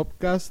 el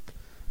Popkast,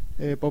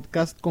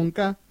 Popkast con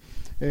K,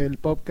 el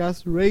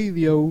Popkast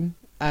Radio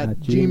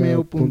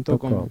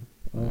 @gmail.com.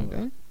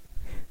 Okay.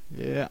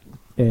 Yeah.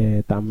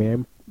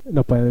 También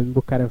nos pueden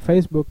buscar en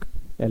Facebook,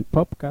 el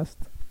Popkast.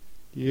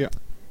 Yeah.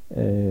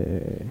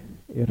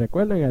 Y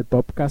recuerden, el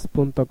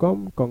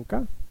popkast.com con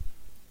K.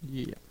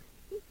 Yeah.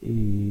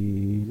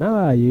 Y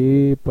nada,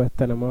 allí pues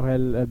tenemos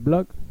el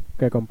blog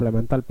que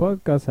complementa el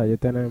podcast. Allí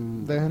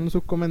tienen... Dejen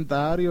sus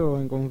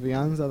comentarios en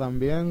confianza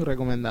también,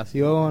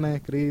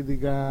 recomendaciones,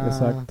 críticas.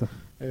 Exacto.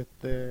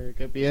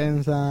 Qué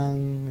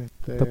piensan,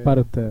 Esto es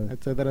para ustedes.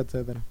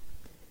 etcétera.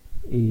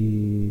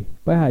 Y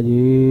pues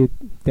allí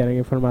tienen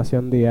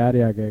información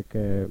diaria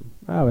que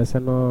a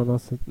veces no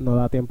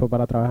da tiempo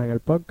para trabajar en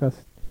el podcast.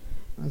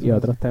 Así Y es.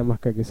 otros temas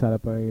que quizás le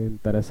pueden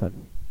interesar.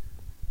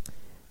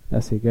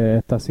 Así que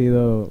esto ha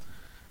sido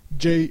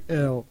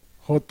JLJL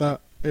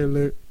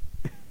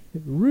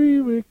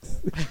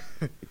Remix.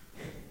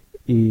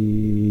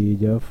 Y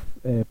yo,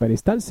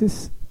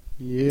 Peristalsis.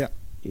 Yeah.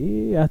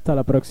 Y hasta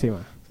la próxima.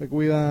 Se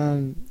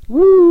cuidan.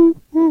 Woo,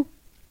 woo.